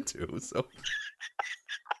kids are into. So,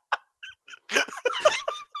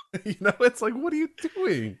 it's like, what are you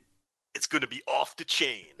doing? It's going to be off the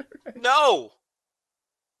chain. No,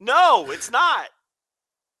 it's not.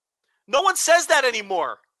 No one says that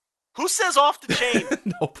anymore. Who says off the chain?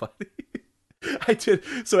 Nobody. I did.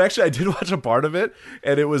 So actually, I did watch a part of it,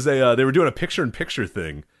 and it was they were doing a picture-in-picture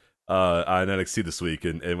thing on NXT this week,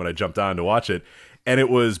 and when I jumped on to watch it, and it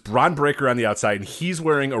was Bron Breakker on the outside, and he's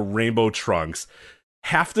wearing a rainbow trunks.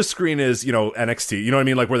 Half the screen is, NXT. You know what I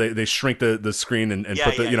mean? Like where they shrink the screen and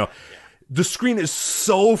put the, Yeah. The screen is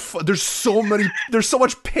so there's so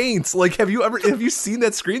much paint. Like, have you seen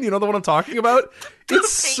that screen? You know the one I'm talking about?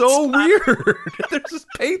 It's so weird. There's just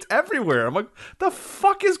paint everywhere. I'm like, the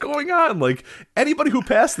fuck is going on? Like, anybody who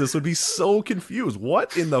passed this would be so confused.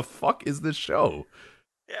 What in the fuck is this show?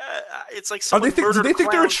 Yeah, it's like do they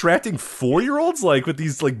think they're attracting 4-year-olds like with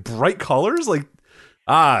these like bright colors? Like,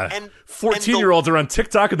 14-year-olds are on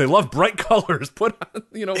TikTok and they love bright colors. Put on,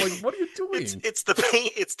 like, what are you doing? It's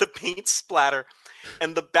the paint splatter,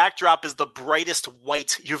 and the backdrop is the brightest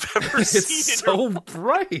white you've ever seen. It's so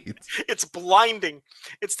bright. It's blinding.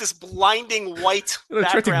 It's this blinding white They're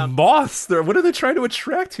background. Attracting moths. What are they trying to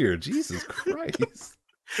attract here? Jesus Christ.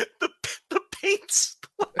 the paint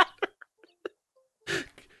splatter.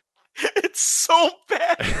 It's so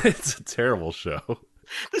bad. It's a terrible show.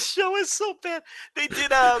 The show is so bad. They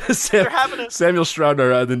did. They're having a Samuel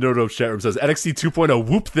Stroudner in the No chat room says NXT 2.0.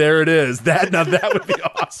 Whoop! There it is. That would be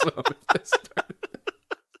awesome.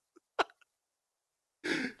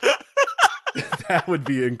 That would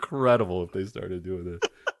be incredible if they started doing it.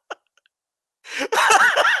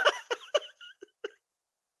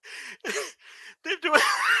 They're doing.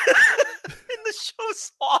 And the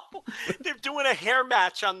show's awful. They're doing a hair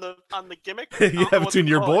match on the gimmick. Yeah, between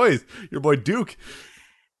your boy Duke.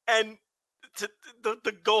 And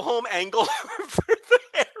the go home angle for the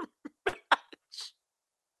hair match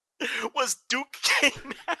was Duke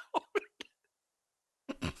came out,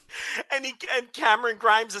 and Cameron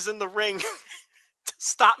Grimes is in the ring.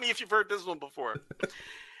 Stop me if you've heard this one before.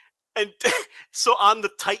 And so on the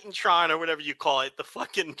Titantron or whatever you call it,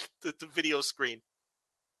 the video screen,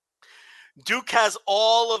 Duke has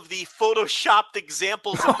all of the photoshopped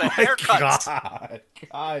examples of the haircuts.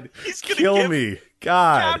 God, he's gonna kill me,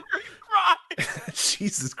 God.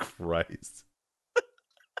 Jesus Christ.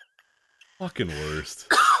 Fucking worst.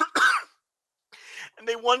 And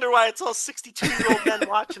they wonder why it's all 62-year-old men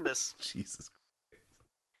watching this. Jesus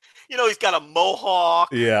Christ. He's got a mohawk.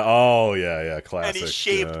 Yeah. Oh, yeah. Classic. And he's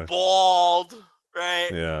shaved bald, right?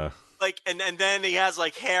 Yeah. Like, and then he has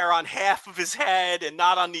like hair on half of his head and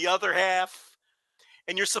not on the other half.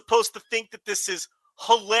 And you're supposed to think that this is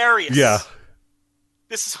hilarious. Yeah.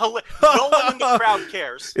 This is hilarious. No one in the crowd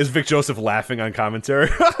cares. Is Vic Joseph laughing on commentary?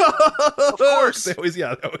 Of course. They always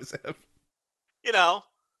him.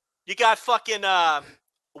 You got fucking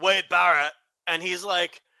Wade Barrett, and he's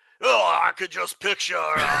like, oh, I could just picture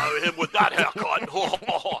him with that haircut.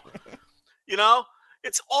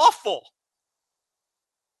 It's awful.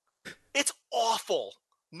 It's awful.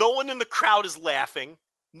 No one in the crowd is laughing.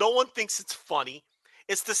 No one thinks it's funny.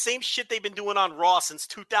 It's the same shit they've been doing on Raw since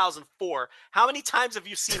 2004. How many times have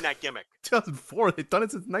you seen that gimmick? 2004. They've done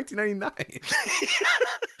it since 1999.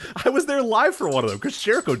 I was there live for one of them. Chris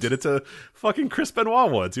Jericho did it to fucking Chris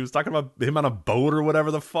Benoit once. He was talking about him on a boat or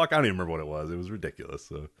whatever the fuck. I don't even remember what it was. It was ridiculous.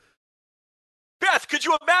 So. Beth, could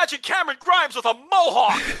you imagine Cameron Grimes with a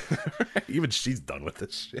mohawk? Even she's done with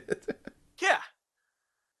this shit. Yeah.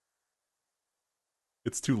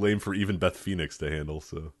 It's too lame for even Beth Phoenix to handle,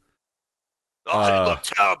 so. Oh, he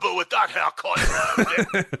looked terrible with that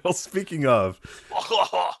haircut. Well, speaking of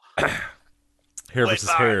hair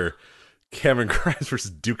versus hair, Cameron Grimes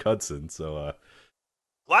versus Duke Hudson. So,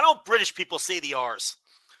 why don't British people say the R's?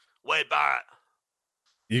 Wade Barrett.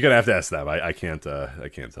 You're gonna have to ask them. I can't tell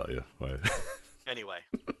you. Anyway,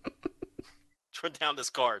 turn down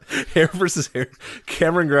this card. Hair versus hair.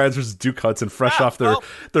 Cameron Grimes versus Duke Hudson, fresh off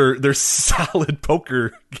their solid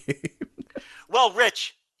poker game. Well,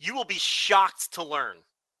 Rich, you will be shocked to learn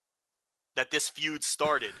that this feud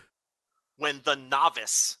started when the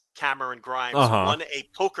novice Cameron Grimes won a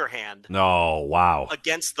poker hand. Oh, wow.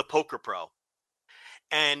 Against the poker pro.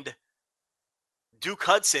 And Duke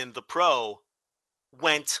Hudson, the pro,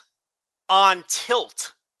 went on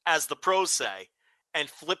tilt, as the pros say, and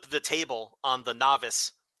flip the table on the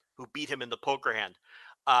novice who beat him in the poker hand.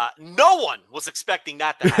 No one was expecting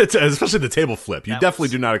that to happen. Especially the table flip. You definitely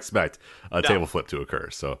do not expect a table flip to occur.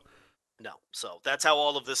 So that's how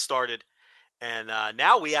all of this started. And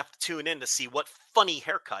now we have to tune in to see what funny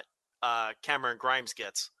haircut Cameron Grimes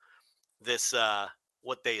gets. This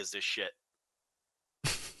what day is this shit?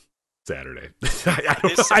 Saturday.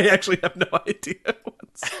 I actually have no idea.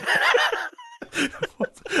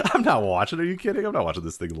 I'm not watching. Are you kidding? I'm not watching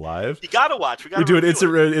this thing live. You gotta watch. We do an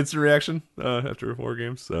instant reaction after 4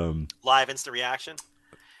 games. Live instant reaction.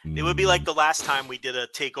 It would be like the last time we did a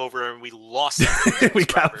takeover and we lost. We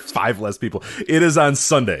got 5 less people. It is on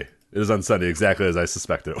Sunday. Exactly as I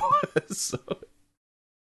suspected it was. So.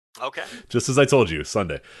 Okay. Just as I told you,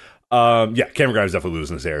 Sunday. Cameron Grimes definitely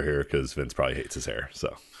losing his hair here because Vince probably hates his hair.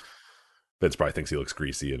 So Vince probably thinks he looks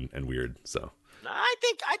greasy and weird. So I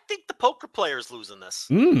think the poker player's losing this.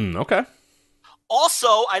 Okay. Also,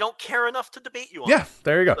 I don't care enough to debate you on. Yeah,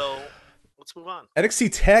 there you go. So let's move on. NXT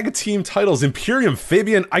Tag Team Titles: Imperium,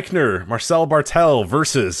 Fabian Eichner, Marcel Bartel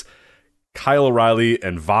versus Kyle O'Reilly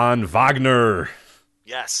and Von Wagner.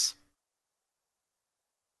 Yes.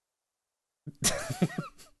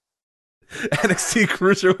 NXT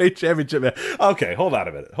Cruiserweight Championship match. Okay, hold on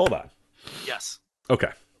a minute. Hold on. Yes. Okay.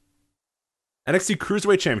 NXT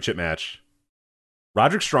Cruiserweight Championship match.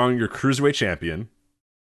 Roderick Strong, your Cruiserweight Champion,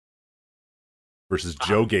 versus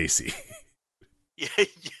Joe Gacy. Yeah,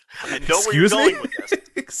 I know where you're going with this.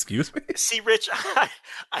 Excuse me? See, Rich, I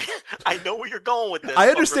know where you're going with this. I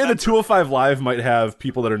understand that 205 Live might have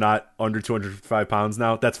people that are not under 205 pounds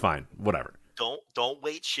now. That's fine. Whatever. Don't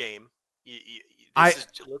weight shame.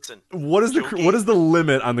 Listen. What is the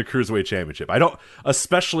limit on the Cruiserweight Championship? I don't,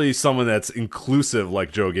 especially someone that's inclusive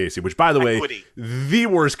like Joe Gacy, which, by the way, the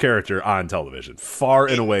worst character on television, far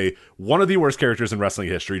and away, one of the worst characters in wrestling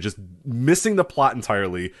history. Just missing the plot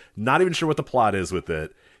entirely. Not even sure what the plot is with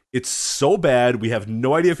it. It's so bad. We have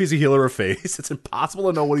no idea if he's a heel or a face. It's impossible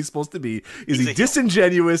to know what he's supposed to be. Is he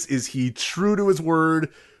disingenuous? Is he true to his word?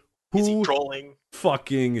 Is he trolling?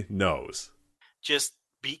 Fucking knows. Just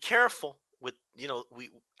be careful with,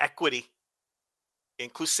 equity,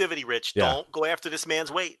 inclusivity, Rich. Yeah. Don't go after this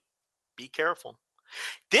man's weight. Be careful.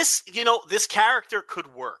 This character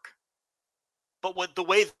could work. But with the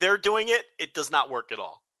way they're doing it, it does not work at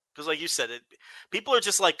all. Because like you said, people are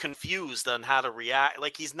just like confused on how to react.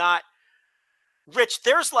 Like he's not Rich.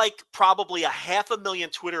 There's like probably 500,000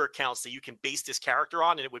 Twitter accounts that you can base this character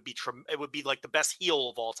on, and it would be like the best heel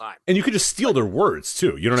of all time. And you could just steal their words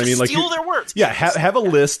too. You know what I mean? Like steal their words. Yeah, have a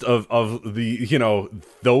list of the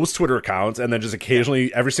those Twitter accounts, and then just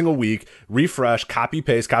occasionally every single week refresh, copy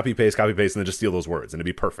paste, and then just steal those words, and it'd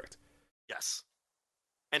be perfect. Yes.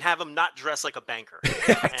 And have him not dress like a banker.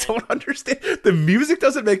 I don't understand. The music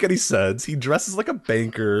doesn't make any sense. He dresses like a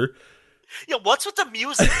banker. Yeah, what's with the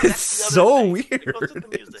music? It's so weird.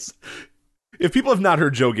 If people have not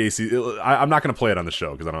heard Joe Gacy, I'm not going to play it on the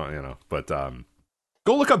show because I don't, but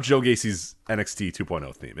go look up Joe Gacy's NXT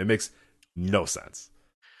 2.0 theme. It makes no sense.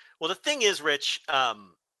 Well, the thing is, Rich,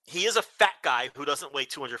 he is a fat guy who doesn't weigh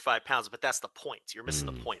 205 pounds, but that's the point. You're missing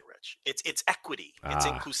the point, Rich. It's equity. It's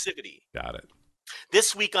inclusivity. Got it.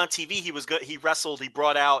 This week on TV, he was good. He wrestled. He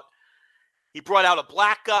brought out a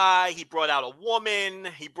black guy. He brought out a woman.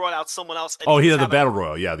 He brought out someone else. He had the battle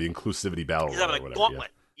royal. Yeah, the inclusivity battle royal. He's having a gauntlet.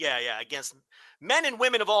 Yeah, against men and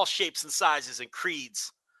women of all shapes and sizes and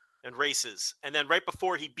creeds and races. And then right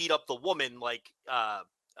before he beat up the woman,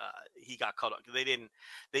 he got cut off.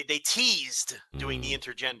 They teased doing the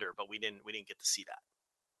intergender, but we didn't get to see that.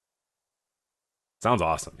 Sounds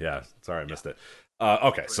awesome. Yeah. Sorry, I missed it.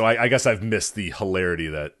 Okay, so I guess I've missed the hilarity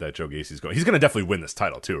that Joe Gacy's going. He's going to definitely win this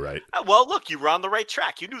title too, right? Well, look, you were on the right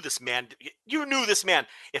track. You knew this man.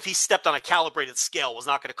 If he stepped on a calibrated scale, was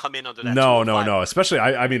not going to come in under that. No. Especially,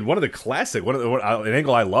 I mean, an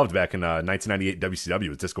angle I loved back in 1998 WCW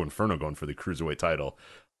was Disco Inferno going for the Cruiserweight title,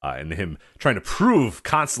 and him trying to prove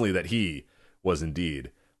constantly that he was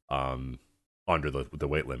indeed under the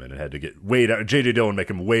weight limit and had to get weighed out. JJ Dillon make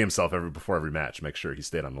him weigh himself before every match, make sure he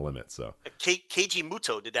stayed on the limit. So Keiji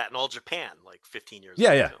Muto did that in All Japan like 15 years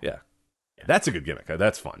ago. Yeah. That's a good gimmick.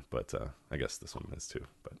 That's fun, but I guess this one is too.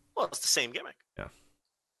 But it's the same gimmick. Yeah.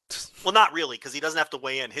 Well, not really, because he doesn't have to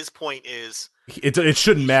weigh in. His point is it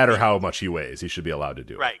shouldn't matter how much he weighs. He should be allowed to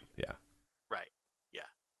do it. Right. Yeah. Right. Yeah.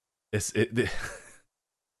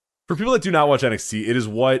 For people that do not watch NXT, it is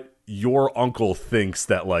what your uncle thinks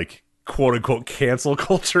that like quote unquote cancel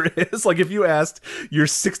culture is. Like if you asked your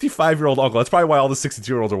 65-year-old uncle, that's probably why all the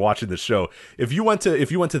 62-year-olds are watching this show. If you went to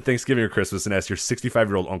Thanksgiving or Christmas and asked your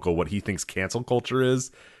 65-year-old uncle what he thinks cancel culture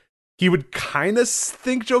is, he would kind of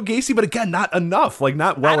think Joe Gacy, but again, not enough, like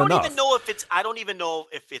not well enough. I don't even know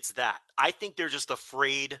if it's that. I think they're just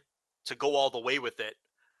afraid to go all the way with it.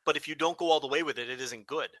 But if you don't go all the way with it, it isn't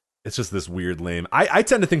good. It's just this weird lame. I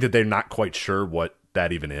tend to think that they're not quite sure what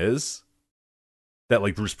that even is. That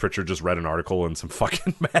like Bruce Pritchard just read an article in some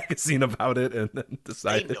fucking magazine about it and then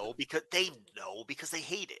decided. They know because they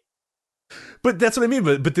hate it. But that's what I mean.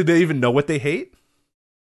 But did they even know what they hate?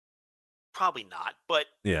 Probably not. But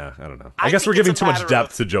yeah, I don't know. I guess we're giving too much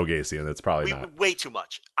depth to Joe Gacy, and that's probably not. Way too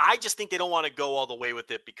much. I just think they don't want to go all the way with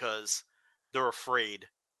it because they're afraid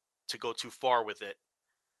to go too far with it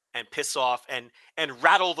and piss off and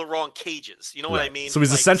rattle the wrong cages. You know what I mean? So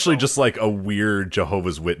he's essentially just like a weird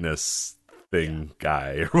Jehovah's Witness thing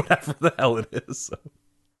guy or whatever the hell it is. So.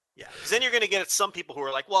 Yeah, because then you're going to get some people who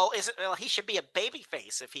are like, well, he should be a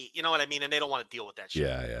babyface if he, you know what I mean? And they don't want to deal with that shit.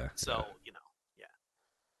 Yeah. So,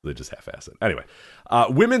 They just half-ass it. Anyway,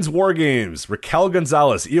 women's war games. Raquel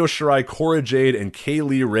Gonzalez, Io Shirai, Cora Jade, and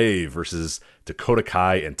Kaylee Ray versus Dakota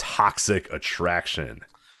Kai and Toxic Attraction.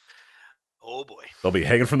 Oh, boy. They'll be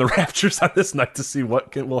hanging from the rafters on this night to see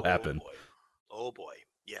what will happen. Oh, boy.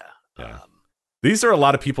 Yeah. These are a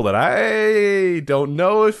lot of people that I don't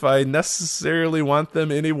know if I necessarily want them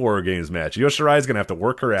in a War Games match. Io Shirai is going to have to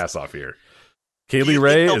work her ass off here. Kaylee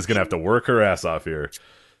Ray is going to have to work her ass off here.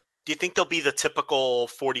 Do you think they'll be the typical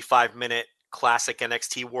 45-minute classic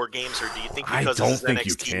NXT War Games, or do you think because I don't think NXT,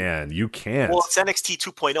 you can. You can't. Well, it's NXT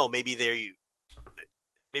 2.0.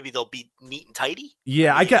 Maybe they'll be neat and tidy.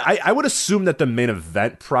 Yeah, I would assume that the main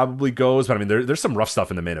event probably goes, but I mean, there's some rough stuff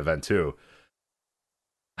in the main event too.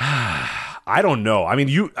 I don't know. I mean,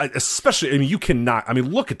 you cannot. I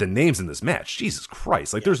mean, look at the names in this match. Jesus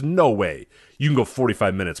Christ! Like, there's no way you can go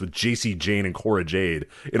 45 minutes with JC Jane and Cora Jade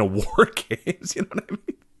in a War Games. You know what I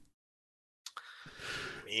mean?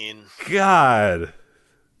 God,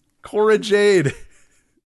 Cora Jade,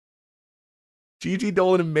 Gigi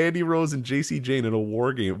Dolan and Mandy Rose and JC Jane in a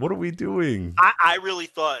War Game. What are we doing? I really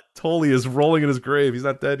thought Tully is rolling in his grave. He's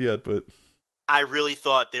not dead yet, but I really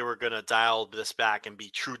thought they were going to dial this back and be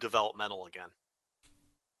true developmental again.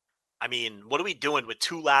 I mean, what are we doing with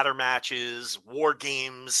 2 ladder matches, War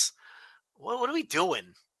Games? What are we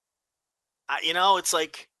doing? It's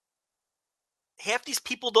like half these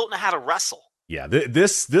people don't know how to wrestle. Yeah,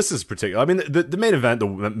 this is particular. I mean, the main event, the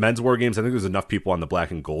men's War Games, I think there's enough people on the black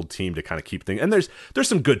and gold team to kind of keep things. And there's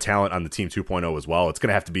some good talent on the team 2.0 as well. It's going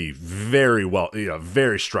to have to be very well,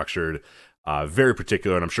 very structured, very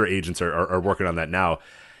particular. And I'm sure agents are working on that now.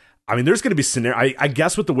 I mean, there's going to be scenario. I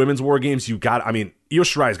guess with the women's War Games, Io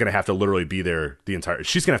Shirai is going to have to literally be there the entire.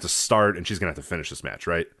 She's going to have to start and she's going to have to finish this match,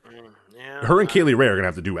 right? Her and Kaylee Ray are gonna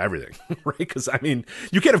have to do everything, right? Because I mean,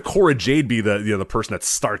 you can't have Cora Jade be the person that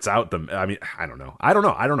starts out them. I mean, I don't know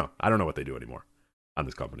what they do anymore on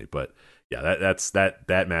this company. But yeah,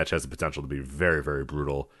 that match has the potential to be very, very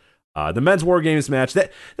brutal. The men's War Games match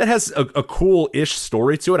that has a cool-ish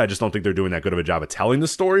story to it. I just don't think they're doing that good of a job of telling the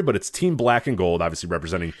story. But it's Team Black and Gold, obviously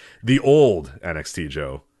representing the old NXT,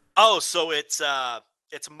 Joe. Oh, so it's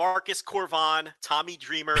Marcus Corvan, Tommy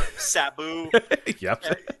Dreamer, Sabu. Yep.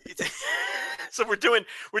 So we're doing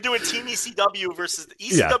Team ECW versus the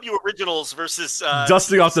ECW Originals versus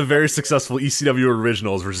dusting off the very successful ECW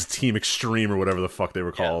Originals versus Team Extreme or whatever the fuck they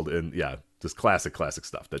were called, and just classic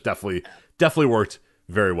stuff that definitely worked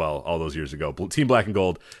very well all those years ago. Team Black and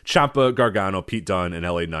Gold, Ciampa, Gargano, Pete Dunne, and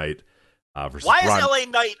LA Knight. Versus Why is LA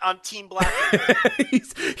Knight on Team Black and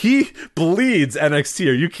Gold? He bleeds NXT.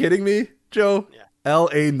 Are you kidding me, Joe? Yeah.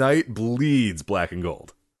 LA Knight bleeds Black and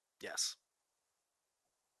Gold. Yes.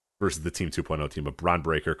 Versus the Team 2.0 team of Bron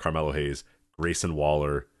Breakker, Carmelo Hayes, Grayson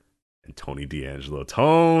Waller, and Tony D'Angelo.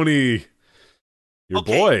 Tony! Your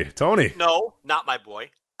boy, Tony. No, not my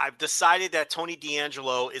boy. I've decided that Tony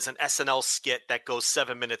D'Angelo is an SNL skit that goes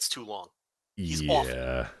 7 minutes too long. He's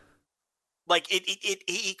awful. Like,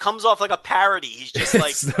 he comes off like a parody. He's just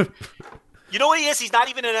like... You know what he is? He's not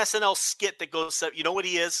even an SNL skit that goes... You know what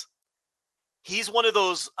he is? He's one of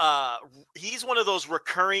those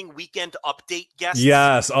recurring weekend update guests.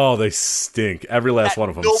 Yes. Oh, they stink. Every last one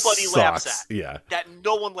of them. Nobody sucks. laughs at. Yeah. That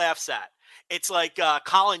no one laughs at. It's like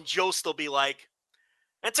Colin Jost will be like,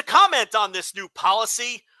 and to comment on this new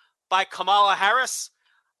policy by Kamala Harris,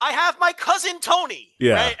 I have my cousin Tony.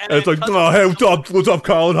 Yeah. Right? And it's like, oh, hey, what's up,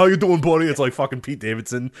 Colin? How you doing, buddy? It's like fucking Pete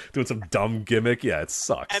Davidson doing some dumb gimmick. Yeah, it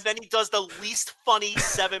sucks. And then he does the least funny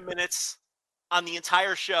 7 minutes on the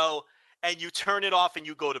entire show. And you turn it off and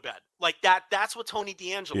you go to bed. Like that's what Tony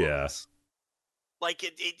D'Angelo is. Like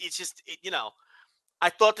it's just, I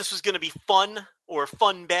thought this was going to be fun or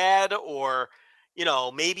fun bad or,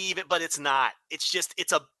 maybe even, but it's not. It's just,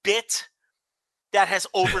 it's a bit that has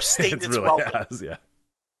overstayed its welcome. Yeah.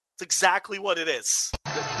 It's exactly what it is.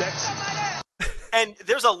 And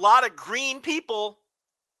there's a lot of green people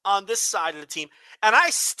on this side of the team. And I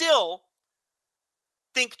still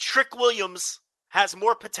think Trick Williams has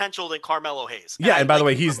more potential than Carmelo Hayes. Yeah, and by the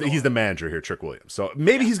way, he's the manager here, Trick Williams. So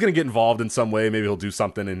maybe he's going to get involved in some way. Maybe he'll do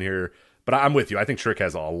something in here. But I'm with you. I think Trick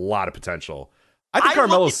has a lot of potential. I think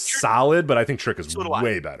Carmelo's solid, but I think Trick is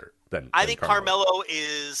way better than I think Carmelo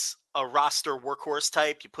is a roster workhorse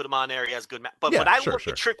type. You put him on there, he has good But when I look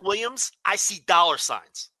at Trick Williams, I see dollar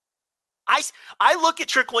signs. I look at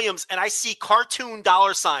Trick Williams and I see cartoon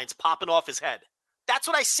dollar signs popping off his head. That's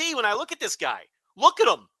what I see when I look at this guy. Look at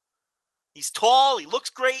him. He's tall. He looks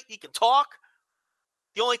great. He can talk.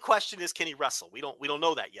 The only question is, can he wrestle? We don't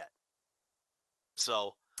know that yet.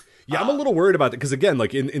 So, yeah, I'm a little worried about that because again,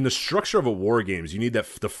 like in the structure of a War Games, you need that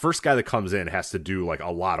the first guy that comes in has to do like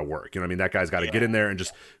a lot of work. You know what I mean? That guy's got to get in there and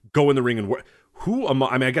just go in the ring and work.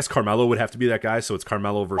 I guess Carmelo would have to be that guy. So it's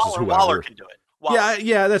Carmelo versus whoever. Waller can do it.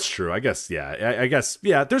 Yeah, that's true. I guess,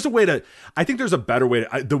 there's a way to, I think there's a better way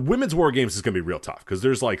to, the women's War Games is going to be real tough because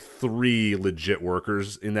there's like 3 legit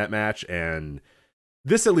workers in that match. And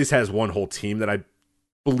this at least has one whole team that I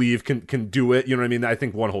believe can do it. You know what I mean? I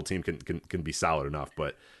think one whole team can be solid enough,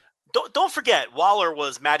 but. Don't forget, Waller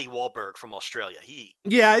was Matty Wahlberg from Australia.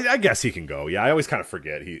 I guess he can go. Yeah, I always kind of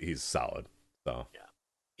forget he's solid. So. Yeah.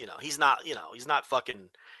 He's not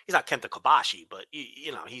Kenta Kobashi, but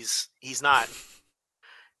he's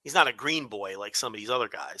not a green boy like some of these other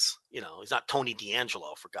guys. He's not Tony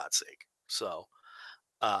D'Angelo, for God's sake. So,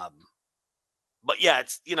 but yeah,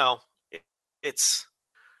 it's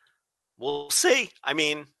we'll see. I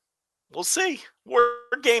mean, we'll see. War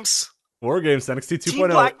Games NXT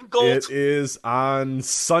 2.0. It is on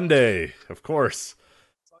Sunday, of course.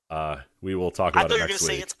 We will talk about it next week. I thought you were going to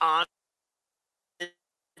say it's on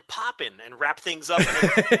popping and wrap things up in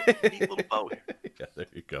a neat little bow here. Yeah, there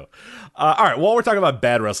you go. All right, while we're talking about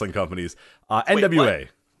bad wrestling companies, NWA.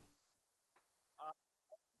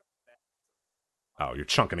 Oh, you're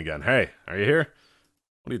chunking again. Hey, are you here?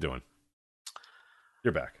 What are you doing?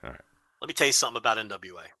 You're back. All right. Let me tell you something about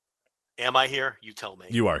NWA. Am I here? You tell me.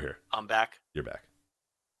 You are here. I'm back. You're back.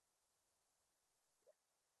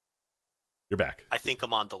 You're back. I think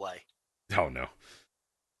I'm on delay. Oh, no.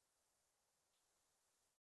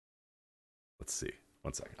 Let's see.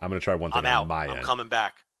 One second. I'm going to try one thing on my end. I'm coming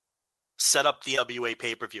back. Set up the NWA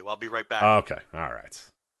pay-per-view. I'll be right back. Okay. All right.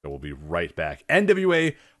 So we'll be right back.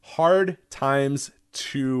 NWA Hard Times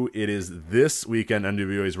 2. It is this weekend.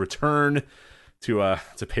 NWA's return to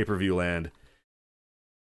pay-per-view land.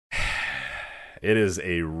 It is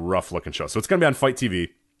a rough-looking show. So it's going to be on Fight TV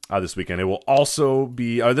this weekend. It will also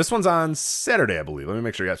be... this one's on Saturday, I believe. Let me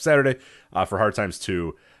make sure you have Saturday for Hard Times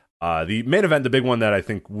 2. The main event, the big one that I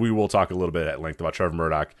think we will talk a little bit at length about, Trevor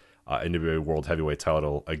Murdoch, NWA World Heavyweight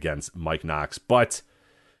title against Mike Knox. But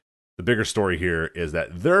the bigger story here is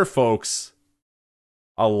that their folks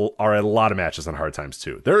are a lot of matches on Hard Times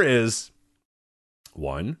 2. There is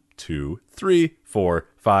 1, 2, 3, 4,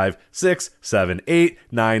 5, 6, 7, 8,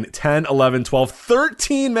 9, 10, 11, 12,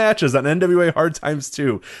 13 matches on NWA Hard Times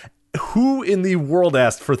 2. Who in the world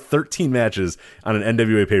asked for 13 matches on an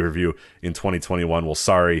NWA pay-per-view in 2021? Well,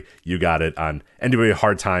 sorry, you got it on NWA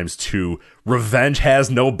Hard Times 2. Revenge has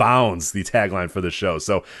no bounds, the tagline for the show.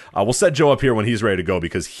 So we'll set Joe up here when he's ready to go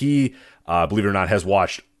because he, believe it or not, has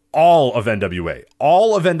watched all of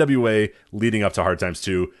NWA leading up to Hard Times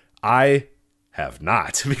 2. I have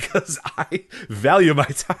not because I value my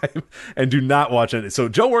time and do not watch it. So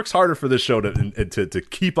Joe works harder for this show to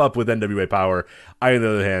keep up with NWA power. I, on the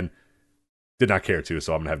other hand, did not care to,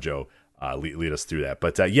 so I'm gonna have Joe lead us through that.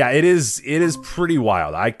 But it is pretty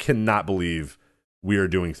wild. I cannot believe we are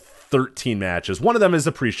doing 13 matches. One of them is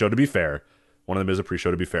a pre-show, to be fair.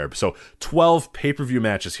 So 12 pay-per-view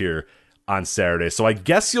matches here on Saturday. So I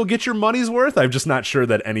guess you'll get your money's worth. I'm just not sure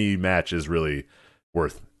that any match is really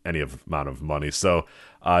worth any amount of money. So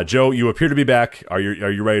Joe, you appear to be back. Are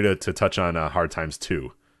you ready to touch on Hard Times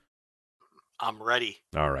 2? I'm ready.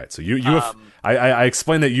 All right. So you have. I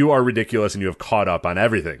explained that you are ridiculous and you have caught up on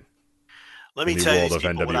everything. Let me tell these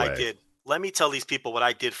people what I did. Let me tell these people what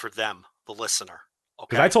I did for them, the listener. Okay.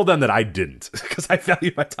 Because I told them that I didn't, because I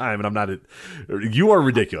value my time and I'm not. You are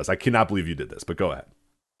ridiculous. I cannot believe you did this. But go ahead.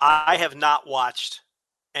 I have not watched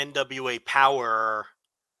NWA Power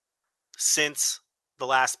since the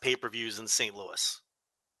last pay-per-views in St. Louis.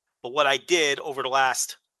 But what I did over the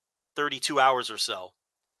last 32 hours or so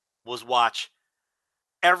was watch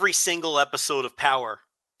every single episode of Power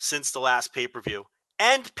since the last pay-per-view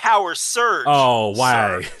and Power Surge. Oh,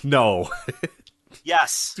 why? No.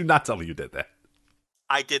 Yes. Do not tell me you did that.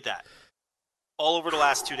 I did that. all over the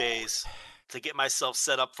last 2 days to get myself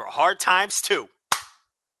set up for hard times too.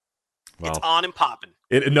 Well, it's on and popping.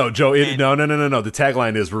 No, Joe. No. The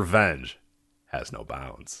tagline is "Revenge has no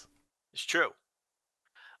bounds." It's true.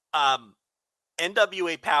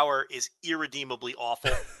 NWA Power is irredeemably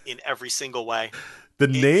awful in every single way. The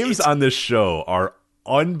names on this show are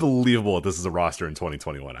unbelievable. This is a roster in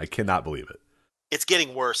 2021. I cannot believe it. It's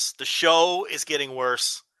getting worse. The show is getting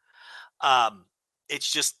worse.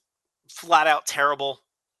 It's just flat out terrible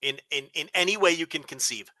in any way you can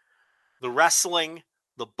conceive. The wrestling,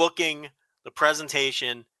 the booking, the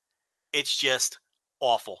presentation, it's just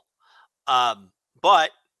awful. And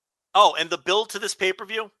the build to this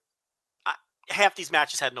pay-per-view, half these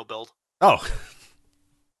matches had no build. Oh.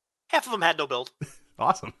 Half of them had no build.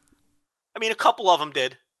 Awesome. I mean, a couple of them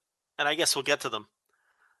did, and I guess we'll get to them.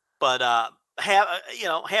 But half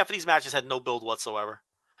of these matches had no build whatsoever.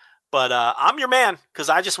 But I'm your man because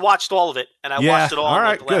I just watched all of it, and I watched it all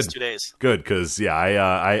in the last 2 days. Good, because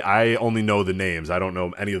I only know the names. I don't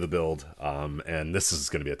know any of the build, and this is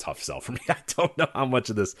going to be a tough sell for me. I don't know how much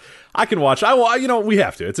of this I can watch. We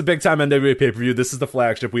have to. It's a big time NWA pay per view. This is the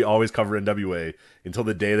flagship. We always cover NWA until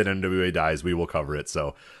the day that NWA dies. We will cover it.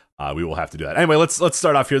 So we will have to do that. Anyway, let's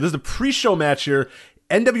start off here. This is the pre-show match here.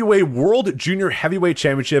 NWA World Junior Heavyweight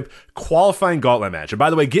Championship qualifying gauntlet match. And by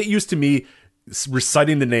the way, get used to me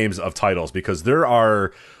reciting the names of titles because there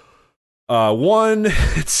are 1, 2,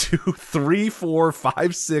 3, 4,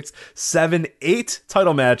 5, 6, 7, 8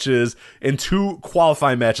 title matches and 2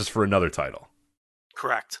 qualifying matches for another title.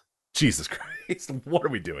 Correct. Jesus Christ, what are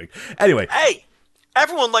we doing? Anyway, hey,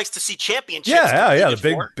 everyone likes to see championships. Yeah,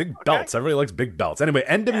 the big belts. Everybody likes big belts. Anyway,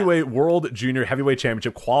 NWA World Junior Heavyweight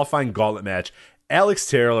Championship qualifying gauntlet match. Alex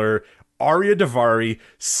Taylor, Arya Daivari,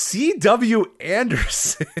 C.W.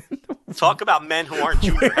 Anderson. Talk about men who aren't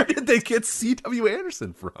junior. Where did they get C.W.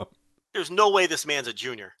 Anderson from? There's no way this man's a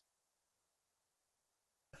junior.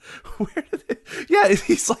 Where did they... Yeah,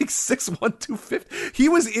 he's like 6'1", 250. He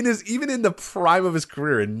was even in the prime of his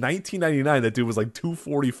career in 1999. That dude was like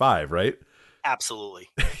 245, right? Absolutely.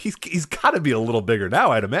 He's got to be a little bigger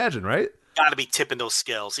now, I'd imagine, right? Got to be tipping those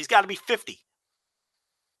scales. He's got to be 50.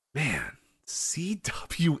 Man,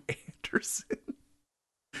 C.W. Anderson.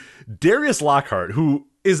 Darius Lockhart, who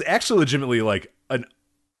is actually legitimately like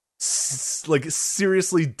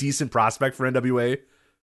seriously decent prospect for NWA.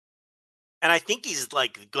 And I think he's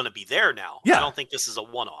like going to be there now. Yeah. I don't think this is a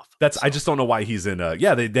one-off. I just don't know why he's in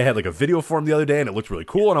they had like a video for him the other day and it looked really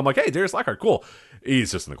cool. And I'm like, hey, Darius Lockhart, cool.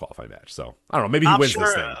 He's just in the qualifying match. So I don't know. Maybe he wins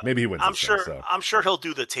this thing. Maybe he wins this thing. So. I'm sure he'll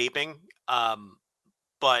do the taping.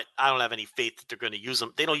 But I don't have any faith that they're going to use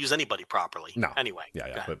him. They don't use anybody properly. No. Anyway.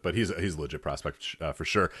 Yeah. But he's a legit prospect for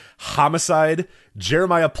sure. Homicide,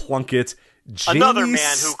 Jeremiah Plunkett, another Jamie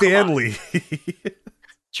man who Stanley.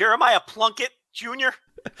 Jeremiah Plunkett Jr.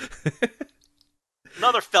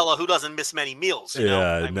 Another fella who doesn't miss many meals.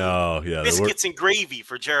 Biscuits and gravy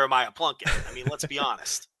for Jeremiah Plunkett. I mean, let's be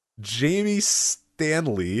honest. Jamie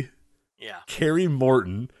Stanley. Yeah. Kerry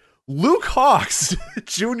Morton. Luke Hawx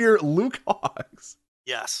Jr. Luke Hawx.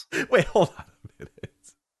 Yes. Wait, hold on a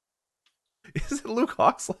minute. Is it Luke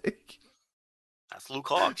Hawx like? That's Luke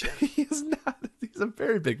Hawx. Yeah. He is not. He's a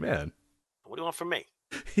very big man. What do you want from me?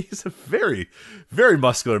 He's a very, very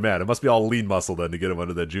muscular man. It must be all lean muscle then to get him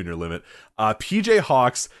under that junior limit. PJ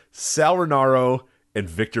Hawx, Sal Rinauro, and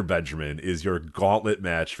Victor Benjamin is your gauntlet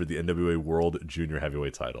match for the NWA World Junior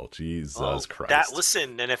Heavyweight title. Jesus Christ.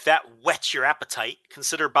 Listen, and if that whets your appetite,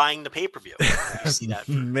 consider buying the pay-per-view. You see that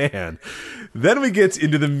man. Then we get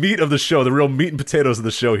into the meat of the show, the real meat and potatoes of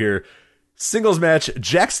the show here. Singles match,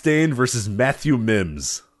 Jack Stain versus Matthew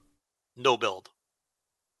Mims. No build.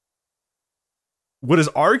 What is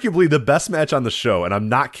arguably the best match on the show, and I'm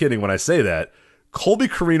not kidding when I say that, Colby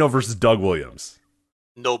Corino versus Doug Williams.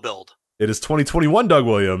 No build. It is 2021 Doug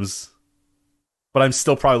Williams, but I'm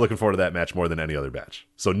still probably looking forward to that match more than any other match.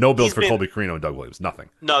 So no build for Colby Corino and Doug Williams. Nothing.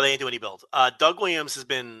 No, they ain't do any build. Doug Williams has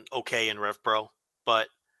been okay in Rev Pro, but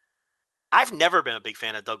I've never been a big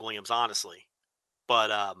fan of Doug Williams, honestly.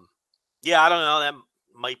 But I don't know. That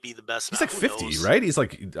might be the best. He's like 50, right?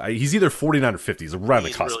 He's either 49 or 50. He's right on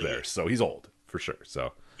the cusp there, so he's old for sure.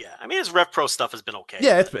 So yeah, I mean his Rev Pro stuff has been okay.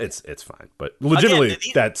 Yeah, it's fine, but legitimately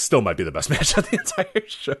that still might be the best match on the entire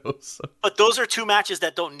show. So. But those are two matches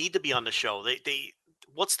that don't need to be on the show. They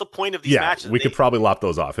what's the point of these matches? We could probably lop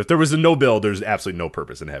those off. If there was a no build, there's absolutely no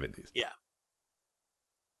purpose in having these. Yeah.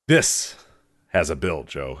 This has a build,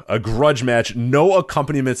 Joe. A grudge match, no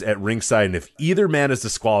accompaniments at ringside, and if either man is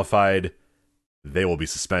disqualified, they will be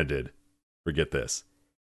suspended. Forget this.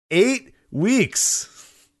 8 weeks.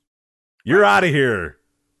 You're out of here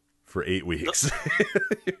for 8 weeks.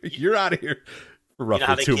 You're out of here For roughly You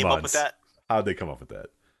know how they 2 came months. up with that? How'd they come up with that?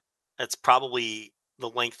 That's probably the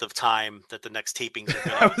length of time that the next tapings are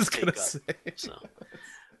going I to was take gonna up. say. So.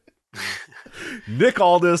 Nick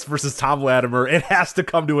Aldis versus Tom Latimer. It has to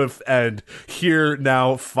come to an end here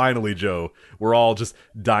now. Finally, Joe. We're all just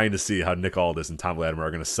dying to see how Nick Aldis and Tom Latimer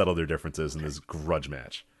are going to settle their differences in this grudge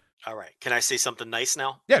match. All right. Can I say something nice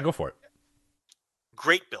now? Yeah, go for it.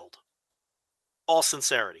 Great build. All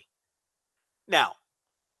sincerity. Now,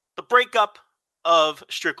 the breakup of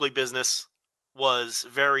Strictly Business was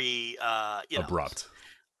very, Abrupt.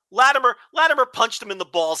 Latimer punched him in the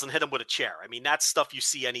balls and hit him with a chair. I mean, that's stuff you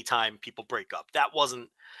see anytime people break up. That wasn't,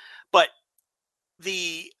 but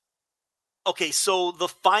so the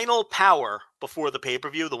final Power before the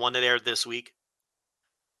pay-per-view, the one that aired this week,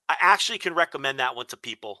 I actually can recommend that one to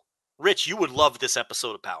people. Rich, you would love this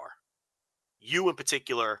episode of Power. You in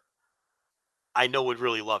particular, I know would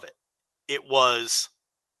really love it. It was,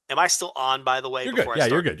 am I still on, by the way? You're good. Yeah,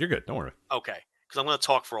 you're good. You're good. Don't worry. Okay. Because I'm going to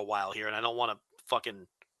talk for a while here, and I don't want to fucking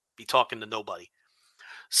be talking to nobody.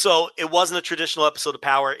 So it wasn't a traditional episode of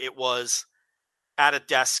Power. It was at a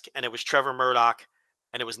desk, and it was Trevor Murdoch,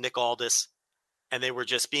 and it was Nick Aldis, and they were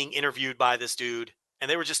just being interviewed by this dude,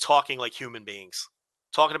 and they were just talking like human beings,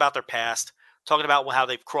 talking about their past, talking about how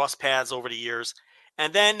they've crossed paths over the years,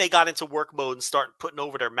 and then they got into work mode and started putting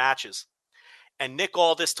over their matches. And Nick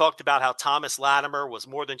Aldis talked about how Thomas Latimer was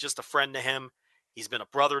more than just a friend to him. He's been a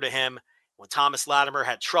brother to him. When Thomas Latimer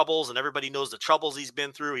had troubles, and everybody knows the troubles he's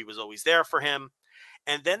been through, he was always there for him.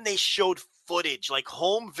 And then they showed footage, like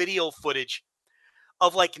home video footage,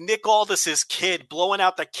 of like Nick Aldis's kid blowing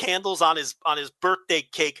out the candles on his birthday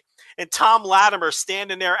cake, and Tom Latimer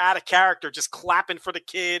standing there out of character, just clapping for the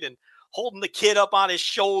kid and holding the kid up on his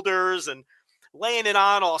shoulders and laying it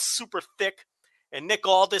on all super thick. And Nick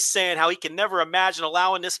Aldis saying how he can never imagine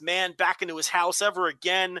allowing this man back into his house ever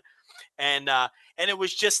again. And it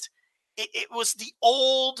was just, it was the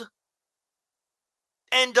old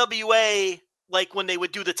NWA, like when they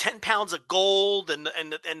would do the 10 pounds of gold and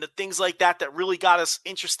the things like that really got us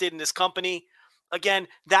interested in this company. Again,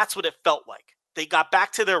 that's what it felt like. They got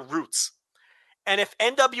back to their roots. And if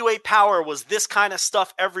NWA Power was this kind of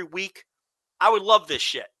stuff every week, I would love this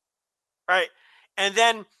shit. Right? And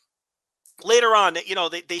then later on,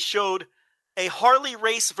 they showed a Harley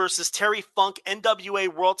Race versus Terry Funk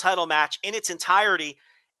NWA World Title match in its entirety,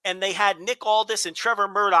 and they had Nick Aldis and Trevor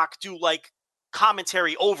Murdoch do like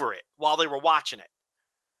commentary over it while they were watching it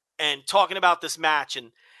and talking about this match,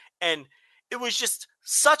 and it was just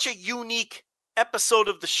such a unique episode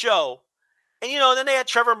of the show. And then they had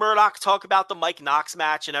Trevor Murdoch talk about the Mike Knox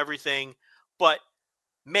match and everything, but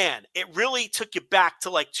man, it really took you back to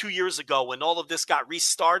like 2 years ago when all of this got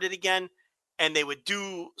restarted again. And they would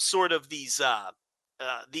do sort of these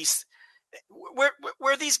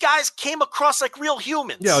where these guys came across like real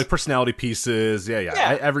humans. Yeah, like personality pieces.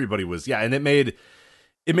 Yeah. Everybody was. Yeah, and it made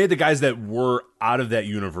the guys that were out of that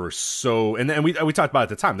universe so. And we talked about it at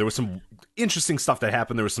the time. There was some interesting stuff that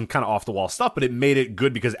happened. There was some kind of off the wall stuff, but it made it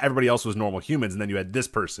good because everybody else was normal humans, and then you had this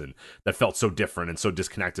person that felt so different and so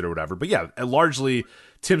disconnected or whatever. But yeah, largely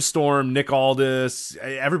Tim Storm, Nick Aldis,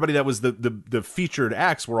 everybody that was the featured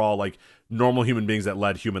acts were all like normal human beings that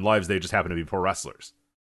led human lives. They just happened to be pro wrestlers.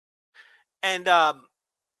 And, and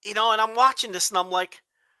I'm watching this and I'm like,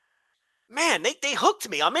 man, they hooked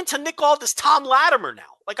me. I'm into Nick Aldis, Tom Latimer now.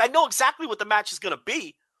 Like, I know exactly what the match is going to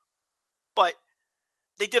be, but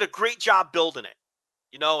they did a great job building it,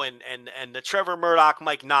 and the Trevor Murdoch,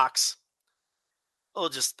 Mike Knox.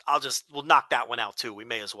 We'll knock that one out too. We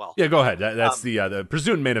may as well. Yeah, go ahead. That's the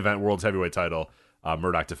presumed main event, World's Heavyweight title.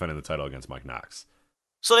 Murdoch defending the title against Mike Knox.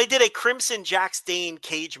 So they did a Crimson Jack Stain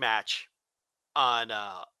cage match on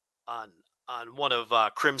one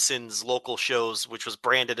of Crimson's local shows, which was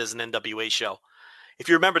branded as an NWA show. If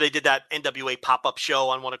you remember, they did that NWA pop-up show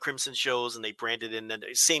on one of Crimson's shows, and they branded it in the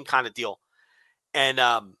same kind of deal. And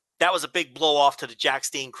that was a big blow-off to the Jack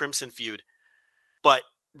Stain Crimson feud. But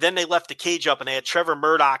then they left the cage up, and they had Trevor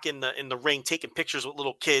Murdoch in the ring taking pictures with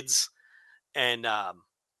little kids and,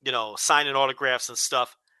 signing autographs and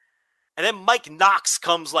stuff. And then Mike Knox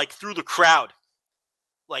comes like through the crowd,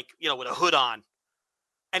 like, with a hood on.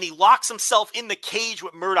 And he locks himself in the cage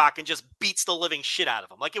with Murdoch and just beats the living shit out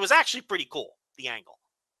of him. Like, it was actually pretty cool, the angle,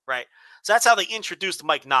 right? So that's how they introduced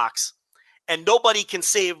Mike Knox. And nobody can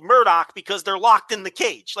save Murdoch because they're locked in the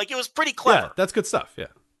cage. Like, it was pretty clever. Yeah, that's good stuff, yeah.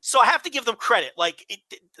 So I have to give them credit. Like,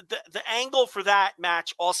 the angle for that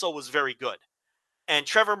match also was very good. And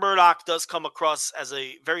Trevor Murdoch does come across as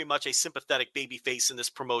very much a sympathetic babyface in this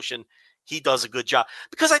promotion. He does a good job.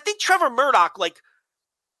 Because I think Trevor Murdoch,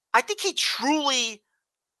 I think he truly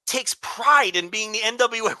takes pride in being the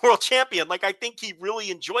NWA World Champion. Like, I think he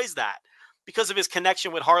really enjoys that because of his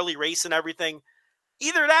connection with Harley Race and everything.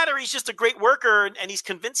 Either that or he's just a great worker and he's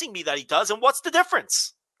convincing me that he does. And what's the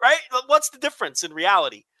difference, right? What's the difference in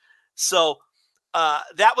reality? So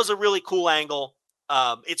that was a really cool angle.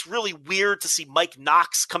 It's really weird to see Mike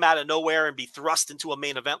Knox come out of nowhere and be thrust into a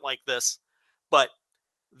main event like this. But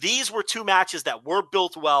these were two matches that were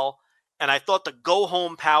built well. And I thought the go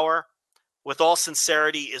home power, with all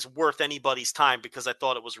sincerity, is worth anybody's time because I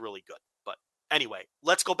thought it was really good. But anyway,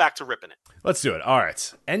 let's go back to ripping it. Let's do it. All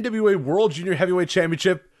right. NWA World Junior Heavyweight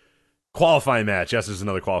Championship qualifying match. Yes, there's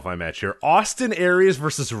another qualifying match here. Austin Aries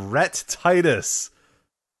versus Rhett Titus.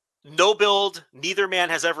 No build. Neither man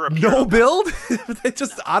has ever appeared. No build? They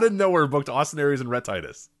just out of nowhere booked Austin Aries and Rhett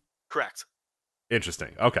Titus. Correct. Interesting.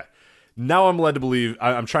 Okay. Now I'm led to believe,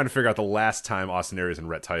 I'm trying to figure out the last time Austin Aries and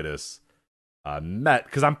Rhett Titus met,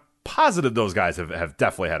 because I'm positive those guys have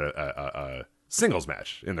definitely had a singles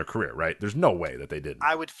match in their career, right? There's no way that they didn't.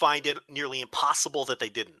 I would find it nearly impossible that they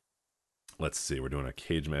didn't. Let's see. We're doing a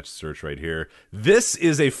cage match search right here. This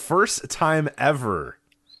is a first time ever.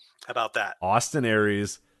 How about that? Austin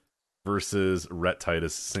Aries versus Rhett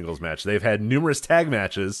Titus singles match. They've had numerous tag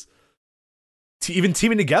matches, even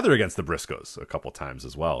teaming together against the Briscoes a couple times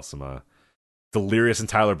as well. Some Delirious and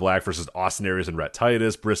Tyler Black versus Austin Aries and Rhett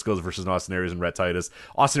Titus. Briscoes versus Austin Aries and Rhett Titus.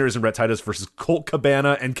 Austin Aries and Rhett Titus versus Colt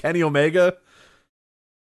Cabana and Kenny Omega.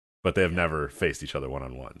 But they have never faced each other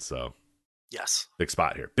one-on-one. So, yes, big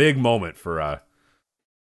spot here. Big moment for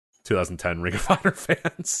 2010 Ring of Honor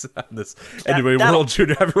fans on this NWA World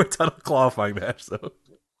Junior Heavyweight Title qualifying match. So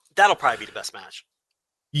that'll probably be the best match.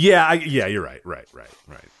 Yeah, you're right.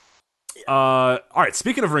 Yeah. All right,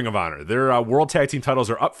 speaking of Ring of Honor, their World Tag Team titles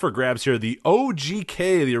are up for grabs here. The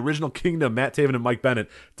OGK, the Original Kingdom, Matt Taven and Mike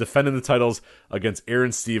Bennett, defending the titles against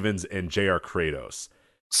Aaron Stevens and JR Kratos.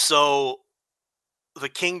 So the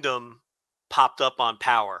Kingdom popped up on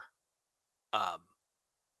Power.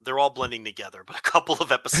 They're all blending together, but a couple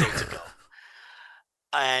of episodes ago.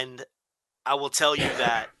 And I will tell you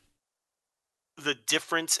that the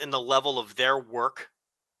difference in the level of their work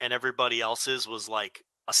and everybody else's was like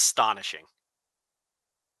astonishing.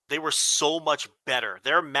 They were so much better.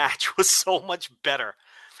 Their match was so much better.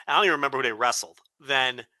 I don't even remember who they wrestled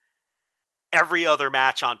than every other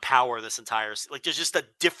match on Power this entire, like, there's just a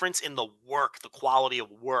difference in the work, the quality of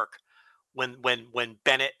work when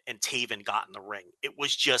Bennett and Taven got in the ring. It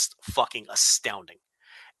was just fucking astounding.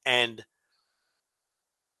 And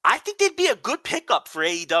I think they'd be a good pickup for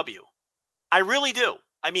AEW. I really do.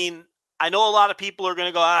 I mean, I know a lot of people are going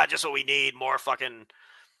to go, just what we need, more fucking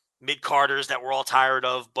mid-carders that we're all tired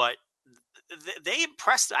of, but they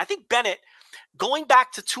impressed. I think Bennett, going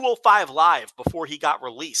back to 205 Live before he got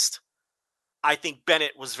released, I think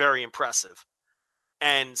Bennett was very impressive.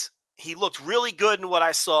 And he looked really good in what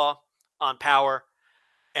I saw on Power.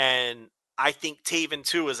 And I think Taven,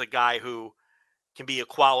 too, is a guy who can be a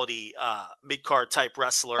quality mid-card type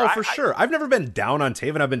wrestler. Oh, for sure. I've never been down on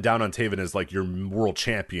Taven. I've been down on Taven as like your world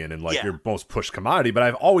champion and like your most pushed commodity. But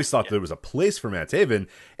I've always thought there was a place for Matt Taven.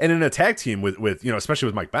 And in a tag team with especially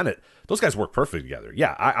with Mike Bennett, those guys work perfectly together.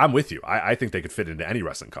 Yeah, I'm with you. I think they could fit into any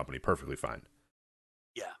wrestling company perfectly fine.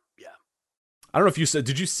 Yeah. I don't know if you said,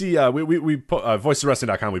 did you see,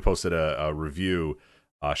 voicesofwrestling.com, we posted a review.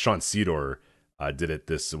 Sean Cedar did it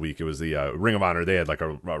this week. It was the Ring of Honor. They had like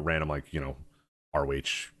a random,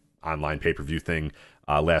 ROH online pay-per-view thing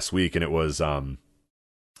last week, and it was the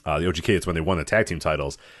OGK. It's when they won the tag team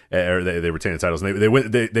titles, or they retained the titles,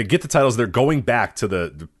 and they get the titles. They're going back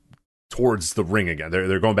to towards the ring again.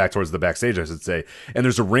 They're going back towards the backstage, I should say. And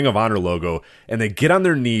there's a Ring of Honor logo, and they get on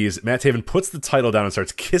their knees. Matt Taven puts the title down and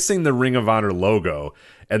starts kissing the Ring of Honor logo,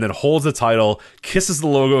 and then holds the title, kisses the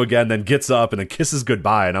logo again, then gets up and then kisses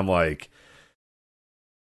goodbye. And I'm like,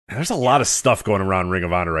 there's a lot of stuff going around Ring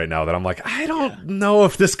of Honor right now that I'm like, I don't know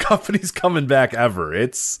if this company's coming back ever.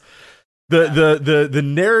 It's the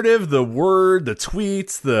narrative, the word, the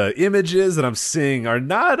tweets, the images that I'm seeing are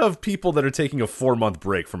not of people that are taking a 4-month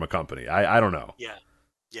break from a company. I don't know.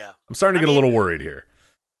 Yeah. I'm starting to get a little worried here.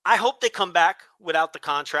 I hope they come back without the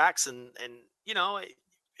contracts and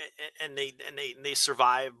they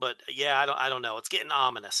survive. But I don't know. It's getting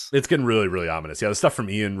ominous. It's getting really, really ominous. Yeah, the stuff from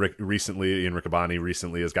Ian Riccaboni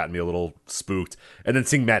recently has gotten me a little spooked. And then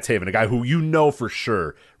seeing Matt Taven, a guy who for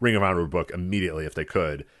sure Ring of Honor would book immediately if they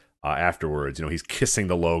could. Afterwards, he's kissing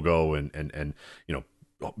the logo and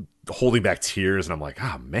holding back tears, and I'm like,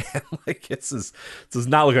 oh man, like this does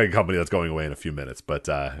not look like a company that's going away in a few minutes, but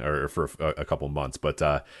or for a couple months. But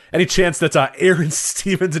any chance that Aaron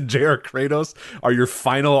Stevens and JR Kratos are your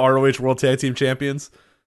final ROH World Tag Team Champions?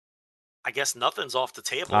 I guess nothing's off the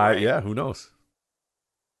table, right? Yeah, who knows?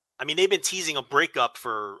 I mean, they've been teasing a breakup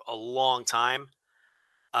for a long time.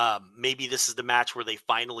 Maybe this is the match where they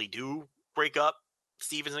finally do break up,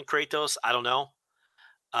 Stevens and Kratos. I don't know.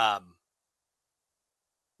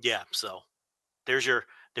 Yeah, so there's your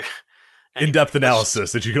anyway, In-depth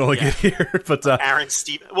analysis that you can only get here. But Aaron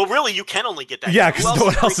Stevens. Well, really, you can only get that. Yeah, because no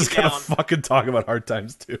one else is going to down fucking talk about hard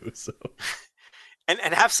times too. So and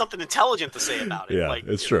have something intelligent to say about it. Yeah, like,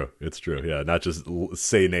 it's true. It's true. Yeah, not just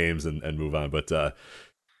say names and move on. But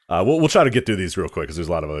we'll try to get through these real quick because there's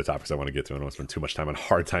a lot of other topics I want to get to. I don't want to spend too much time on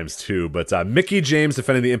hard times too. But Mickie James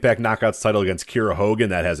defending the Impact Knockouts title against Kiera Hogan.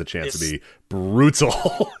 That has a chance to be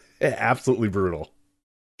brutal. Absolutely brutal.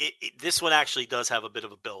 This one actually does have a bit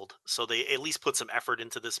of a build. So they at least put some effort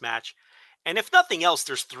into this match. And if nothing else,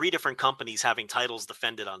 there's 3 different companies having titles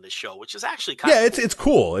defended on this show, which is actually kind of cool. It's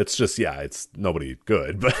cool. It's just, it's nobody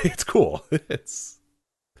good, but it's cool.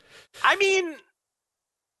 I mean,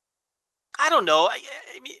 I don't know.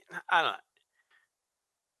 I don't know.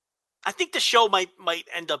 I think the show might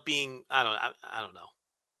end up being, I don't know.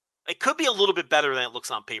 It could be a little bit better than it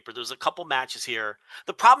looks on paper. There's a couple matches here.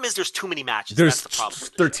 The problem is there's too many matches. There's that's the problem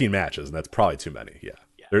 13 matches, and that's probably too many. Yeah.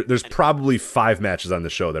 There's probably 5 matches on the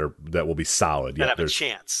show that will be solid. That have a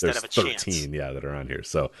chance. There's 13, that are on here.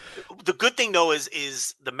 So the good thing though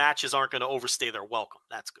is the matches aren't going to overstay their welcome.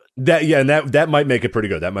 That's good. And that might make it pretty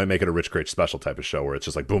good. That might make it a Rich Kraetsch special type of show where it's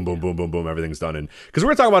just like boom, boom, boom, boom, boom, everything's done. And because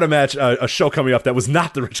we're talking about a match, a show coming up that was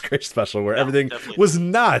not the Rich Kraetsch special, where everything was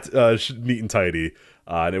not neat and tidy.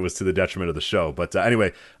 And it was to the detriment of the show. But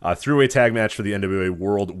anyway, three-way tag match for the NWA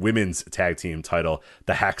World Women's Tag Team title.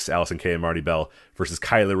 The Hex, Allison Kay and Marty Bell versus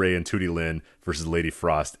Kylie Rae and Tootie Lynn versus Lady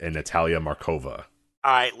Frost and Natalia Markova.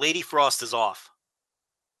 All right, Lady Frost is off.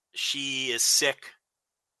 She is sick,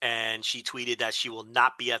 and she tweeted that she will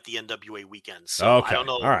not be at the NWA weekend. So okay. I don't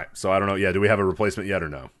know. All right, so I don't know. Yeah, do we have a replacement yet or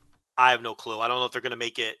no? I have no clue. I don't know if they're going to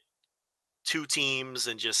make it 2 teams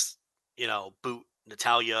and just, boot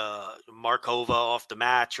Natalia Markova off the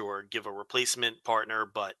match or give a replacement partner,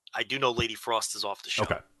 but I do know Lady Frost is off the show.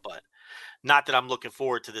 Okay. But not that I'm looking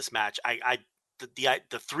forward to this match. The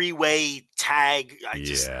 3-way tag.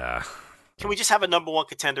 Can we just have a number 1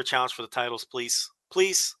 contender challenge for the titles, please?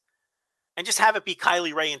 Please. And just have it be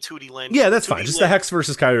Kylie Rae and Tootie Lynn. Yeah, that's fine. Just the Hex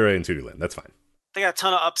versus Kylie Rae and Tootie Lynn. That's fine. They got a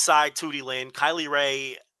ton of upside. Tootie Lynn, Kylie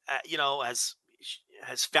Rae,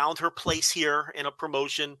 has found her place here in a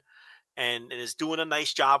promotion. And is doing a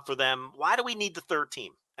nice job for them. Why do we need the 3rd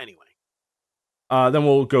team anyway? Then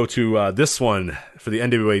we'll go to this one for the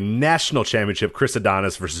NWA National Championship, Chris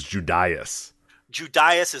Adonis versus Judas.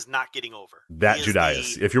 Judas is not getting over. That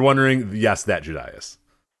Judas. If you're wondering, yes, that Judas.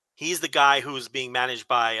 He's the guy who's being managed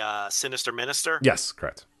by Sinister Minister. Yes,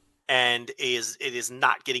 correct. And it is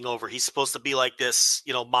not getting over. He's supposed to be like this,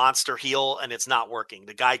 monster heel, and it's not working.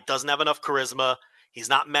 The guy doesn't have enough charisma. He's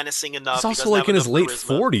not menacing enough. He's also like in his late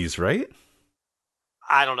 40s, right?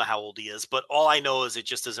 I don't know how old he is, but all I know is it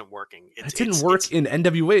just isn't working. It didn't work in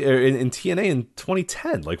NWA or in TNA in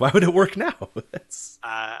 2010. Like, why would it work now?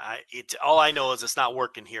 All I know is it's not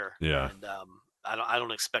working here. Yeah. And I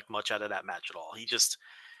don't expect much out of that match at all. He just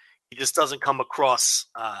doesn't come across.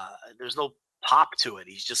 There's no pop to it.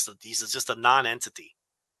 He's just a non-entity.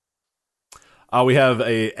 We have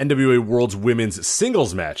a NWA World's Women's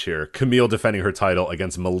Singles match here. Camille defending her title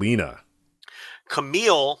against Melina.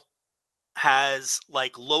 Camille has,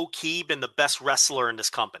 low-key been the best wrestler in this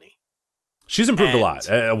company. She's improved a lot.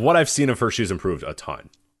 What I've seen of her, she's improved a ton.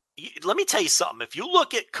 Let me tell you something. If you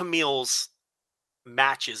look at Camille's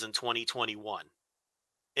matches in 2021,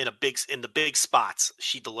 in the big spots,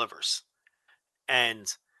 she delivers.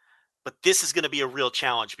 But this is going to be a real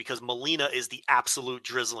challenge because Melina is the absolute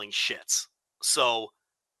drizzling shits. So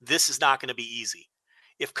this is not going to be easy.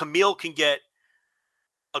 If Camille can get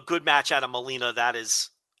a good match out of Melina, that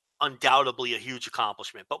is undoubtedly a huge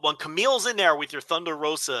accomplishment. But when Camille's in there with your Thunder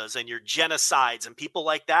Rosas and your Genocides and people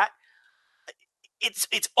like that, it's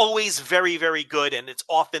always very, very good, and it's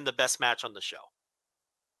often the best match on the show.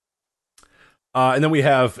 And then we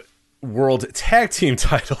have World Tag Team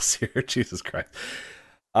titles here. Jesus Christ.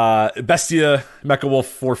 Bestia, Mecha Wolf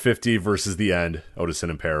 450 versus The End, Otis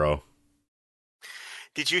and Impero.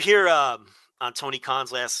 Did you hear on Tony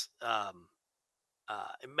Khan's last? It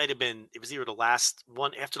was either the last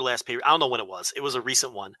one after the last pay. I don't know when it was. It was a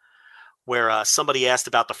recent one where somebody asked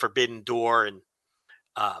about the Forbidden Door and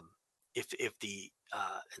and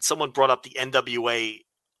someone brought up the NWA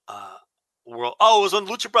world. Oh, it was when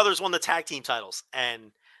Lucha Brothers won the tag team titles,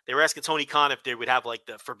 and they were asking Tony Khan if they would have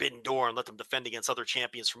the Forbidden Door and let them defend against other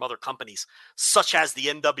champions from other companies, such as the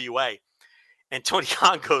NWA. And Tony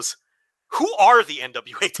Khan goes, who are the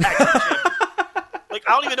NWA tag team champions? Like,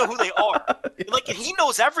 I don't even know who they are. Like, and he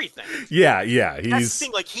knows everything. Yeah. That's the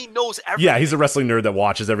thing. Like, he knows everything. Yeah, he's a wrestling nerd that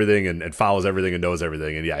watches everything and follows everything and knows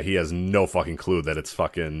everything. And yeah, he has no fucking clue that it's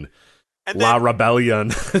fucking La Rebellion,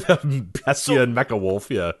 Bestia and Mecha Wolf.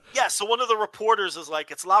 Yeah. Yeah, so one of the reporters is like,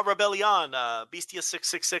 it's La Rebellion, Bestia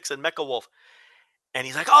 666 and Mecha Wolf. And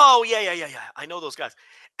he's like, oh, yeah. I know those guys.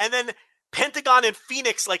 And then Pentagon and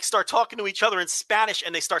Phoenix like start talking to each other in Spanish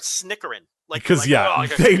and they start snickering. Like, because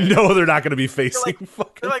they know they're not going to be facing.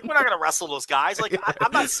 They're like, we're not going to wrestle those guys. Like,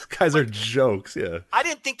 I'm not. Those guys are jokes. Yeah. I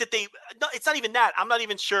didn't think that they. No, it's not even that. I'm not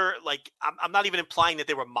even sure. Like, I'm not even implying that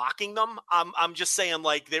they were mocking them. I'm just saying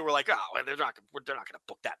like they were like, oh, they're not going to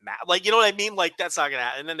book that match. Like, you know what I mean? Like, that's not going to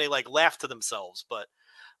happen. And then they like laugh to themselves. But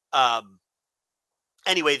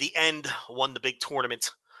anyway, the End won the big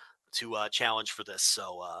tournament to challenge for this.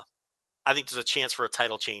 So I think there's a chance for a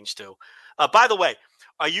title change too. By the way,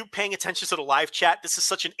 are you paying attention to the live chat? This is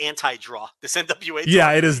such an anti-draw. This NWA.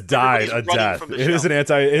 Yeah, it has died a death. It is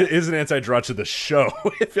an anti-draw to the show.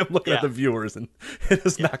 If I'm looking at the viewers, and it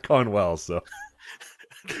has not gone well. So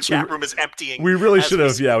the chat room is emptying. We really should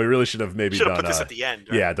have. Yeah, we really should have maybe done put this at the end.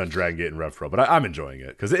 Right? Yeah, done Dragon Gate and Rev Pro. But I'm enjoying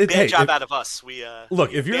it because bad job out of us. We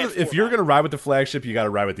look if you're gonna ride with the flagship, you got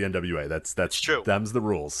to ride with the NWA. That's true. Them's the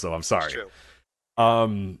rules. So I'm sorry. It's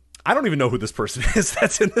true. I don't even know who this person is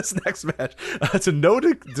that's in this next match. It's a no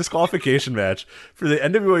disqualification match for the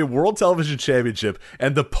NWA World Television Championship,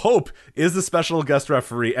 and the Pope is the special guest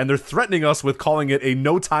referee, and they're threatening us with calling it a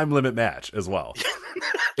no time limit match as well.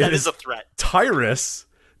 That is a threat. Tyrus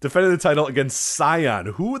defending the title against Scion.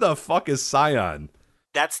 Who the fuck is Scion?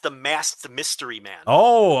 That's the masked mystery man.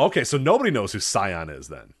 Oh, okay. So nobody knows who Scion is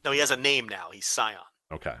then. No, he has a name now. He's Scion.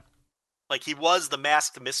 Okay. Like he was the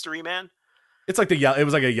masked mystery man. It's like it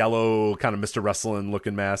was like a yellow kind of Mr. Wrestling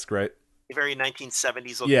looking mask, right? A very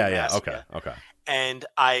 1970s looking mask. Okay. And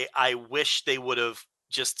I wish they would have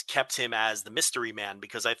just kept him as the mystery man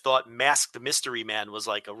because I thought Masked Mystery Man was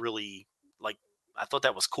like a really like I thought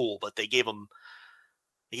that was cool, but they gave him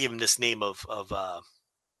this name of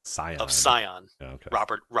Scion. Of Scion. Yeah, okay.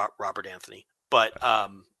 Robert Anthony. But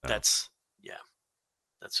that's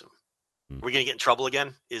him. We're gonna get in trouble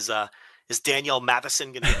again. Is Danielle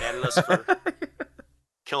Matheson going to get mad at us for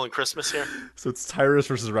killing Christmas here? So it's Tyrus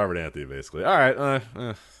versus Robert Anthony, basically. All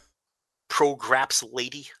right. Pro Graps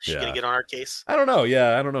lady. Is she going to get on our case? I don't know.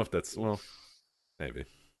 Yeah, I don't know if that's, well, maybe.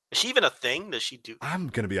 Is she even a thing? Does she do? I'm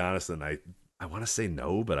going to be honest, and I want to say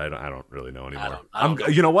no, but I don't really know anymore. I don't know.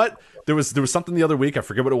 You know what? There was something the other week. I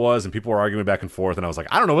forget what it was, and people were arguing back and forth, and I was like,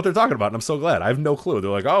 I don't know what they're talking about, and I'm so glad. I have no clue.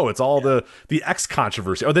 They're like, oh, it's all the X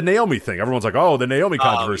controversy or the Naomi thing. Everyone's like, oh, the Naomi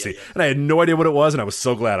controversy, and I had no idea what it was, and I was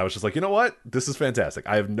so glad. I was just like, you know what? This is fantastic.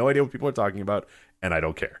 I have no idea what people are talking about, and I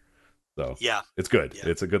don't care. So it's good. Yeah.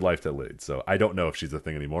 It's a good life to lead. So I don't know if she's a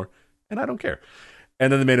thing anymore, and I don't care.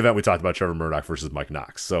 And then the main event, we talked about Trevor Murdoch versus Mike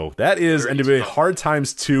Knox. So that is NWA Hard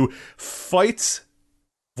Times 2 Fight.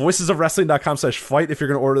 voicesofwrestling.com/fight if you're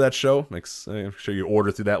going to order that show. Make sure you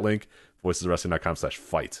order through that link.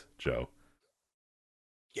 voicesofwrestling.com/fight, Joe.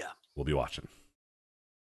 Yeah. We'll be watching.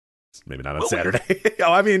 Maybe not on Saturday.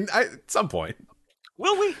 I mean, at some point.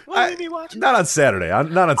 Will we? Will we be watching? Not on Saturday.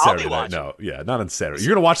 Not on Saturday night. Watching. No. Yeah, not on Saturday.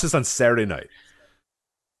 You're going to watch this on Saturday night.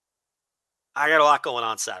 I got a lot going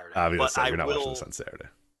on Saturday. Obviously, you're not watching this on Saturday.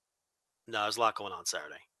 No, there's a lot going on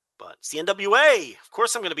Saturday. But it's the NWA. Of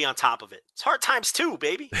course I'm going to be on top of it. It's Hard Times 2,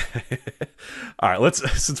 baby. All right,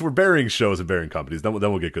 since we're burying shows and burying companies, then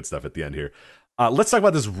we'll get good stuff at the end here. Let's talk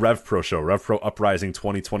about this Rev Pro show, Rev Pro Uprising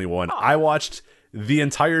 2021. I watched the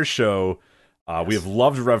entire show. We have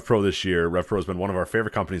loved Rev Pro this year. Rev Pro has been one of our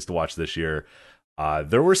favorite companies to watch this year.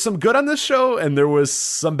 There was some good on this show, and there was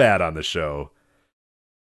some bad on the show.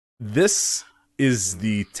 This is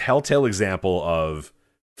the telltale example of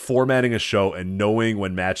formatting a show and knowing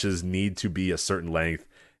when matches need to be a certain length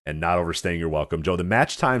and not overstaying your welcome. Joe, the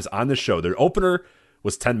match times on the show, their opener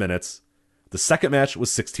was 10 minutes. The second match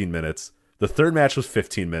was 16 minutes. The third match was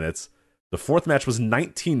 15 minutes. The fourth match was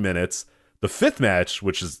 19 minutes. The fifth match,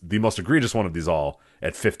 which is the most egregious one of these all,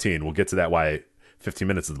 at 15. We'll get to that, why 15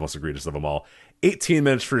 minutes is the most egregious of them all. 18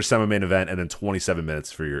 minutes for your semi-main event, and then 27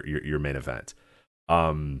 minutes for your main event.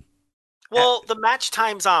 Well, the match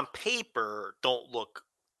times on paper don't look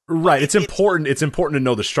right. It's important. It's important to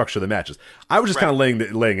know the structure of the matches. I was just kind of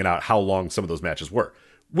laying it out how long some of those matches were.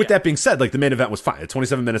 With that being said, like the main event was fine. At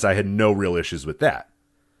 27 minutes, I had no real issues with that.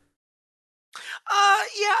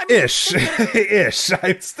 I mean, ish.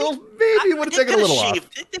 I still maybe would have taken a little off.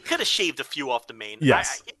 They could have shaved a few off the main.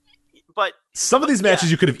 Yes. But Some of these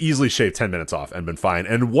matches you could have easily shaved 10 minutes off and been fine.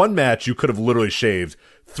 And one match you could have literally shaved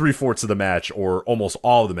 3/4 of the match or almost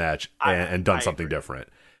all of the match and done something different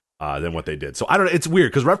than what they did. So I don't know. It's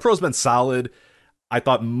weird because Rev Pro's been solid. I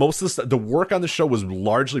thought most of the work on the show was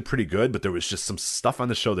largely pretty good, but there was just some stuff on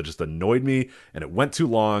the show that just annoyed me, and it went too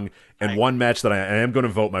long. And one match that I am going to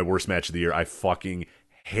vote my worst match of the year, I fucking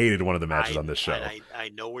hated one of the matches on this show. I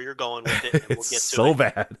know where you're going with it, and we'll get to so it.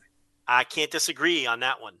 Bad. I can't disagree on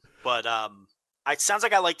that one, but it sounds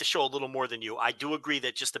like I like the show a little more than you. I do agree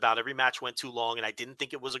that just about every match went too long, and I didn't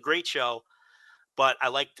think it was a great show, but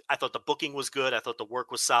I thought the booking was good. I thought the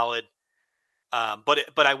work was solid.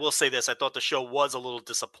 But I will say this: I thought the show was a little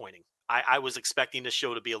disappointing. I was expecting the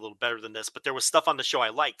show to be a little better than this, but there was stuff on the show I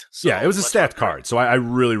liked. So yeah, it was a stacked card. So I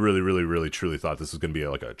really, really, really, really, truly thought this was going to be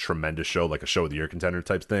like a tremendous show, like a show of the year contender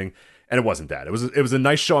type thing, and it wasn't that. It was a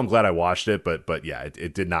nice show. I'm glad I watched it, but yeah,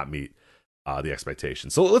 it did not meet the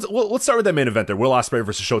expectations. So let's start with that main event there: Will Ospreay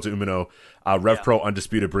versus Shota Umino, Rev Pro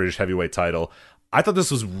undisputed British heavyweight title. I thought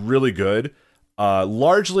this was really good.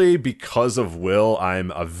 Largely because of Will,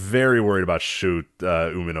 I'm very worried about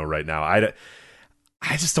Shota Umino right now.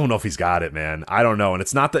 I just don't know if he's got it, man. I don't know. And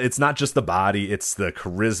it's not just the body, it's the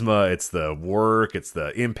charisma, it's the work, it's the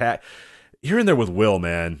impact. You're in there with Will,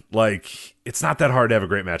 man. Like, it's not that hard to have a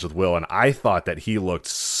great match with Will, and I thought that he looked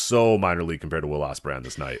so minor league compared to Will Ospreay on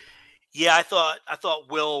this night. Yeah, I thought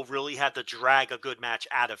Will really had to drag a good match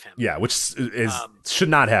out of him. Yeah, which should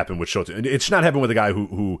not happen with Shota. It should not happen with a guy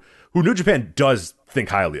who New Japan does think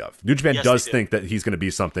highly of. New Japan does think that he's going to be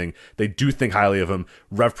something. They do think highly of him.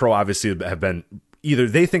 Rev Pro obviously have been either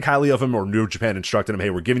they think highly of him or New Japan instructed him, hey,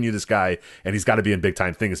 we're giving you this guy and he's got to be in big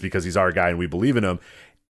time things because he's our guy and we believe in him.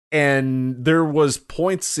 And there was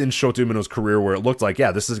points in Shota Umino's career where it looked like,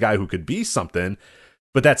 yeah, this is a guy who could be something.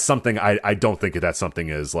 But that's something I don't think that something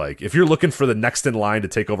is like, if you're looking for the next in line to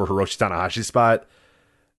take over Hiroshi Tanahashi's spot,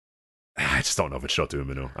 I just don't know if it's Shota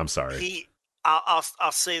Umino. I'm sorry.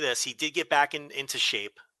 I'll say this. He did get back into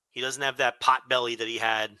shape. He doesn't have that pot belly that he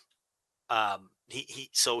had.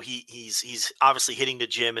 He's obviously hitting the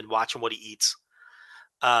gym and watching what he eats.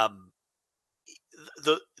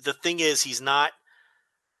 The thing is, he's not,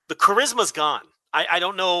 the charisma's gone. I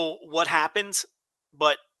don't know what happens,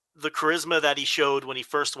 but the charisma that he showed when he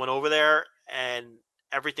first went over there and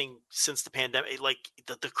everything since the pandemic, like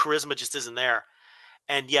the charisma just isn't there.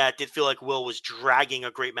 And yeah, it did feel like Will was dragging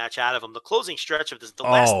a great match out of him. The closing stretch of this, the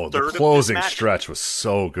last third of closing this match, stretch was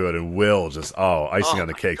so good, and Will just icing on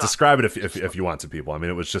the cake. God. Describe it if you want to, people. I mean,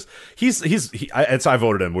 it was just I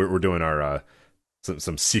voted him. We're doing our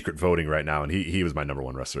some secret voting right now, and he was my number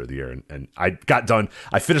one wrestler of the year. And I got done.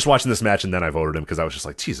 I finished watching this match, and then I voted him because I was just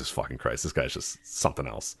like, Jesus fucking Christ, this guy's just something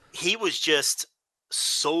else. He was just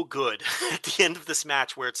so good at the end of this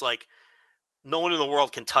match, where it's like, no one in the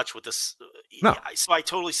world can touch with this. No. So I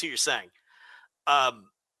totally see what you're saying.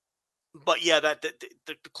 But yeah,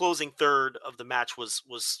 the closing third of the match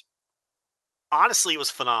was honestly, it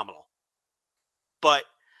was phenomenal. But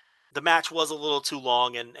the match was a little too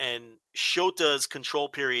long, and Shota's control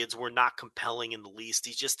periods were not compelling in the least.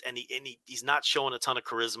 He's just he's not showing a ton of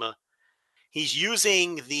charisma. He's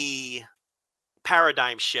using the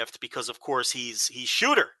paradigm shift because, of course, he's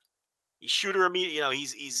Shooter. He's Shooter immediately.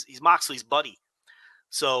 He's Moxley's buddy.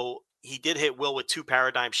 So he did hit Will with 2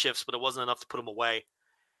 paradigm shifts, but it wasn't enough to put him away.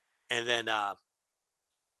 And then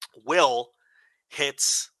Will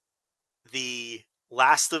hits he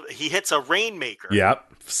hits a Rainmaker. Yeah,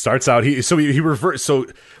 starts out he reverts. So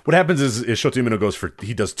what happens is Shota Umino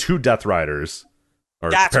he does 2 Death Riders or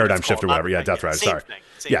That's paradigm shift or whatever. Yeah, Death Riders. Sorry.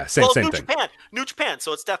 Same thing. New Japan,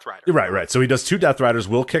 so it's Death Rider. Right. So he does 2 Death Riders.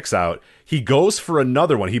 Will kicks out. He goes for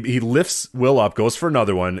another one. He lifts Will up, goes for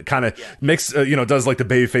another one. Kind of makes does like the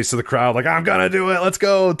baby face to the crowd, like I'm gonna do it, let's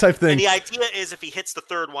go type thing. And the idea is if he hits the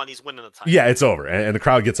third one, he's winning the title. Yeah, it's over, and the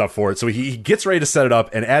crowd gets up for it. So he gets ready to set it up,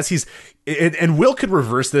 and as and Will could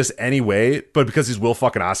reverse this anyway, but because he's Will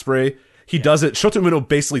fucking Ospreay, he does it. Shota Umino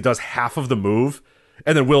basically does half of the move.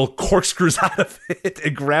 And then Will corkscrews out of it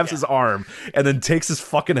and grabs his arm and then takes his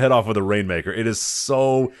fucking head off with a Rainmaker. It is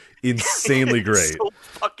so insanely great. So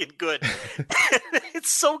fucking good. It's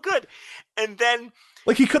so good. And then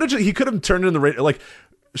like he could have turned it in the rain. Like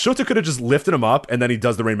Shota could have just lifted him up and then he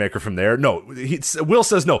does the Rainmaker from there. No, Will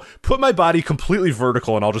says, no, put my body completely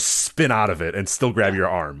vertical and I'll just spin out of it and still grab your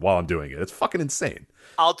arm while I'm doing it. It's fucking insane.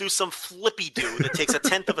 I'll do some flippy do that takes a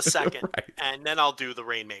 1/10 of a second Right. And then I'll do the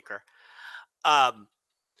Rainmaker.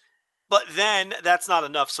 But then that's not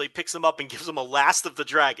enough. So he picks him up and gives him a Last of the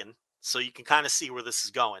Dragon. So you can kind of see where this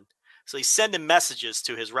is going. So he's sending messages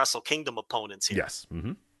to his Wrestle Kingdom opponents here. Yes.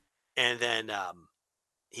 Mm-hmm. And then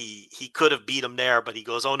he could have beat him there, but he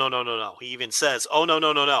goes, oh, no. He even says, oh,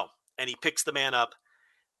 no. And he picks the man up,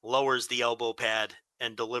 lowers the elbow pad,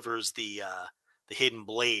 and delivers the hidden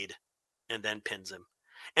blade, and then pins him.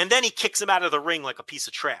 And then he kicks him out of the ring like a piece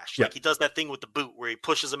of trash. Yeah. Like he does that thing with the boot where he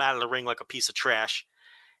pushes him out of the ring like a piece of trash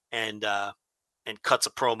and cuts a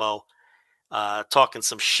promo, talking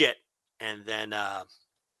some shit. And then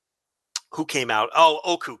who came out? Oh,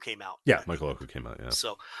 Oku came out. Yeah, Michael Oku came out, yeah.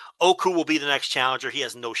 So Oku will be the next challenger. He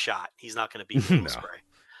has no shot. He's not going to beat Will Ospreay.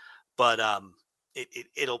 But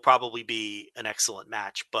it'll probably be an excellent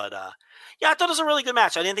match. But yeah, I thought it was a really good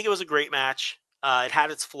match. I didn't think it was a great match. It had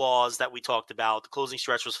its flaws that we talked about. The closing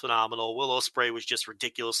stretch was phenomenal. Will Ospreay was just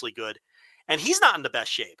ridiculously good. And he's not in the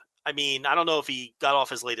best shape. I mean, I don't know if he got off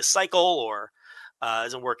his latest cycle or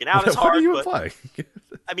isn't working out as hard. What do you but, imply?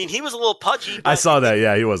 I mean, he was a little pudgy. I saw that.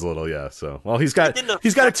 Yeah, he was a little. Yeah. So, well, he's got a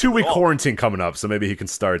 2-week quarantine coming up, so maybe he can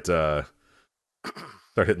start hitting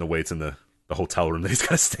the weights in the hotel room that he's got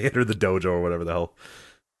to stay under, the dojo or whatever the hell.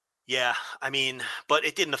 Yeah, I mean, but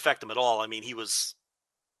it didn't affect him at all. I mean, his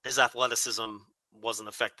athleticism wasn't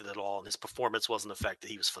affected at all, and his performance wasn't affected.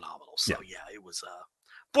 He was phenomenal. So yeah, it was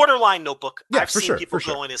borderline Notebook. Yeah, I've seen people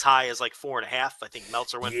going as high as like 4.5. I think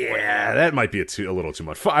Meltzer went 4.5. Yeah, that might be a little too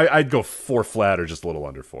much. I'd go 4 flat or just a little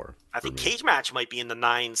under 4. I think Cage Match might be in the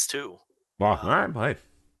 9s too. Wow, all right, bye.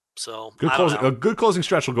 So a good closing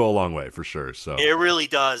stretch will go a long way for sure. So it really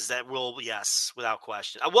does. That will, yes, without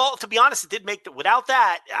question. Well, to be honest, it did make without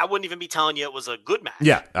that, I wouldn't even be telling you it was a good match.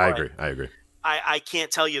 Yeah, I agree. I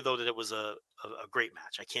can't tell you though that it was a great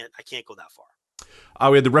match. I can't go that far.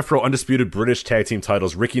 We had the Ref Pro Undisputed British Tag Team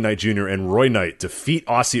titles. Ricky Knight Jr. and Roy Knight defeat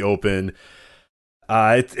Aussie Open.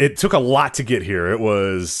 It took a lot to get here. It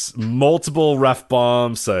was multiple ref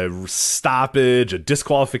bumps, a stoppage, a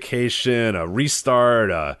disqualification, a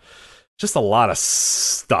restart, just a lot of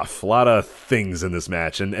stuff, a lot of things in this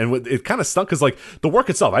match. And it kind of stunk because, like, the work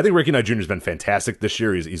itself, I think Ricky Knight Jr. has been fantastic this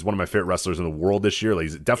year. He's one of my favorite wrestlers in the world this year. Like,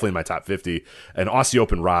 he's definitely in my top 50. And Aussie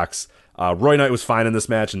Open rocks. Roy Knight was fine in this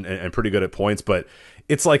match and pretty good at points, but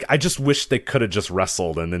it's like, I just wish they could have just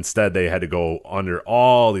wrestled, and instead they had to go under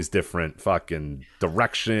all these different fucking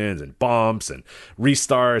directions and bumps and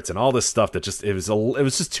restarts and all this stuff that just, it was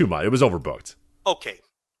just too much. It was overbooked. Okay.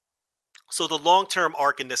 So the long-term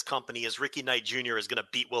arc in this company is Ricky Knight Jr. is going to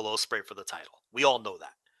beat Will Ospreay for the title. We all know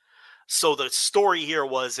that. So the story here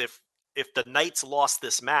was if the Knights lost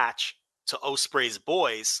this match to Ospreay's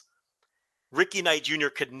boys, Ricky Knight Jr.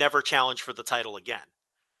 could never challenge for the title again.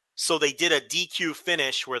 So they did a DQ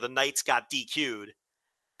finish where the Knights got DQ'd,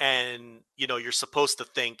 and you're supposed to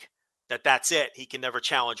think that that's it. He can never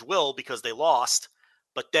challenge Will because they lost,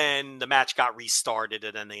 but then the match got restarted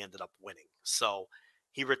and then they ended up winning. So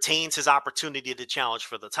he retains his opportunity to challenge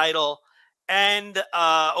for the title. And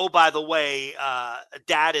oh, by the way,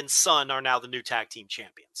 dad and son are now the new tag team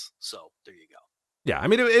champions. So there you go. Yeah, I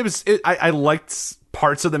mean, I liked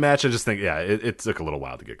parts of the match. I just think, it took a little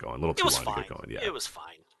while to get going, a little too long to get going. Yeah, it was fine.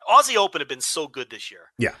 Aussie Open had been so good this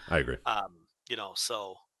year. Yeah, I agree.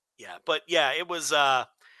 So yeah, but yeah, it was. That's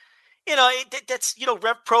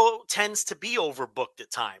Rev Pro tends to be overbooked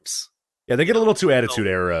at times. Yeah, they get a little too Attitude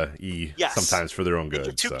Era-y sometimes for their own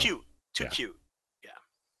good. Too cute. Too cute.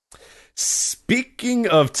 Yeah. Speaking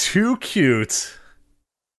of too cute,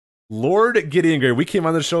 Lord Gideon Gray, we came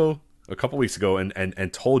on the show a couple weeks ago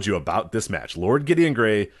and told you about this match, Lord Gideon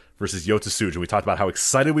Gray versus Yota Tsuji. We talked about how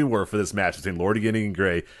excited we were for this match between Lord Gideon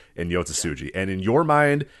Gray and Yota Tsuji. And in your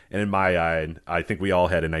mind and in my eye, I think we all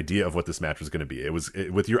had an idea of what this match was going to be.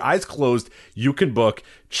 With your eyes closed, you can book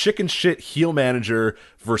chicken shit heel manager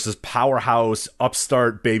versus powerhouse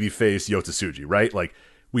upstart babyface Yota Tsuji, right? Like,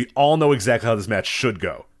 we all know exactly how this match should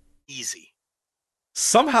go. Easy.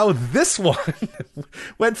 Somehow this one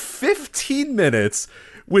went 15 minutes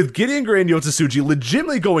with Gideon Gray and Yota Tsuji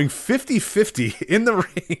legitimately going 50-50 in the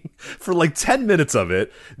ring for like 10 minutes of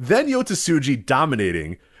it. Then Yota Tsuji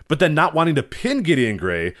dominating, but then not wanting to pin Gideon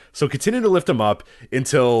Gray, so continuing to lift him up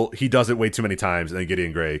until he does it way too many times, and then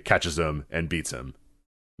Gideon Gray catches him and beats him,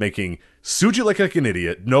 making Tsuji look like an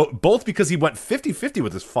idiot. No, both because he went 50-50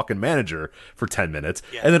 with his fucking manager for 10 minutes,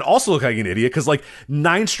 and then also look like an idiot because like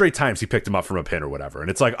 9 straight times he picked him up from a pin or whatever.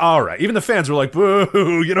 And it's like, all right, even the fans were like,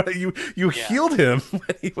 boo, you healed him.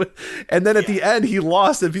 And then at the end he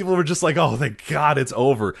lost, and people were just like, oh, thank God it's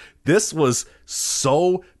over. This was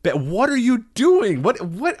so bad. What are you doing? What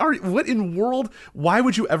in world? Why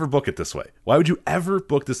would you ever book it this way? Why would you ever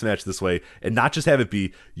book this match this way and not just have it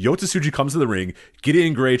be Yota Tsuji comes to the ring,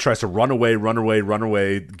 Gideon Gray tries to run away,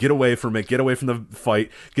 get away from it, get away from the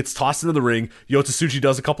fight, gets tossed into the ring. Yota Tsuji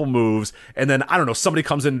does a couple moves, and then, I don't know, somebody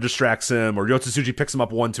comes in and distracts him, or Yota Tsuji picks him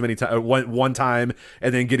up one time,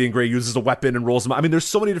 and then Gideon Gray uses a weapon and rolls him. I mean, there's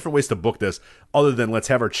so many different ways to book this, other than let's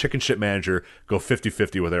have our chicken shit manager go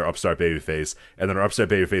 50-50 with our upstart babyface, and then our upstart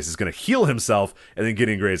babyface is going to heal himself, and then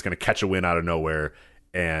Gideon Gray is going to catch a win out of nowhere,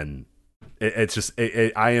 and it's just,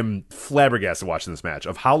 I am flabbergasted watching this match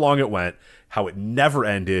of how long it went, how it never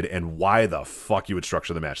ended, and why the fuck you would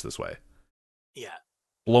structure the match this way. Yeah.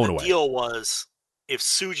 Blown away. The deal was, if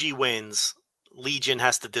Tsuji wins, Legion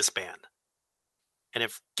has to disband. And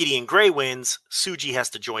if Gideon Gray wins, Tsuji has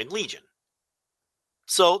to join Legion.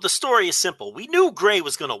 So the story is simple. We knew Gray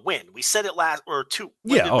was going to win. We said it last, or two.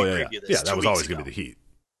 Yeah, that was always going to be the heat.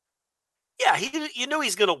 Yeah, you knew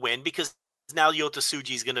he's going to win because now Yota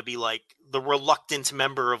Tsuji is going to be like the reluctant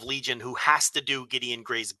member of Legion who has to do Gideon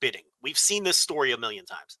Gray's bidding. We've seen this story a million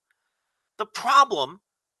times. The problem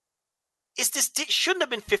is this shouldn't have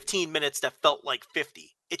been 15 minutes that felt like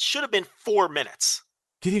 50. It should have been 4 minutes.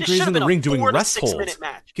 Gideon Gray's in the ring doing rest holds.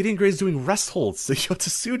 Gideon Gray's doing rest holds to Yota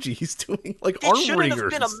Tsuji. He's doing like arm wringers. It shouldn't have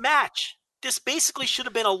been a match. This basically should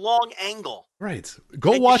have been a long angle. Right.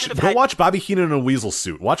 Go watch Bobby Heenan in a weasel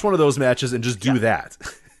suit. Watch one of those matches and just do that.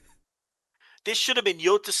 This should have been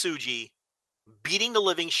Yota Tsuji beating the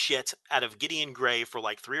living shit out of Gideon Gray for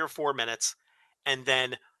like 3 or 4 minutes, and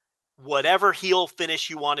then whatever heel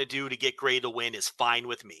finish you want to do to get Gray to win is fine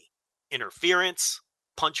with me. Interference,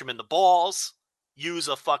 punch him in the balls, use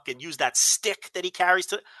that stick that he carries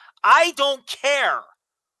to. I don't care.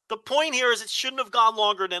 The point here is it shouldn't have gone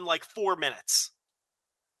longer than like 4 minutes.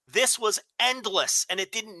 This was endless, and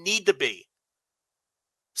it didn't need to be.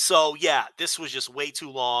 So yeah, this was just way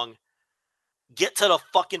too long. Get to the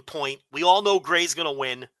fucking point. We all know Gray's going to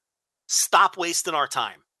win. Stop wasting our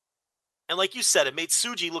time. And like you said, it made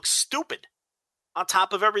Tsuji look stupid on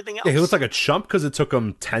top of everything else. Yeah, he looks like a chump because it took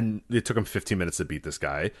him 15 minutes to beat this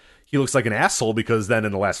guy. He looks like an asshole because then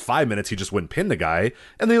in the last 5 minutes, he just wouldn't pin the guy.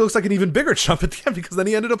 And then he looks like an even bigger chump at the end because then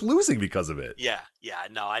he ended up losing because of it. Yeah,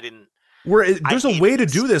 no, I didn't. There's a way to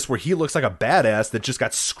do this where he looks like a badass that just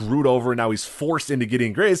got screwed over and now he's forced into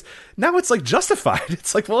getting Gray's. Now it's like justified.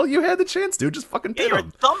 It's like, well, you had the chance, dude. Just fucking pin him. You're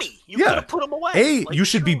a dummy. You could have put him away. You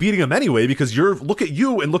should be beating him anyway because look at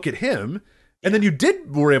you and look at him. And then you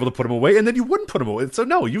were able to put him away and then you wouldn't put him away. So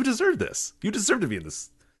no, you deserve this. You deserve to be in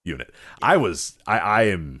this unit. Yeah. I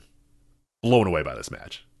am blown away by this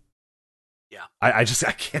match. Yeah. I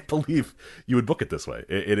can't believe you would book it this way.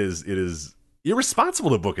 It is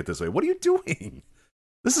irresponsible to book it this way. What are you doing?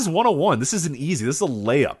 This is 101. This isn't easy. This is a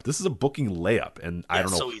layup. This is a booking layup. And I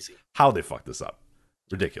don't know how they fucked this up.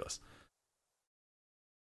 Ridiculous.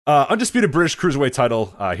 Undisputed British Cruiserweight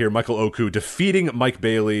title here. Michael Oku defeating Mike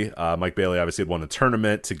Bailey. Mike Bailey obviously had won the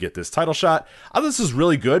tournament to get this title shot. I thought this was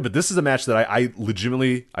really good, but this is a match that I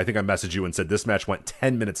legitimately, I think I messaged you and said this match went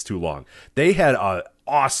 10 minutes too long. They had an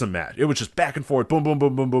awesome match. It was just back and forth. Boom, boom,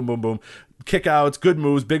 boom, boom, boom, boom, boom. Kickouts, good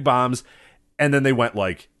moves, big bombs. And then they went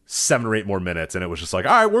like 7 or 8 more minutes, and it was just like,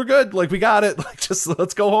 all right, we're good. Like, we got it. Like, just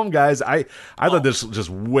let's go home, guys. I thought this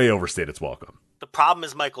just way overstayed its welcome. The problem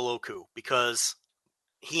is Michael Oku because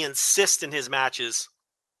he insists in his matches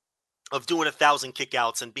of doing 1,000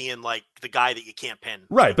 kickouts and being like the guy that you can't pin.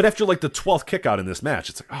 Right, but after like the 12th kickout in this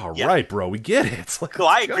match, it's like, all right, bro, we get it. It's like, no,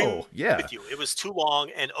 I agree with you. It was too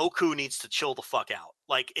long, and Oku needs to chill the fuck out.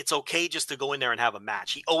 Like, it's okay just to go in there and have a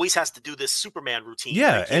match. He always has to do this Superman routine.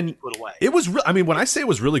 Yeah, and put away. It was, I mean, when I say it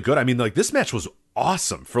was really good, I mean, like, this match was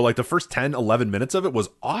awesome. For like the first 10, 11 minutes of it was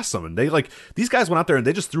awesome. And they these guys went out there and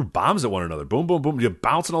they just threw bombs at one another. Boom, boom, boom. You're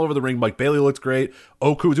bouncing all over the ring. Mike Bailey looked great.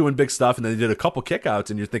 Oku doing big stuff. And then they did a couple kickouts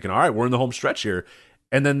and you're thinking, all right, we're in the home stretch here.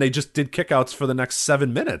 And then they just did kickouts for the next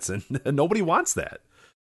 7 minutes. And nobody wants that.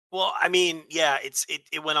 Well, I mean, yeah,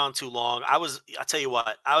 it went on too long. I'll tell you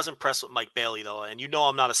what, I was impressed with Mike Bailey though. And you know,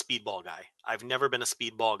 I'm not a speedball guy. I've never been a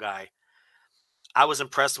speedball guy. I was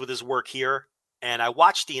impressed with his work here. And I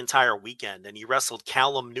watched the entire weekend, and he wrestled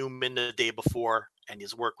Callum Newman the day before, and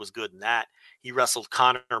his work was good in that. He wrestled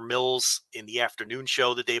Connor Mills in the afternoon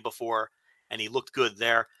show the day before, and he looked good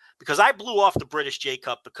there. Because I blew off the British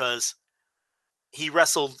J-Cup because he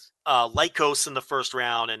wrestled Lycos in the first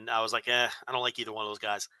round, and I was like, I don't like either one of those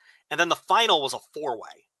guys. And then the final was a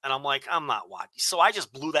 4-way, and I'm like, I'm not watching. So I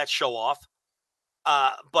just blew that show off.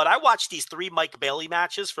 But I watched these 3 Mike Bailey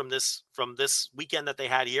matches from this weekend that they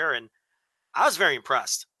had here, and I was very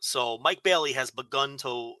impressed. So Mike Bailey has begun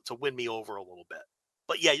to win me over a little bit.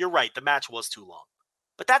 But yeah, you're right. The match was too long.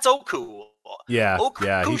 But that's Oku. Yeah,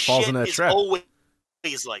 he falls in that trap. Always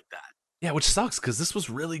like that. Yeah, which sucks because this was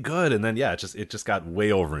really good, and then it just got way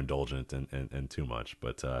overindulgent and too much.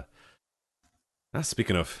 But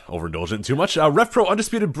Speaking of overindulgent too much, Ref Pro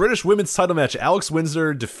Undisputed British Women's Title match. Alex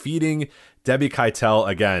Windsor defeating Debbie Keitel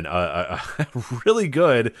again. Really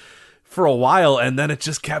good for a while, and then it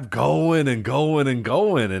just kept going and going and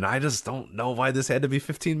going, and I just don't know why this had to be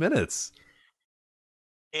 15 minutes.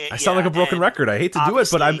 I sound like a broken record. I hate to do it,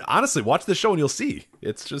 but I'm honestly, watch the show and you'll see.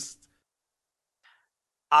 It's just...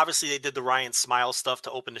 Obviously, they did the Ryan Smile stuff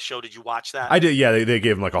to open the show. Did you watch that? I did, yeah. They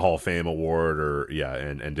gave him like a Hall of Fame award,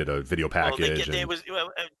 and did a video package.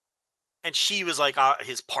 And she was like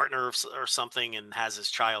his partner or something, and has his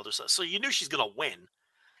child or so. So you knew she's gonna win.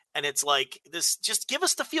 And it's like this. Just give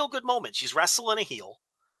us the feel good moment. She's wrestling a heel.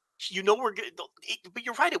 You know we're good, but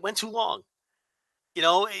you're right. It went too long. You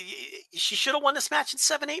know, she should have won this match in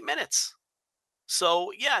 7-8 minutes.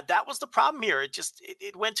 So, yeah, that was the problem here.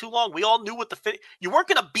 It went too long. We all knew what you weren't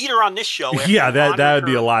going to beat her on this show. Yeah, that would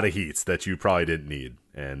be a lot of heats that you probably didn't need.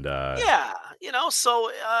 And yeah, yeah,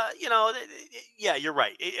 you're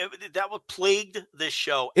right. That what plagued this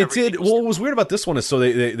show. It did. Well, what was weird about this one is so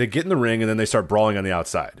they get in the ring and then they start brawling on the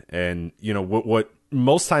outside. And, you know, what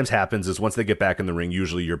most times happens is once they get back in the ring,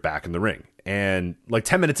 usually you're back in the ring. And like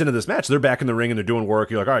 10 minutes into this match, they're back in the ring and they're doing work.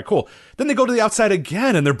 You're like, all right, cool. Then they go to the outside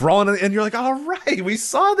again and they're brawling, and you're like, all right, we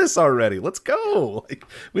saw this already. Let's go. Like,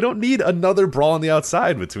 we don't need another brawl on the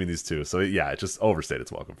outside between these two. So yeah, it just overstayed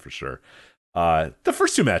its welcome for sure. The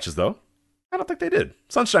first two matches, though, I don't think they did.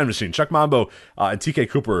 Sunshine Machine, Chuck Mambo and TK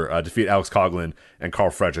Cooper defeat Alex Coughlin and Carl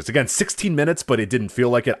Fredericks. Again, 16 minutes, but it didn't feel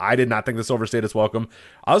like it. I did not think this overstayed its welcome.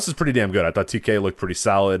 This is pretty damn good. I thought TK looked pretty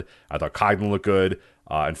solid. I thought Coughlin looked good.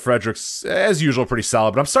 And Fredericks, as usual, pretty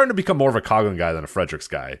solid. But I'm starting to become more of a Coughlin guy than a Fredericks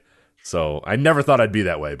guy. So I never thought I'd be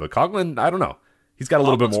that way. But Coughlin, I don't know. He's got a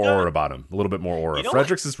little bit more aura about him. A little bit more aura. You know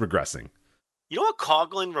Fredericks is regressing. You know what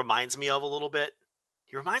Coughlin reminds me of a little bit?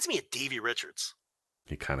 He reminds me of Davey Richards.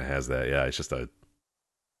 He kind of has that. Yeah, it's just a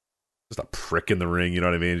prick in the ring. You know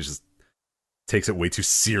what I mean? He just takes it way too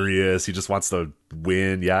serious. He just wants to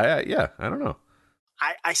win. Yeah. I don't know.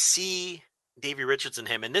 I see Davey Richards in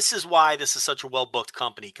him, and this is why this is such a well-booked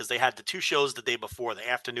company, because they had the two shows the day before, the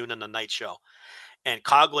afternoon and the night show, and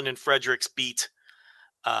Coughlin and Fredericks beat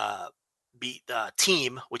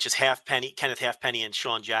Team, which is Kenneth Halfpenny and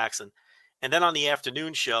Sean Jackson, and then on the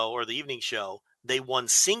afternoon show or the evening show, they won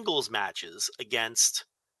singles matches against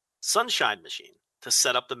Sunshine Machine to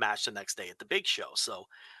set up the match the next day at the big show. So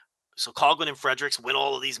Coughlin and Fredericks win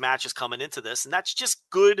all of these matches coming into this, and that's just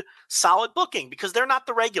good, solid booking because they're not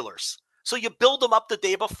the regulars. So you build them up the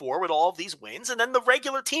day before with all of these wins, and then the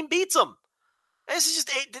regular team beats them.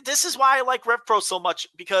 This is why I like Rev Pro so much,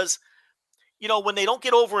 because, you know, when they don't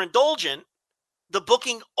get overindulgent, the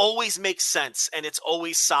booking always makes sense, and it's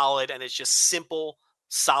always solid, and it's just simple,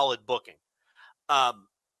 solid booking.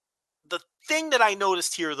 The thing that I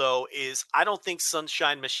noticed here, though, is I don't think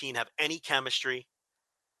Sunshine Machine have any chemistry,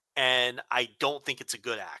 and I don't think it's a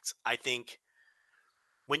good act. I think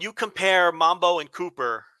when you compare Mambo and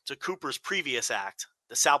Cooper to Cooper's previous act,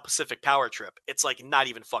 the South Pacific Power Trip, it's like not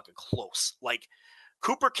even fucking close. Like,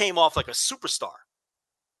 Cooper came off like a superstar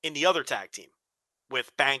in the other tag team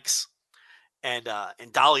with Banks and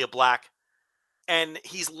Dahlia Black, and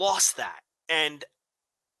he's lost that. And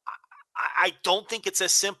I don't think it's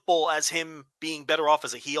as simple as him being better off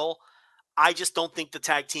as a heel. I just don't think the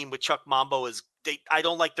tag team with Chuck Mambo I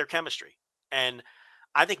don't like their chemistry. And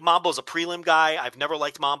I think Mambo's a prelim guy. I've never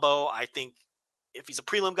liked Mambo. I think if he's a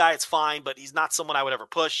prelim guy, it's fine, but he's not someone I would ever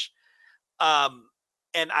push. And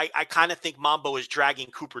I kind of think Mambo is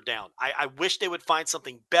dragging Cooper down. I wish they would find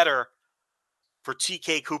something better for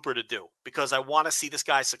TK Cooper to do, because I want to see this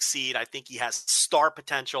guy succeed. I think he has star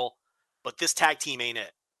potential, but this tag team ain't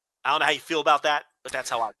it. I don't know how you feel about that, but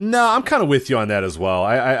that's how I. No, I'm kind of with you on that as well.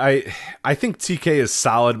 I think TK is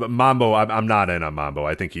solid, but Mambo, I'm not in on Mambo.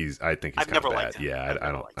 I think he's I've never bad. liked him. Yeah,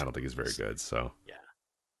 I don't think he's very good. So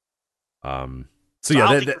yeah. So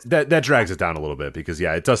yeah, that drags it down a little bit, because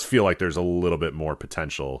yeah, it does feel like there's a little bit more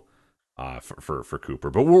potential for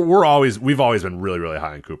Cooper. But we've always been really, really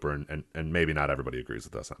high on Cooper, and maybe not everybody agrees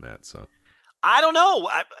with us on that. So I don't know.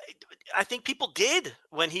 I think people did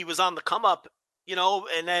when he was on the come up. You know,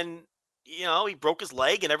 and then, you know, he broke his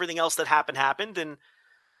leg and everything else that happened. And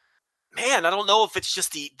man, I don't know if it's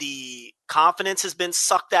just the confidence has been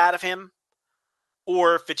sucked out of him,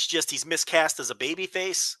 or if it's just he's miscast as a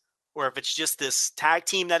babyface, or if it's just this tag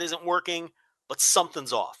team that isn't working, but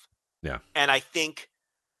something's off. Yeah. And I think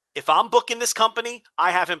if I'm booking this company, I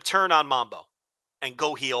have him turn on Mambo and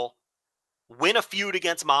go heel, win a feud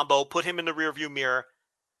against Mambo, put him in the rearview mirror,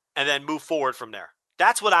 and then move forward from there.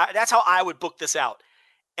 That's how I would book this out.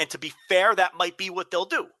 And to be fair, that might be what they'll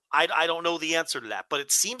do. I don't know the answer to that, but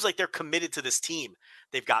it seems like they're committed to this team.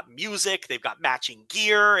 They've got music. They've got matching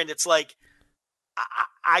gear. And it's like,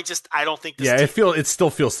 I don't think this it still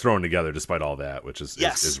feels thrown together despite all that, which is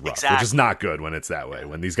rough, exactly. Which is not good when it's that way.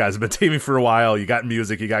 When these guys have been teaming for a while, you got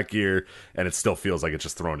music, you got gear, and it still feels like it's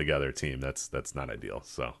just thrown together a team. That's not ideal.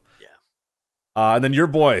 So and then your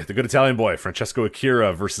boy, the good Italian boy, Francesco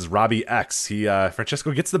Akira versus Robbie X.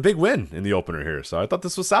 Francesco gets the big win in the opener here, so I thought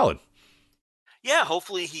this was solid. Yeah,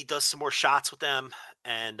 hopefully he does some more shots with them,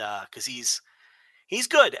 and because he's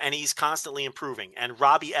good and he's constantly improving. And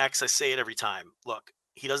Robbie X, I say it every time. Look,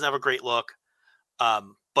 he doesn't have a great look,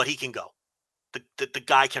 but he can go. The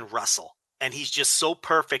guy can wrestle, and he's just so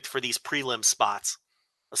perfect for these prelim spots,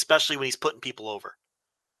 especially when he's putting people over.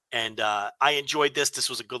 And I enjoyed this. This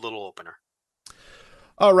was a good little opener.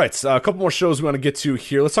 All right, so a couple more shows we want to get to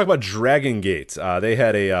here. Let's talk about Dragon Gate. They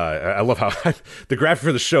had I love how the graphic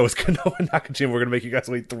for the show is Kenoh and Nakajima. We're going to make you guys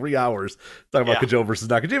wait 3 hours talking about Kenoh versus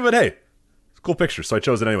Nakajima, but hey, it's a cool picture, so I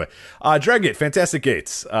chose it anyway. Dragon Gate, fantastic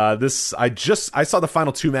gates. I saw the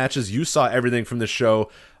final 2 matches. You saw everything from this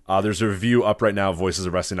show. There's a review up right now,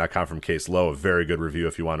 voicesofwrestling.com from Case Lowe, a very good review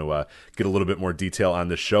if you want to get a little bit more detail on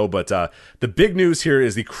this show. But the big news here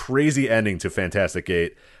is the crazy ending to Fantastic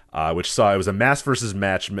Gate. Which saw it was a mask versus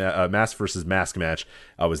mask match.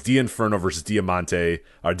 It was Dia Inferno versus Diamante,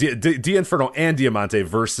 Dia Inferno and Diamante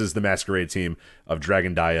versus the Masquerade team of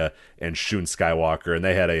Dragon Dia and Shun Skywalker, and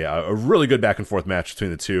they had a really good back and forth match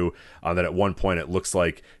between the two. That at one point it looks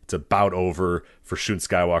like it's about over for Shun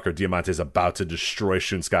Skywalker. Diamante is about to destroy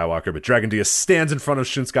Shun Skywalker, but Dragon Dia stands in front of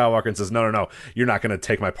Shun Skywalker and says, "No, you're not going to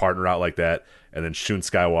take my partner out like that." And then Shun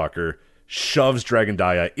Skywalker shoves Dragon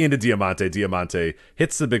Dia into Diamante. Diamante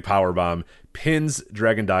hits the big power bomb, pins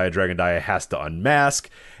Dragon Dia. Dragon Dia has to unmask,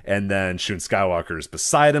 and then Shun Skywalker is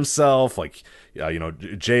beside himself.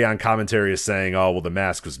 Jay on commentary is saying, "Oh, well, the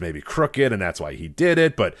mask was maybe crooked, and that's why he did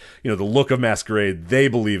it." But the look of Masquerade, they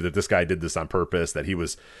believe that this guy did this on purpose. That he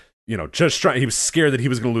was, he was scared that he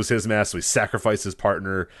was going to lose his mask, so he sacrificed his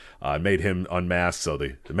partner, made him unmasked. So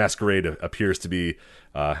the Masquerade appears to be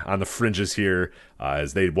on the fringes here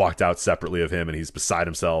as they walked out separately of him, and he's beside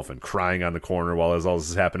himself and crying on the corner while all this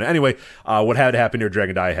is happening. Anyway, what had to happen here,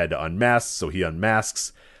 Dragon Dia had to unmask, so he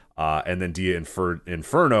unmasks, and then Dia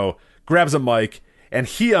Inferno grabs a mic, and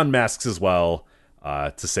he unmasks as well,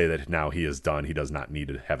 to say that now he is done. He does not need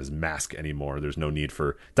to have his mask anymore. There's no need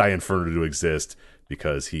for Dia Inferno to exist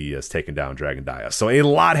because he has taken down Dragon Dia. So a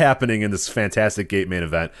lot happening in this Fantastic Gate main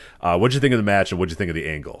event. What'd you think of the match, and what'd you think of the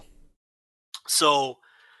angle? So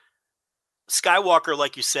Skywalker,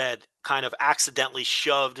 like you said, kind of accidentally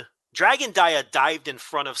shoved. Dragon Dia dived in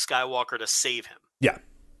front of Skywalker to save him. Yeah.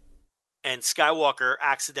 And Skywalker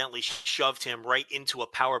accidentally shoved him right into a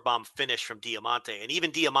powerbomb finish from Diamante. And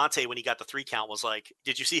even Diamante, when he got the 3 count, was like,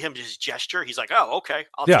 did you see him just gesture? He's like, "Oh, okay,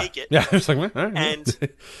 I'll take it." Yeah, it's like, all right.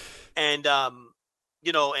 And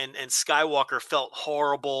Skywalker felt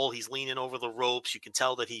horrible. He's leaning over the ropes. You can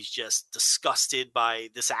tell that he's just disgusted by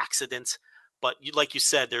this accident. But like you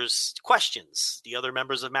said, there's questions. The other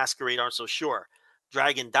members of Masquerade aren't so sure.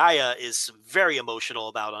 Dragon Dia is very emotional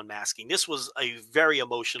about unmasking. This was a very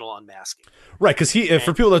emotional unmasking. Right, because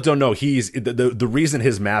for people that don't know, he's the reason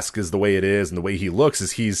his mask is the way it is and the way he looks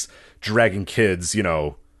is he's dragging kids,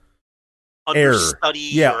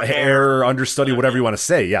 understudy, understudy, whatever you want to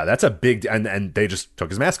say. Yeah, that's a big, and they just took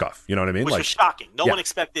his mask off. You know what I mean? Which was shocking. No one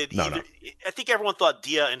expected either. No. I think everyone thought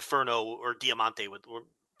Dia Inferno or Diamante were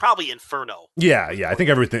probably Inferno. Yeah. I think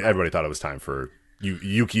everybody thought it was time for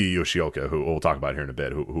Yuki Yoshioka, who we'll talk about here in a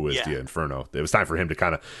bit, who is Dia Inferno. It was time for him to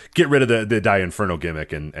kind of get rid of the Dia Inferno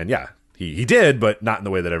gimmick, and yeah, he did, but not in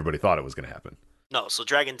the way that everybody thought it was going to happen. No, so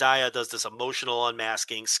Dragon Dia does this emotional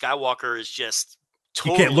unmasking. Skywalker is just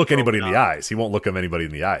totally he can't look anybody in the eyes. He won't look at anybody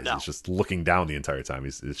in the eyes. No. He's just looking down the entire time.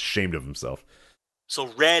 He's ashamed of himself. So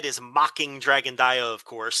Red is mocking Dragon Dia, of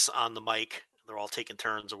course, on the mic. They're all taking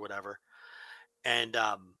turns or whatever. And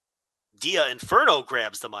Dia Inferno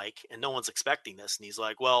grabs the mic, and no one's expecting this. And he's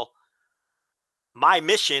like, "Well, my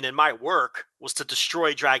mission and my work was to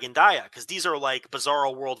destroy Dragon Dia, because these are like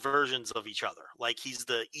Bizarro World versions of each other. Like, he's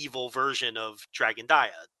the evil version of Dragon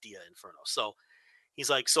Dia, Dia Inferno." So he's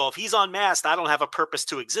like, "So if he's unmasked, I don't have a purpose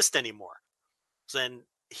to exist anymore." So then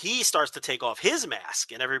he starts to take off his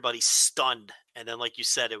mask, and everybody's stunned. And then, like you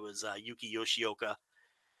said, it was Yuki Yoshioka,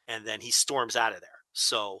 and then he storms out of there.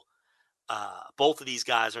 So both of these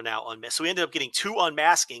guys are now unmasked. So we ended up getting 2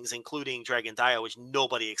 unmaskings, including Dragon Dia, which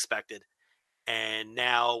nobody expected. And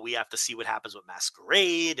now we have to see what happens with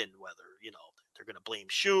Masquerade and whether, they're going to blame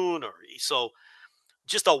Shun or so.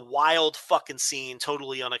 Just a wild fucking scene,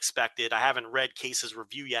 totally unexpected. I haven't read Case's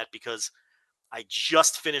review yet because I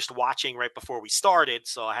just finished watching right before we started,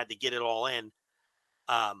 so I had to get it all in.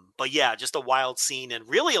 But yeah, just a wild scene and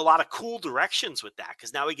really a lot of cool directions with that,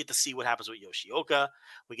 because now we get to see what happens with Yoshioka.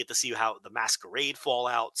 We get to see how the Masquerade fall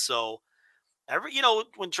out. So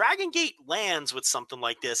when Dragon Gate lands with something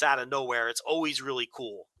like this out of nowhere, it's always really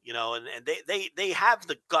cool, and they have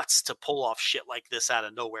the guts to pull off shit like this out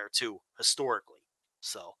of nowhere too, historically.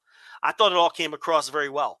 So I thought it all came across very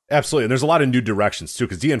well. Absolutely. And there's a lot of new directions too,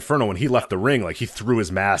 because D'Inferno, when he left the ring, like he threw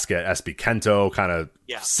his mask at SB Kento, kind of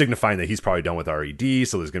signifying that he's probably done with RED.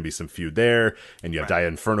 So there's going to be some feud there. And you have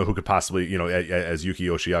D'Inferno, who could possibly, as Yuki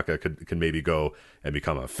Yoshioka could maybe go and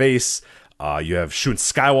become a face. You have Shun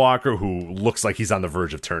Skywalker, who looks like he's on the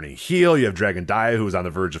verge of turning heel. You have Dragon Dia, who's on the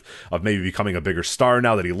verge of maybe becoming a bigger star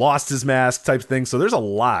now that he lost his mask type thing. So there's a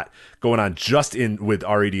lot going on just with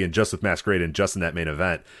RED and just with Masquerade and just in that main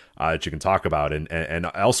event that you can talk about. And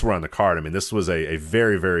elsewhere on the card, I mean, this was a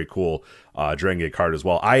very, very cool Dragon Gate card as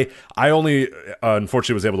well. I only,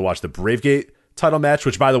 unfortunately, was able to watch the Brave Gate title match,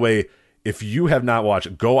 which, by the way, if you have not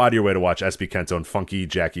watched, go out of your way to watch SB Kento and Funky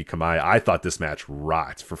Jackie Kamai. I thought this match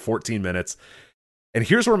rocked for 14 minutes. And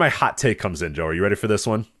here's where my hot take comes in, Joe. Are you ready for this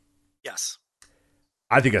one? Yes.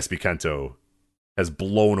 I think SB Kento has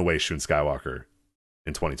blown away Shun Skywalker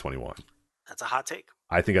in 2021. That's a hot take.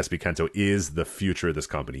 I think SB Kento is the future of this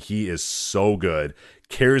company. He is so good,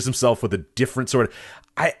 carries himself with a different sort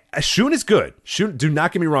of... Shun is good. Do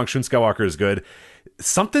not get me wrong, Shun Skywalker is good.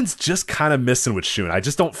 Something's just kind of missing with Shun. I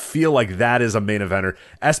just don't feel like that is a main eventer.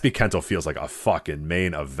 SB Kento feels like a fucking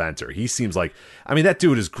main eventer. He seems like, that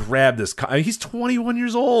dude has grabbed this. He's 21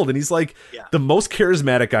 years old, and he's like the most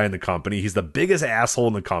charismatic guy in the company. He's the biggest asshole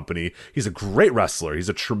in the company. He's a great wrestler. He's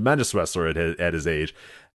a tremendous wrestler at his age.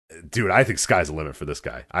 Dude, I think sky's the limit for this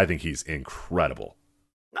guy. I think he's incredible.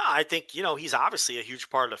 No, I think, he's obviously a huge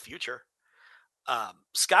part of the future.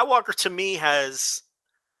 Skywalker, to me, has...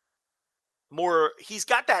 he's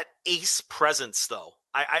got that ace presence though.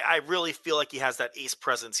 I really feel like he has that ace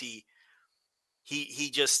presence. He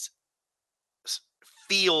just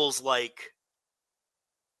feels like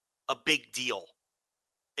a big deal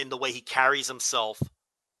in the way he carries himself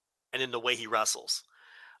and in the way he wrestles.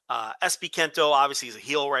 SB Kento obviously is a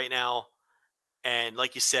heel right now, and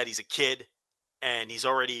like you said, he's a kid and he's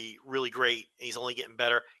already really great. And he's only getting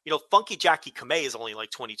better. Funky Jackie Kamei is only like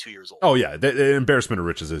 22 years old. Oh yeah, the embarrassment of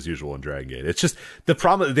riches as usual in Dragon Gate. It's just the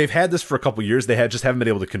problem. They've had this for a couple years. They just haven't been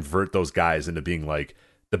able to convert those guys into being like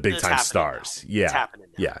the big time stars. Now. Yeah, it's happening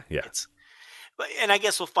now. Yeah. And I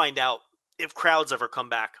guess we'll find out if crowds ever come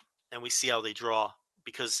back and we see how they draw,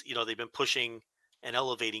 because they've been pushing and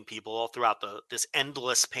elevating people all throughout this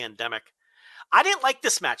endless pandemic. I didn't like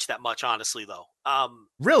this match that much, honestly, though.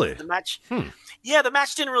 Really? The match? Yeah, the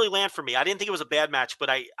match didn't really land for me. I didn't think it was a bad match, but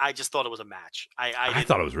I just thought it was a match. I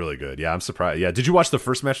thought it was really good. Yeah, I'm surprised. Yeah, did you watch the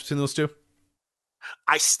first match between those two?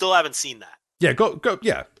 I still haven't seen that. Yeah, go.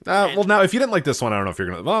 Yeah. Well, now, if you didn't like this one, I don't know if you're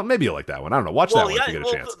going to... Well, maybe you'll like that one. I don't know. Watch that one if you get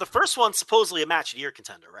a chance. The first one's supposedly a match of the year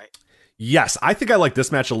contender, right? Yes, I think I like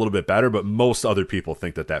this match a little bit better, but most other people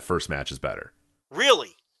think that first match is better.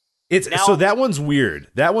 Really? So that one's weird.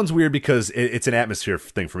 That one's weird because it's an atmosphere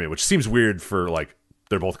thing for me, which seems weird for like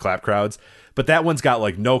they're both clap crowds. But that one's got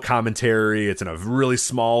like no commentary. It's in a really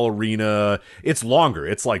small arena. It's longer.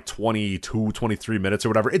 It's like 22, 23 minutes or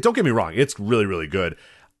whatever. Don't get me wrong. It's really, really good.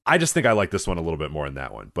 I just think I like this one a little bit more than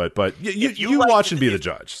that one. But you watch and be the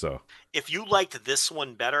judge. So if you liked this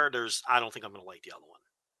one better, I don't think I'm going to like the other one.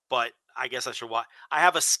 But I guess I should watch. I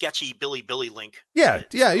have a sketchy Billy link. Yeah,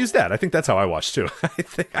 use that. I think that's how I watch too. I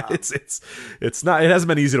think it's not. It hasn't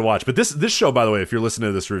been easy to watch, but this show, by the way, if you're listening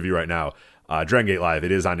to this review right now, Dragon Gate Live,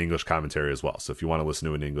 it is on English commentary as well. So if you want to listen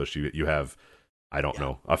to it in English, you have, I don't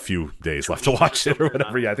know, a few days left to watch it or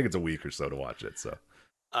whatever. Yeah, I think it's a week or so to watch it. So,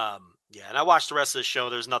 and I watched the rest of the show.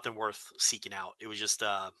 There's nothing worth seeking out. It was just,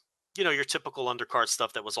 your typical undercard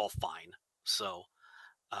stuff that was all fine. So,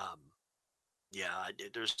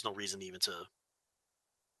 there's no reason even to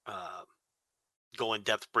go in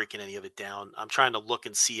depth breaking any of it down. I'm trying to look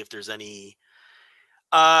and see if there's any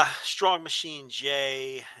Strong Machine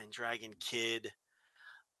J and Dragon Kid.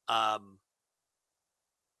 I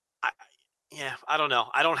don't know.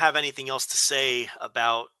 I don't have anything else to say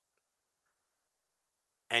about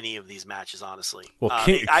any of these matches, honestly. Well,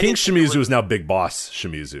 King Shimizu is now Big Boss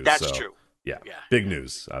Shimizu. That's true. Yeah, big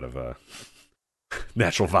news out of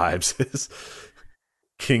Natural Vibes is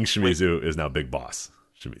King Shimizu is now Big Boss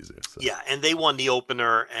Shimizu. So. Yeah, and they won the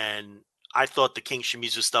opener, and I thought the King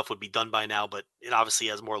Shimizu stuff would be done by now, but it obviously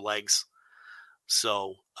has more legs.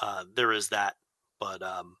 So there is that. But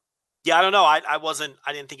I don't know. I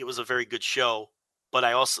didn't think it was a very good show, but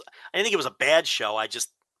I didn't think it was a bad show. I just,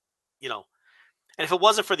 and if it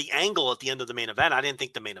wasn't for the angle at the end of the main event, I didn't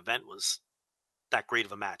think the main event was that great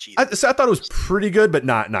of a match either. So I thought it was pretty good, but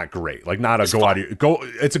not great. Like not a It's go fun. out of your go.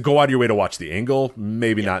 It's a go out of your way to watch the angle.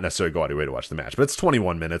 Maybe not necessarily go out of your way to watch the match. But it's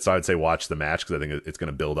 21 minutes. So I would say watch the match because I think it's going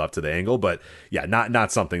to build up to the angle. But yeah,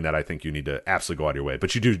 not something that I think you need to absolutely go out of your way.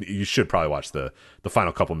 But you should probably watch the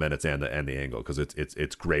final couple minutes and the angle because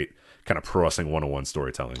it's great kind of pro wrestling 101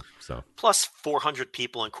 storytelling. So plus 400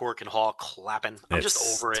 people in Cork and Hall clapping. I'm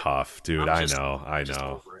just over it. Tough, dude. I know.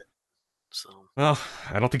 Over it. So. Well,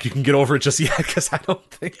 I don't think you can get over it just yet because I don't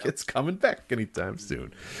think it's coming back anytime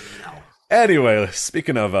soon. No. Anyway,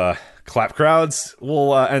 speaking of clap crowds,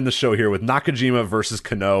 we'll end the show here with Nakajima versus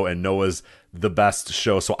Kenoh and Noah's The Best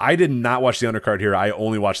Show. So I did not watch the undercard here. I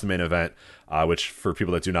only watched the main event, which for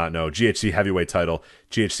people that do not know, GHC heavyweight title,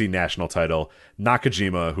 GHC national title,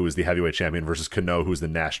 Nakajima, who is the heavyweight champion, versus Kenoh, who's the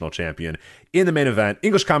national champion in the main event.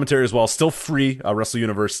 English commentary as well, still free. Wrestle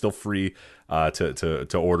Universe, still free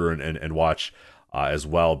to order and watch as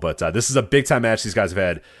well. But this is a big time match. These guys have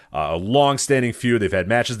had a long standing feud. They've had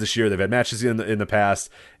matches this year. They've had matches in the past,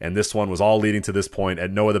 and this one was all leading to this point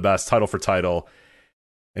at Noah the Best, title for title.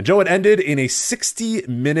 And Joe, it ended in a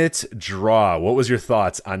 60-minute draw. What was your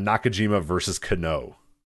thoughts on Nakajima versus Kenoh?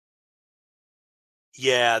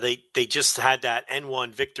 Yeah, they just had that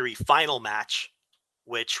N1 victory final match,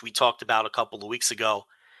 which we talked about a couple of weeks ago.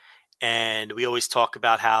 And we always talk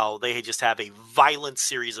about how they just have a violent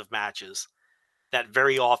series of matches that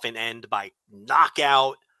very often end by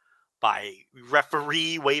knockout, by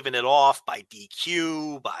referee waving it off, by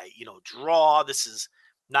DQ, by, draw. This is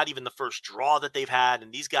not even the first draw that they've had.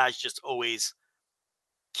 And these guys just always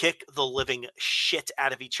kick the living shit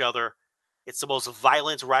out of each other. It's the most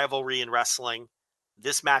violent rivalry in wrestling.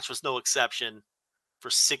 This match was no exception. For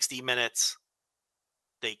 60 minutes,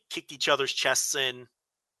 they kicked each other's chests in.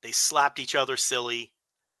 They slapped each other silly.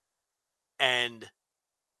 And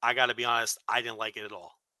I got to be honest, I didn't like it at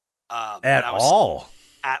all. At all?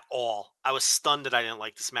 At all. I was stunned that I didn't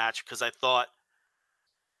like this match because I thought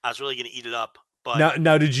I was really going to eat it up. But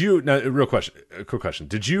now, did you? Now, quick question.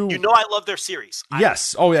 Did you? I love their series.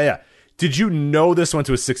 Yes. Yeah. Did you know this went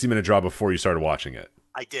to a 60-minute draw before you started watching it?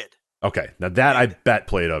 I did. Okay. Now that I bet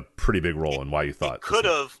played a pretty big role in why you thought it could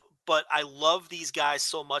have. But I love these guys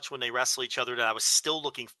so much when they wrestle each other that I was still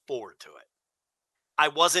looking forward to it. I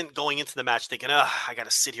wasn't going into the match thinking, I got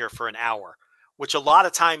to sit here for an hour, which a lot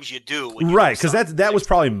of times you do. When you right, because that was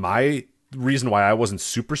probably my reason why I wasn't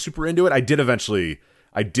super into it. I did eventually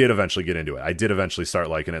get into it. I did eventually start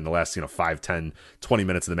liking it in the last 5, 10, 20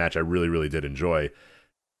 minutes of the match. I really did enjoy.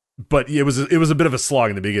 But it was a bit of a slog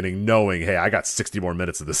in the beginning, knowing, hey, I got 60 more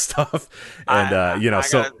minutes of this stuff, and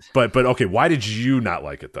But okay, why did you not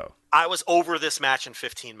like it though? I was over this match in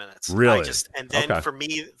 15 minutes. Really? For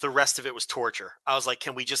me, the rest of it was torture. I was like,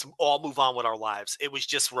 can we just all move on with our lives? It was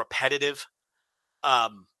just repetitive.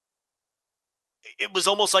 It was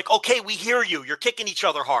almost like, okay, we hear you. You're kicking each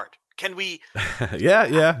other hard. Can we?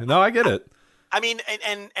 Yeah. No, I get it. I mean,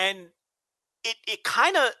 and it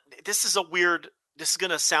kind of, this is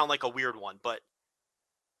going to sound like a weird one, but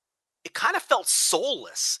it kind of felt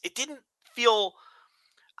soulless. It didn't feel,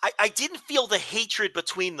 I didn't feel the hatred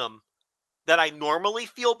between them that I normally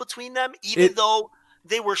feel between them, though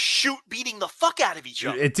they were beating the fuck out of each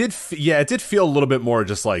other. It did feel a little bit more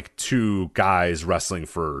just like two guys wrestling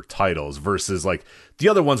for titles versus like the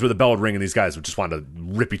other ones where the bell would ring and these guys would just want to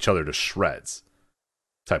rip each other to shreds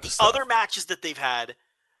type of stuff. Other matches that they've had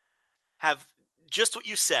have just what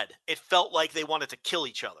you said. It felt like they wanted to kill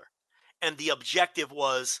each other. And the objective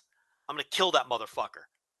was, I'm going to kill that motherfucker.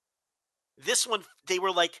 This one, they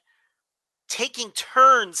were like taking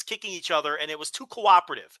turns kicking each other, and it was too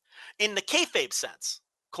cooperative. In the kayfabe sense,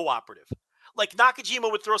 cooperative. Like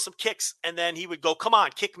Nakajima would throw some kicks, and then he would go, come on,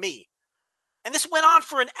 kick me. And this went on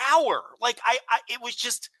for an hour. Like, it was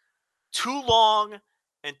just too long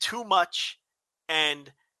and too much.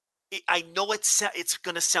 And I know it's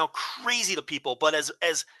going to sound crazy to people, but as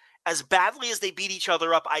badly as they beat each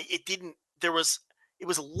other up, it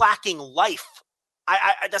was lacking life.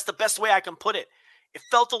 I that's the best way I can put it. It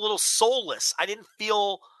felt a little soulless. I didn't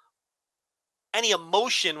feel any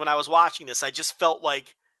emotion when I was watching this. I just felt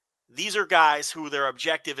like these are guys who their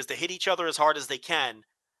objective is to hit each other as hard as they can.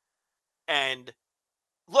 And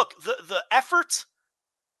look, the effort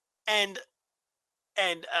and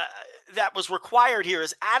that was required here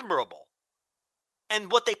is admirable. And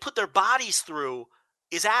what they put their bodies through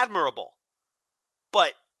is admirable.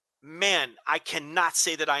 But man, I cannot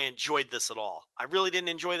say that I enjoyed this at all. I really didn't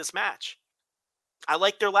enjoy this match. I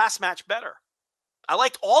liked their last match better. I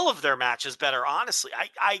liked all of their matches better, honestly.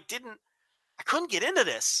 I couldn't get into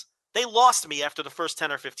this. They lost me after the first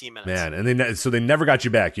 10 or 15 minutes. Man, and so they never got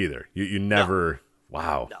you back either. You never. No.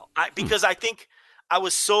 Wow. No, because I think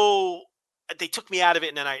they took me out of it,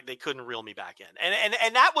 and then they couldn't reel me back in.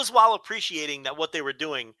 And that was while appreciating that what they were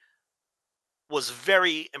doing was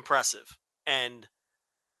very impressive. And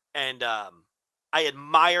I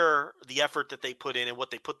admire the effort that they put in and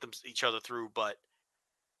what they put each other through. But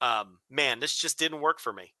man, this just didn't work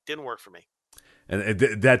for me. And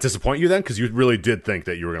did that disappoint you then? Because you really did think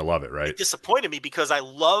that you were going to love it, right? It disappointed me because I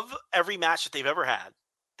love every match that they've ever had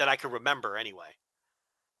that I can remember anyway.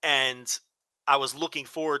 And I was looking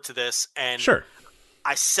forward to this. And sure.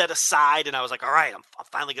 I set aside and I was like, all right, I'm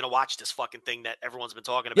finally going to watch this fucking thing that everyone's been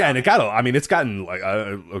talking about. Yeah, and it's gotten, like,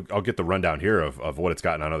 I'll get the rundown here of what it's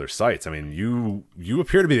gotten on other sites. I mean, you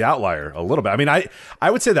appear to be the outlier a little bit. I mean, I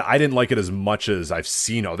would say that I didn't like it as much as I've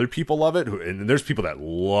seen other people love it. And there's people that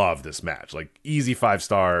love this match, like easy 5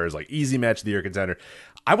 stars, like easy match of the year contender.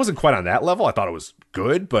 I wasn't quite on that level. I thought it was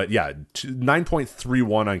good, but yeah,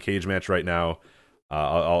 9.31 on Cage Match right now.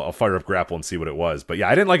 I'll fire up Grapple and see what it was. But yeah,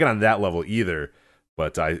 I didn't like it on that level either.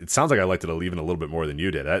 But it sounds like I liked it even a little bit more than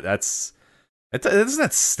you did. Doesn't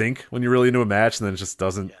that stink when you're really into a match and then it just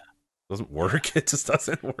doesn't work? It just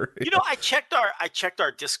doesn't work. You know, I checked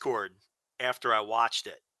our Discord after I watched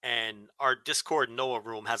it, and our Discord Noah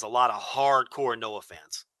room has a lot of hardcore Noah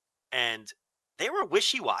fans, and they were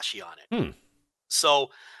wishy-washy on it. So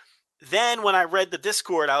then when I read the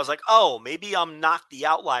Discord, I was like, oh, maybe I'm not the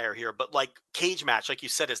outlier here. But like Cage Match, like you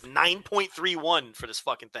said, is 9.31 for this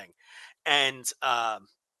fucking thing. And,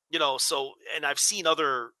 you know, and I've seen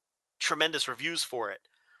other tremendous reviews for it,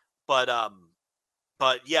 but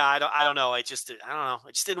yeah, I don't know. I don't know. It just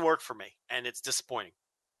didn't work for me, and it's disappointing.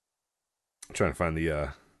 I'm trying to find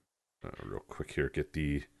the, real quick here, get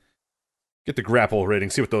the Grapple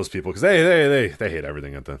rating, see what those people, because they hate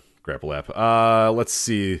everything at the Grapple app. Let's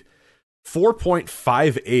see,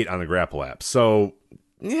 4.58 on the Grapple app. So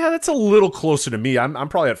yeah, that's a little closer to me. I'm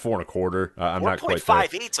probably at 4.25. I'm not quite there.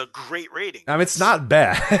 4.58 is a great rating. I mean, it's not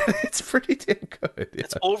bad. It's pretty damn good. Yeah.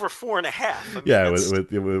 It's over 4.5. I mean, yeah,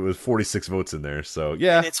 with 46 votes in there. So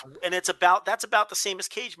yeah, and that's about the same as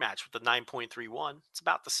Cage Match with the 9.31. It's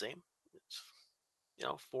about the same. It's, you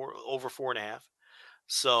know, over 4.5.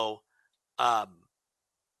 So, yeah,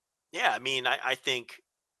 I mean, I think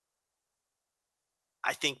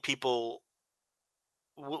people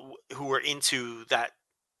who are into that,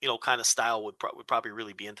 you know, kind of style would probably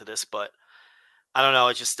really be into this, but I don't know.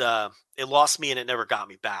 It just it lost me and it never got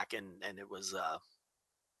me back, and it was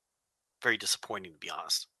very disappointing, to be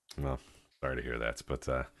honest. Well, sorry to hear that, but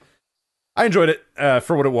I enjoyed it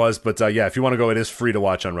for what it was. But yeah, if you want to go, it is free to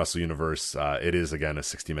watch on Wrestle Universe. It is again a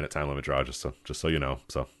 60-minute time limit draw, just so you know.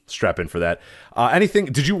 So strap in for that.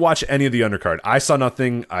 Did you watch any of the undercard? I saw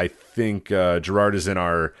nothing. I think Gerard is in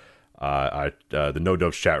our the No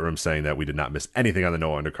Dopes chat room saying that we did not miss anything on the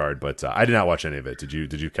No undercard, but I did not watch any of it. Did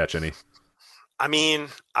you catch any? I mean,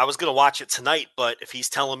 I was going to watch it tonight, but if he's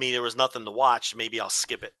telling me there was nothing to watch, maybe I'll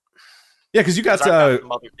skip it. Yeah, because you got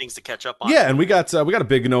some other things to catch up on. Yeah, and we got a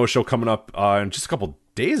big Noah show coming up in just a couple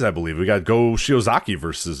days, I believe. We got Go Shiozaki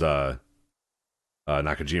versus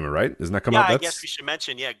Nakajima, right? Isn't that coming up? Yeah, I guess we should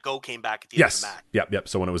mention, Go came back at the end of the match. Yep.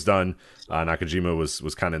 So when it was done, Nakajima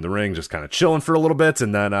was kind of in the ring, just kind of chilling for a little bit,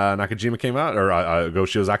 and then Nakajima came out, or Go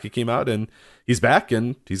Shiozaki came out, and he's back,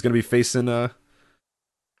 and he's going to be facing on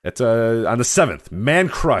the 7th, Man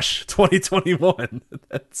Crush 2021.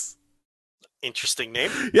 That's interesting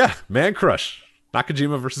name. Yeah, Man Crush.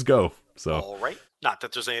 Nakajima versus Go. So all right. Not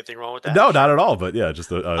that there's anything wrong with that. No, not at all. But yeah,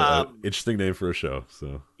 just a interesting name for a show.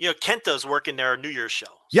 So Kenta's working their New Year's show.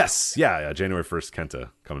 Yes, yeah. January 1st, Kenta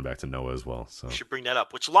coming back to Noah as well. So we should bring that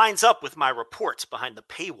up, which lines up with my reports behind the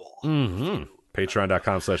paywall. Mm-hmm.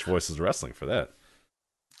 Patreon.com/Voices Wrestling for that.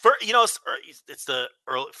 It's the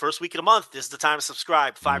first week of the month. This is the time to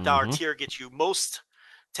subscribe. $5 tier gets you most.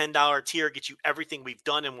 $10 tier gets you everything we've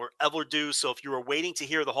done and we're ever do. So if you were waiting to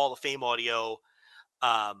hear the Hall of Fame audio,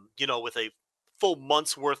 with a full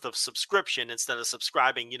month's worth of subscription instead of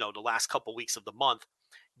subscribing, the last couple weeks of the month,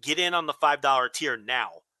 get in on the $5 tier now,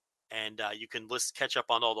 and you can catch up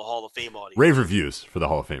on all the Hall of Fame audio. Rave reviews for the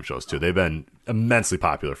Hall of Fame shows too. They've been immensely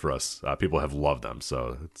popular for us. People have loved them.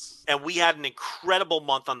 And we had an incredible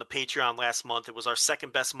month on the Patreon last month. It was our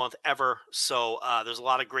second best month ever. So there's a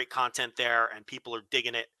lot of great content there, and people are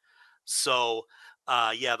digging it. So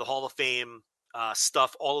the Hall of Fame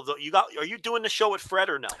stuff, all of the are you doing the show with Fred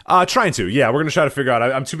or no? Trying to. Yeah, we're gonna try to figure out.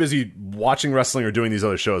 I'm too busy watching wrestling or doing these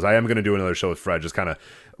other shows. I am gonna do another show with Fred, just kind of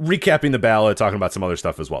recapping the ballot, talking about some other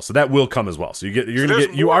stuff as well. So that will come as well. So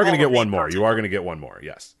you are gonna get one more. You are gonna get one more.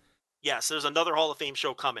 Yes. Yes, there's another Hall of Fame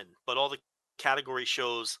show coming, but all the category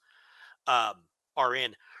shows are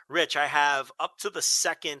in. Rich, I have up to the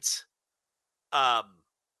second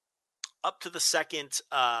up to the second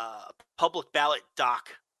public ballot doc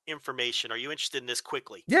information. Are you interested in this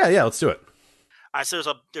quickly? Yeah, let's do it. All right, so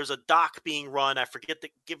there's a doc being run. I forget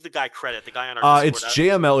give the guy credit. The guy on our Discord. It's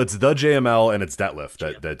JML. It's the JML, and it's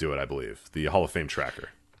Detlef that do it. I believe the Hall of Fame tracker.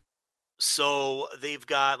 So they've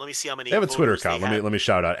got. Let me see how many. They have a Twitter account. Let me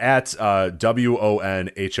shout out at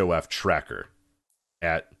WONHOF tracker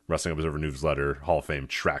at Wrestling Observer Newsletter Hall of Fame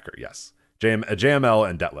tracker. Yes, JML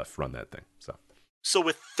and Detlef run that thing. So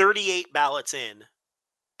with 38 ballots in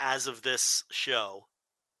as of this show,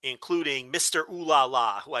 including Mr. Ooh La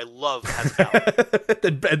La, who I love has a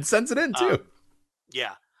ballot. And sends it in too.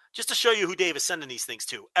 Yeah, just to show you who Dave is sending these things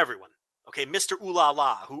to. Everyone. Okay, Mr. Ooh La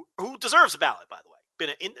La, who deserves a ballot, by the way. Been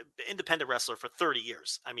an independent wrestler for 30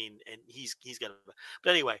 years. I mean, and he's got a...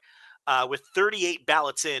 But anyway, with 38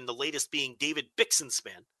 ballots in, the latest being David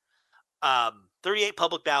Bixenspan. 38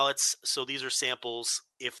 public ballots, so these are samples.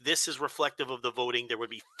 If this is reflective of the voting, there would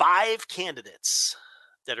be 5 candidates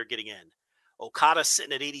that are getting in. Okada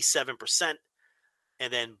sitting at 87%,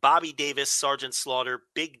 and then Bobby Davis, Sergeant Slaughter,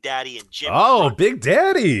 Big Daddy, and Jim. Oh, Hunt. Big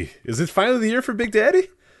Daddy! Is it finally the year for Big Daddy?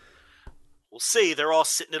 We'll see. They're all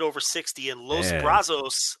sitting at over 60, and Los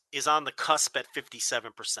Brazos is on the cusp at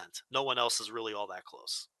 57%. No one else is really all that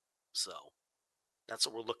close. So that's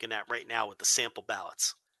what we're looking at right now with the sample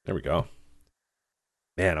ballots. There we go.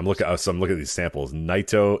 Man, I'm looking at these samples.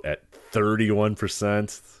 Naito at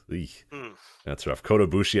 31%. That's rough. Kota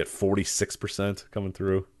Ibushi at 46% coming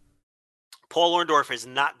through. Paul Orndorff is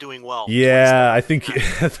not doing well. Yeah, I think.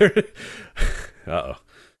 Uh-oh.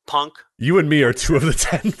 Punk. You and me are 2 of the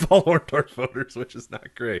 10 Paul Orndorff voters, which is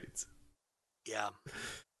not great. Yeah.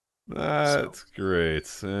 That's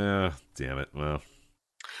great. Damn it. Well.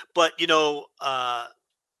 But,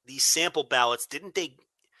 these sample ballots,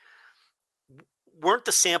 weren't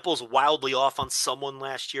the samples wildly off on someone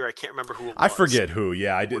last year? I can't remember who it was. I forget who.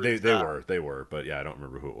 Yeah, I did. They were, but yeah, I don't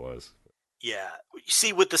remember who it was. Yeah. You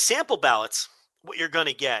see, with the sample ballots, what you're going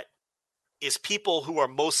to get is people who are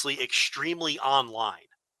mostly extremely online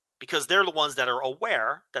because they're the ones that are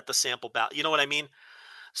aware that the sample ballot, you know what I mean?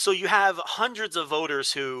 So you have hundreds of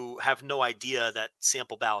voters who have no idea that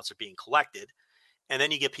sample ballots are being collected. And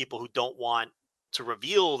then you get people who don't want to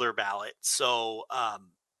reveal their ballot. So,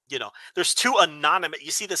 there's 2 anonymous.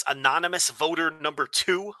 You see this anonymous voter number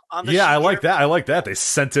 2 on the sheet I like here? that. I like that. They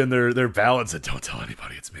sent in their ballots and don't tell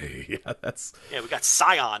anybody it's me. Yeah, we got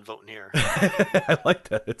Scion voting here. I like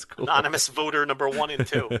that. It's cool. Anonymous voter number 1 and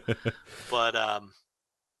 2. But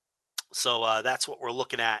that's what we're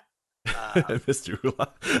looking at. Mr.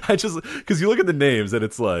 Ula. Because you look at the names and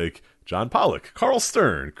it's like John Pollock, Carl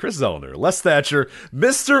Stern, Chris Zellner, Les Thatcher,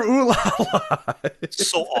 Mr. Ulala. It's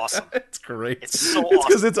so awesome. It's great. It's so awesome. It's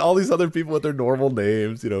because awesome. it's all these other people with their normal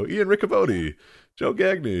names. Ian Riccaboni, Joe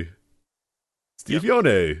Gagney, Steve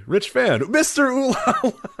Yone, Rich Fan, Mr.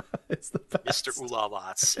 Ulala. It's the best. Mr. Ulala.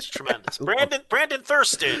 It's tremendous. Brandon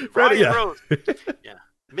Thurston, Ryan Rose. Yeah.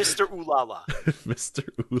 Mr. Ulala. Mr.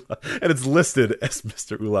 Ulala. And it's listed as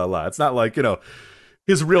Mr. Ulala. It's not like,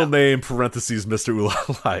 his real name, parentheses, Mr.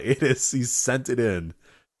 Ulala. It is, he sent it in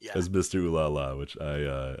as Mr. Ulala, which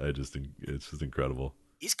it's just incredible.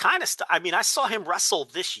 He's kind of, I saw him wrestle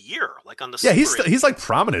this year, like on the he's like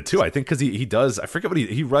prominent too, I think, because he does, I forget what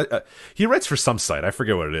he writes for some site, I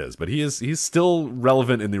forget what it is, but he's still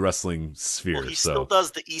relevant in the wrestling sphere. Well, he still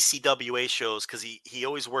does the ECWA shows because he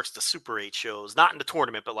always works the Super 8 shows, not in the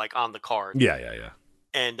tournament, but like on the card. Yeah.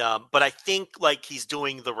 And but I think like he's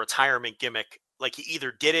doing the retirement gimmick. Like he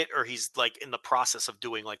either did it or he's like in the process of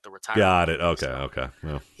doing like the retirement. Got it. Okay.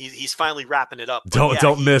 Well, he's finally wrapping it up.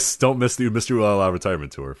 Don't miss the Mr. Ulala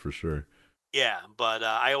retirement tour for sure. Yeah, but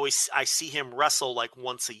I see him wrestle like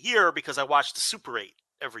once a year because I watch the Super 8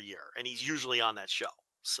 every year, and he's usually on that show.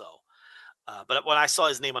 So, but when I saw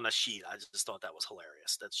his name on the sheet, I just thought that was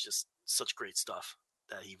hilarious. That's just such great stuff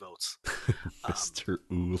that he votes. Mr.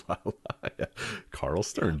 Ulala, Carl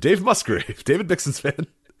Stern, Dave Musgrave, David Bixenspan.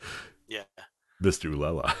 Yeah. Mr.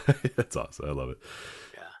 Ulala. That's awesome. I love it.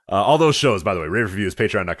 Yeah. All those shows, by the way, rave reviews,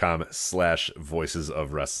 patreon.com/voices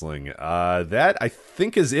of wrestling. That I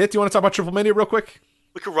think is it. Do you want to talk about Triple Mania real quick?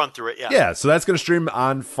 We could run through it, yeah. Yeah, so that's going to stream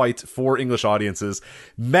on Fight for English audiences.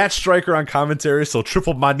 Matt Striker on commentary, so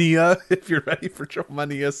Triple Mania, if you're ready for Triple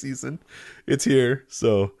Mania season, it's here.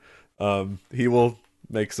 So he will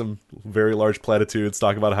make some very large platitudes,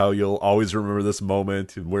 talk about how you'll always remember this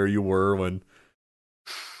moment and where you were when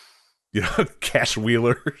Cash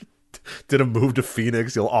Wheeler did a move to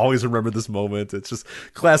Phoenix. You'll always remember this moment. It's just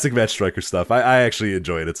classic Matt Striker stuff. I actually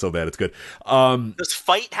enjoy it. It's so bad. It's good. Does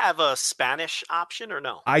Fight have a Spanish option or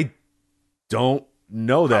no? I don't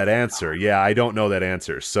know that answer. Yeah, I don't know that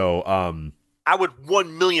answer. So I would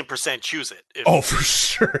 1,000,000% choose it. For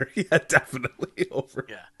sure. Yeah, definitely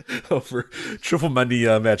over Triple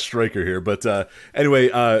Mania Matt Striker here. But anyway,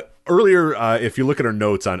 earlier, if you look at our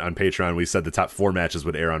notes on Patreon, we said the top 4 matches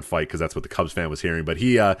would air on Fight because that's what the Cubs fan was hearing. But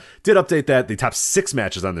he did update that the top 6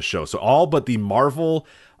 matches on the show. So all but the Marvel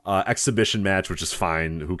exhibition match, which is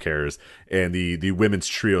fine, who cares, and the women's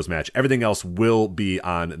trios match. Everything else will be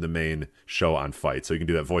on the main show on Fight. So you can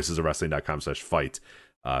do that, voicesofwrestling.com/fight.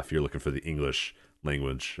 If you're looking for the English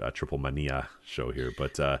language Triple Mania show here.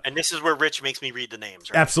 But and this is where Rich makes me read the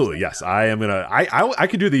names, right? Absolutely, yes. I am gonna I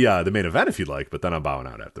could do the main event if you'd like, but then I'm bowing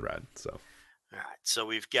out after that. So all right. So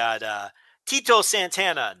we've got Tito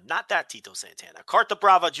Santana, not that Tito Santana, Carta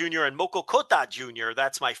Brava Jr. and Moko Kota Jr.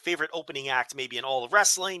 That's my favorite opening act maybe in all of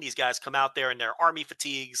wrestling. These guys come out there in their army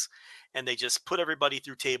fatigues and they just put everybody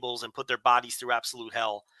through tables and put their bodies through absolute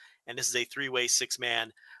hell. And this is a 3-way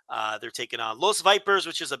 6-man. They're taking on Los Vipers,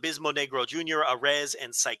 which is Abismo Negro Jr., Arez,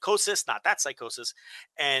 and Psychosis. Not that Psychosis.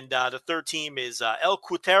 And the third team is El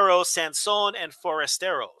Cutero, Sanson, and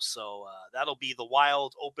Forestero. So that'll be the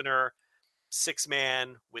wild opener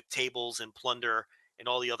 6-man with tables and plunder and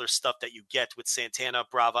all the other stuff that you get with Santana,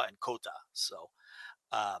 Brava, and Kota. So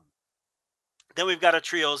then we've got a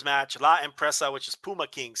trios match. La Empresa, which is Puma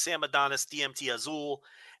King, Sam Adonis, DMT Azul.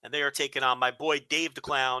 And they are taking on my boy Dave the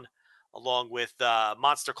Clown, along with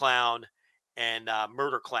Monster Clown and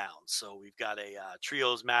Murder Clown. So we've got a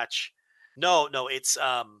trios match. No, it's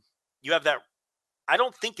you have that. I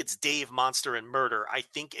don't think it's Dave, Monster, and Murder. I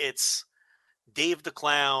think it's Dave the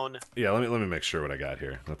Clown. Yeah, let me make sure what I got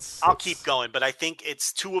here. I'll keep going, but I think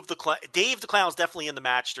it's 2 of the Dave the Clown's definitely in the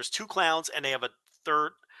match. There's 2 clowns, and they have a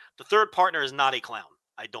third. The third partner is not a clown,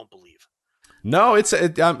 I don't believe. No,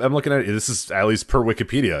 I'm looking at it. This is at least per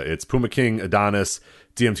Wikipedia. It's Puma King, Adonis,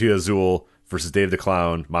 DMT Azul versus Dave the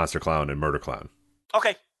Clown, Monster Clown, and Murder Clown.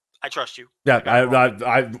 Okay, I trust you. Yeah,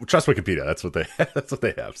 I trust Wikipedia. That's what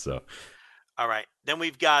they have. So, all right. Then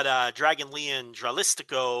we've got Dragon Leon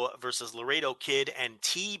Dralistico versus Laredo Kid and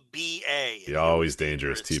TBA. The always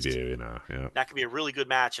dangerous TBA, you know. Yeah, that could be a really good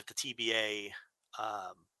match if the TBA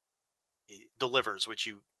delivers, which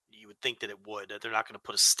you would think that it would. They're not going to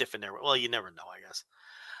put a stiff in there. Well, you never know, I guess.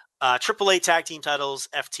 AAA tag team titles,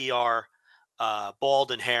 FTR,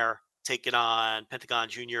 Bald and Hair taking on Pentagon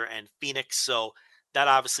Jr. and Phoenix. So that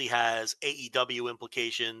obviously has AEW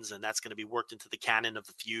implications, and that's going to be worked into the canon of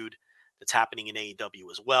the feud that's happening in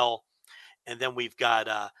AEW as well. And then we've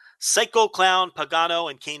got Psycho Clown, Pagano,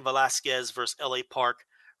 and Cain Velasquez versus LA Park,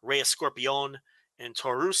 Rey Escorpion, and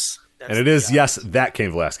Taurus. And it is, yes, that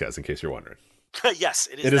Cain Velasquez, in case you're wondering. Yes,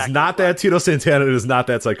 it is. It is not that Tito Santana. It is not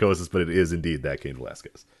that Psychosis, but it is indeed that Cain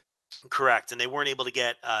Velasquez. Correct. And they weren't able to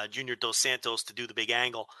get Junior Dos Santos to do the big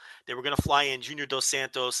angle. They were going to fly in Junior Dos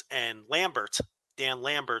Santos and Dan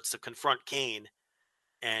Lambert, to confront Kane.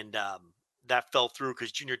 And that fell through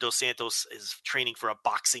because Junior Dos Santos is training for a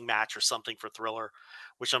boxing match or something for Thriller,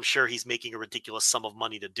 which I'm sure he's making a ridiculous sum of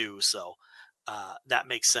money to do. So that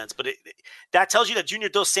makes sense. But that tells you that Junior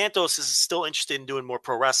Dos Santos is still interested in doing more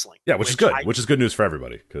pro wrestling. Yeah, which is good. Which is good news for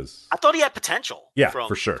everybody, because I thought he had potential. Yeah,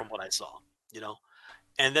 for sure. From what I saw,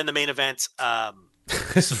 And then the main event.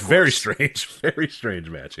 This is very strange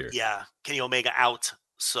match here. Yeah, Kenny Omega out,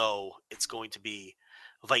 so it's going to be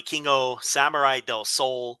Vikingo, Samurai del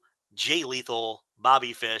Sol, Jay Lethal,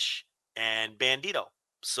 Bobby Fish, and Bandito.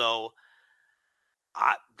 So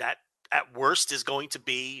that at worst is going to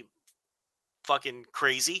be fucking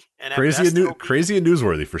crazy and crazy and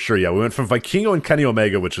newsworthy for sure. Yeah, we went from Vikingo and Kenny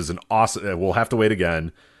Omega, which is an awesome. We'll have to wait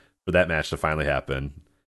again for that match to finally happen.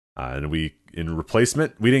 And we, in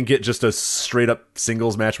replacement, we didn't get just a straight up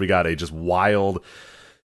singles match. We got a just wild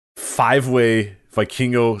 5-way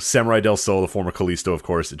Vikingo, Samurai del Sol, the former Kalisto, of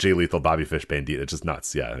course, Jay Lethal, Bobby Fish, Bandita. Just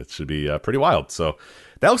nuts. Yeah, it should be pretty wild. So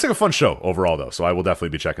that looks like a fun show overall, though. So I will definitely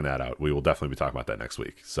be checking that out. We will definitely be talking about that next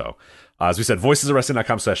week. So as we said,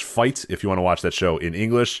 voicesofwrestling.com/fight if you want to watch that show in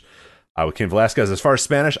English. With Cain Velasquez. As far as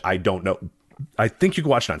Spanish, I don't know. I think you can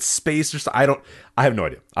watch it on Space or something. I have no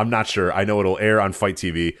idea. I'm not sure. I know it'll air on Fight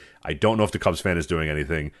TV. I don't know if the Cubs fan is doing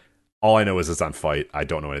anything. All I know is it's on Fight. I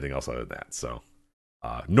don't know anything else other than that. So,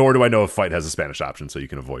 nor do I know if Fight has a Spanish option, so you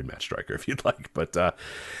can avoid Matt Striker if you'd like. But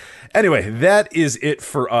anyway, that is it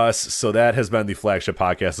for us. So that has been the Flagship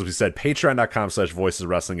Podcast. As we said, patreon.com/voices of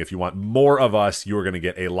wrestling. If you want more of us, you are going to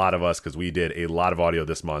get a lot of us, because we did a lot of audio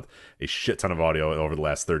this month, a shit ton of audio over the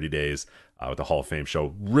last 30 days. With the Hall of Fame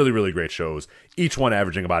show. Really, really great shows. Each one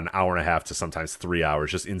averaging about an hour and a half to sometimes 3 hours.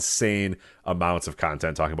 Just insane amounts of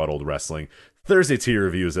content talking about old wrestling. Thursday tier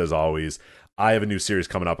reviews, as always. I have a new series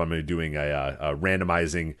coming up. I'm going to be doing a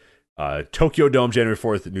randomizing Tokyo Dome, January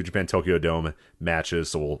 4th, New Japan Tokyo Dome matches.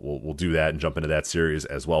 So we'll do that and jump into that series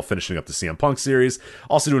as well. Finishing up the CM Punk series.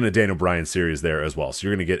 Also doing a Daniel Bryan series there as well. So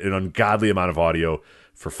you're going to get an ungodly amount of audio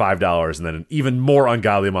for $5 and then an even more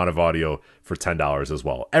ungodly amount of audio for $10 as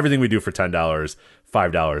well. Everything we do for $10,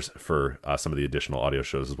 $5 for some of the additional audio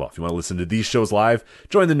shows as well. If you want to listen to these shows live,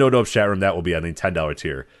 join the No Dopes chat room. That will be at the $10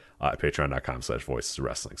 tier at patreon.com/voices of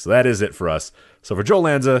wrestling. So that is it for us. So for Joe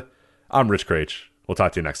Lanza, I'm Rich Craich. We'll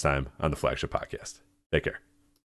talk to you next time on the Flagship Podcast. Take care.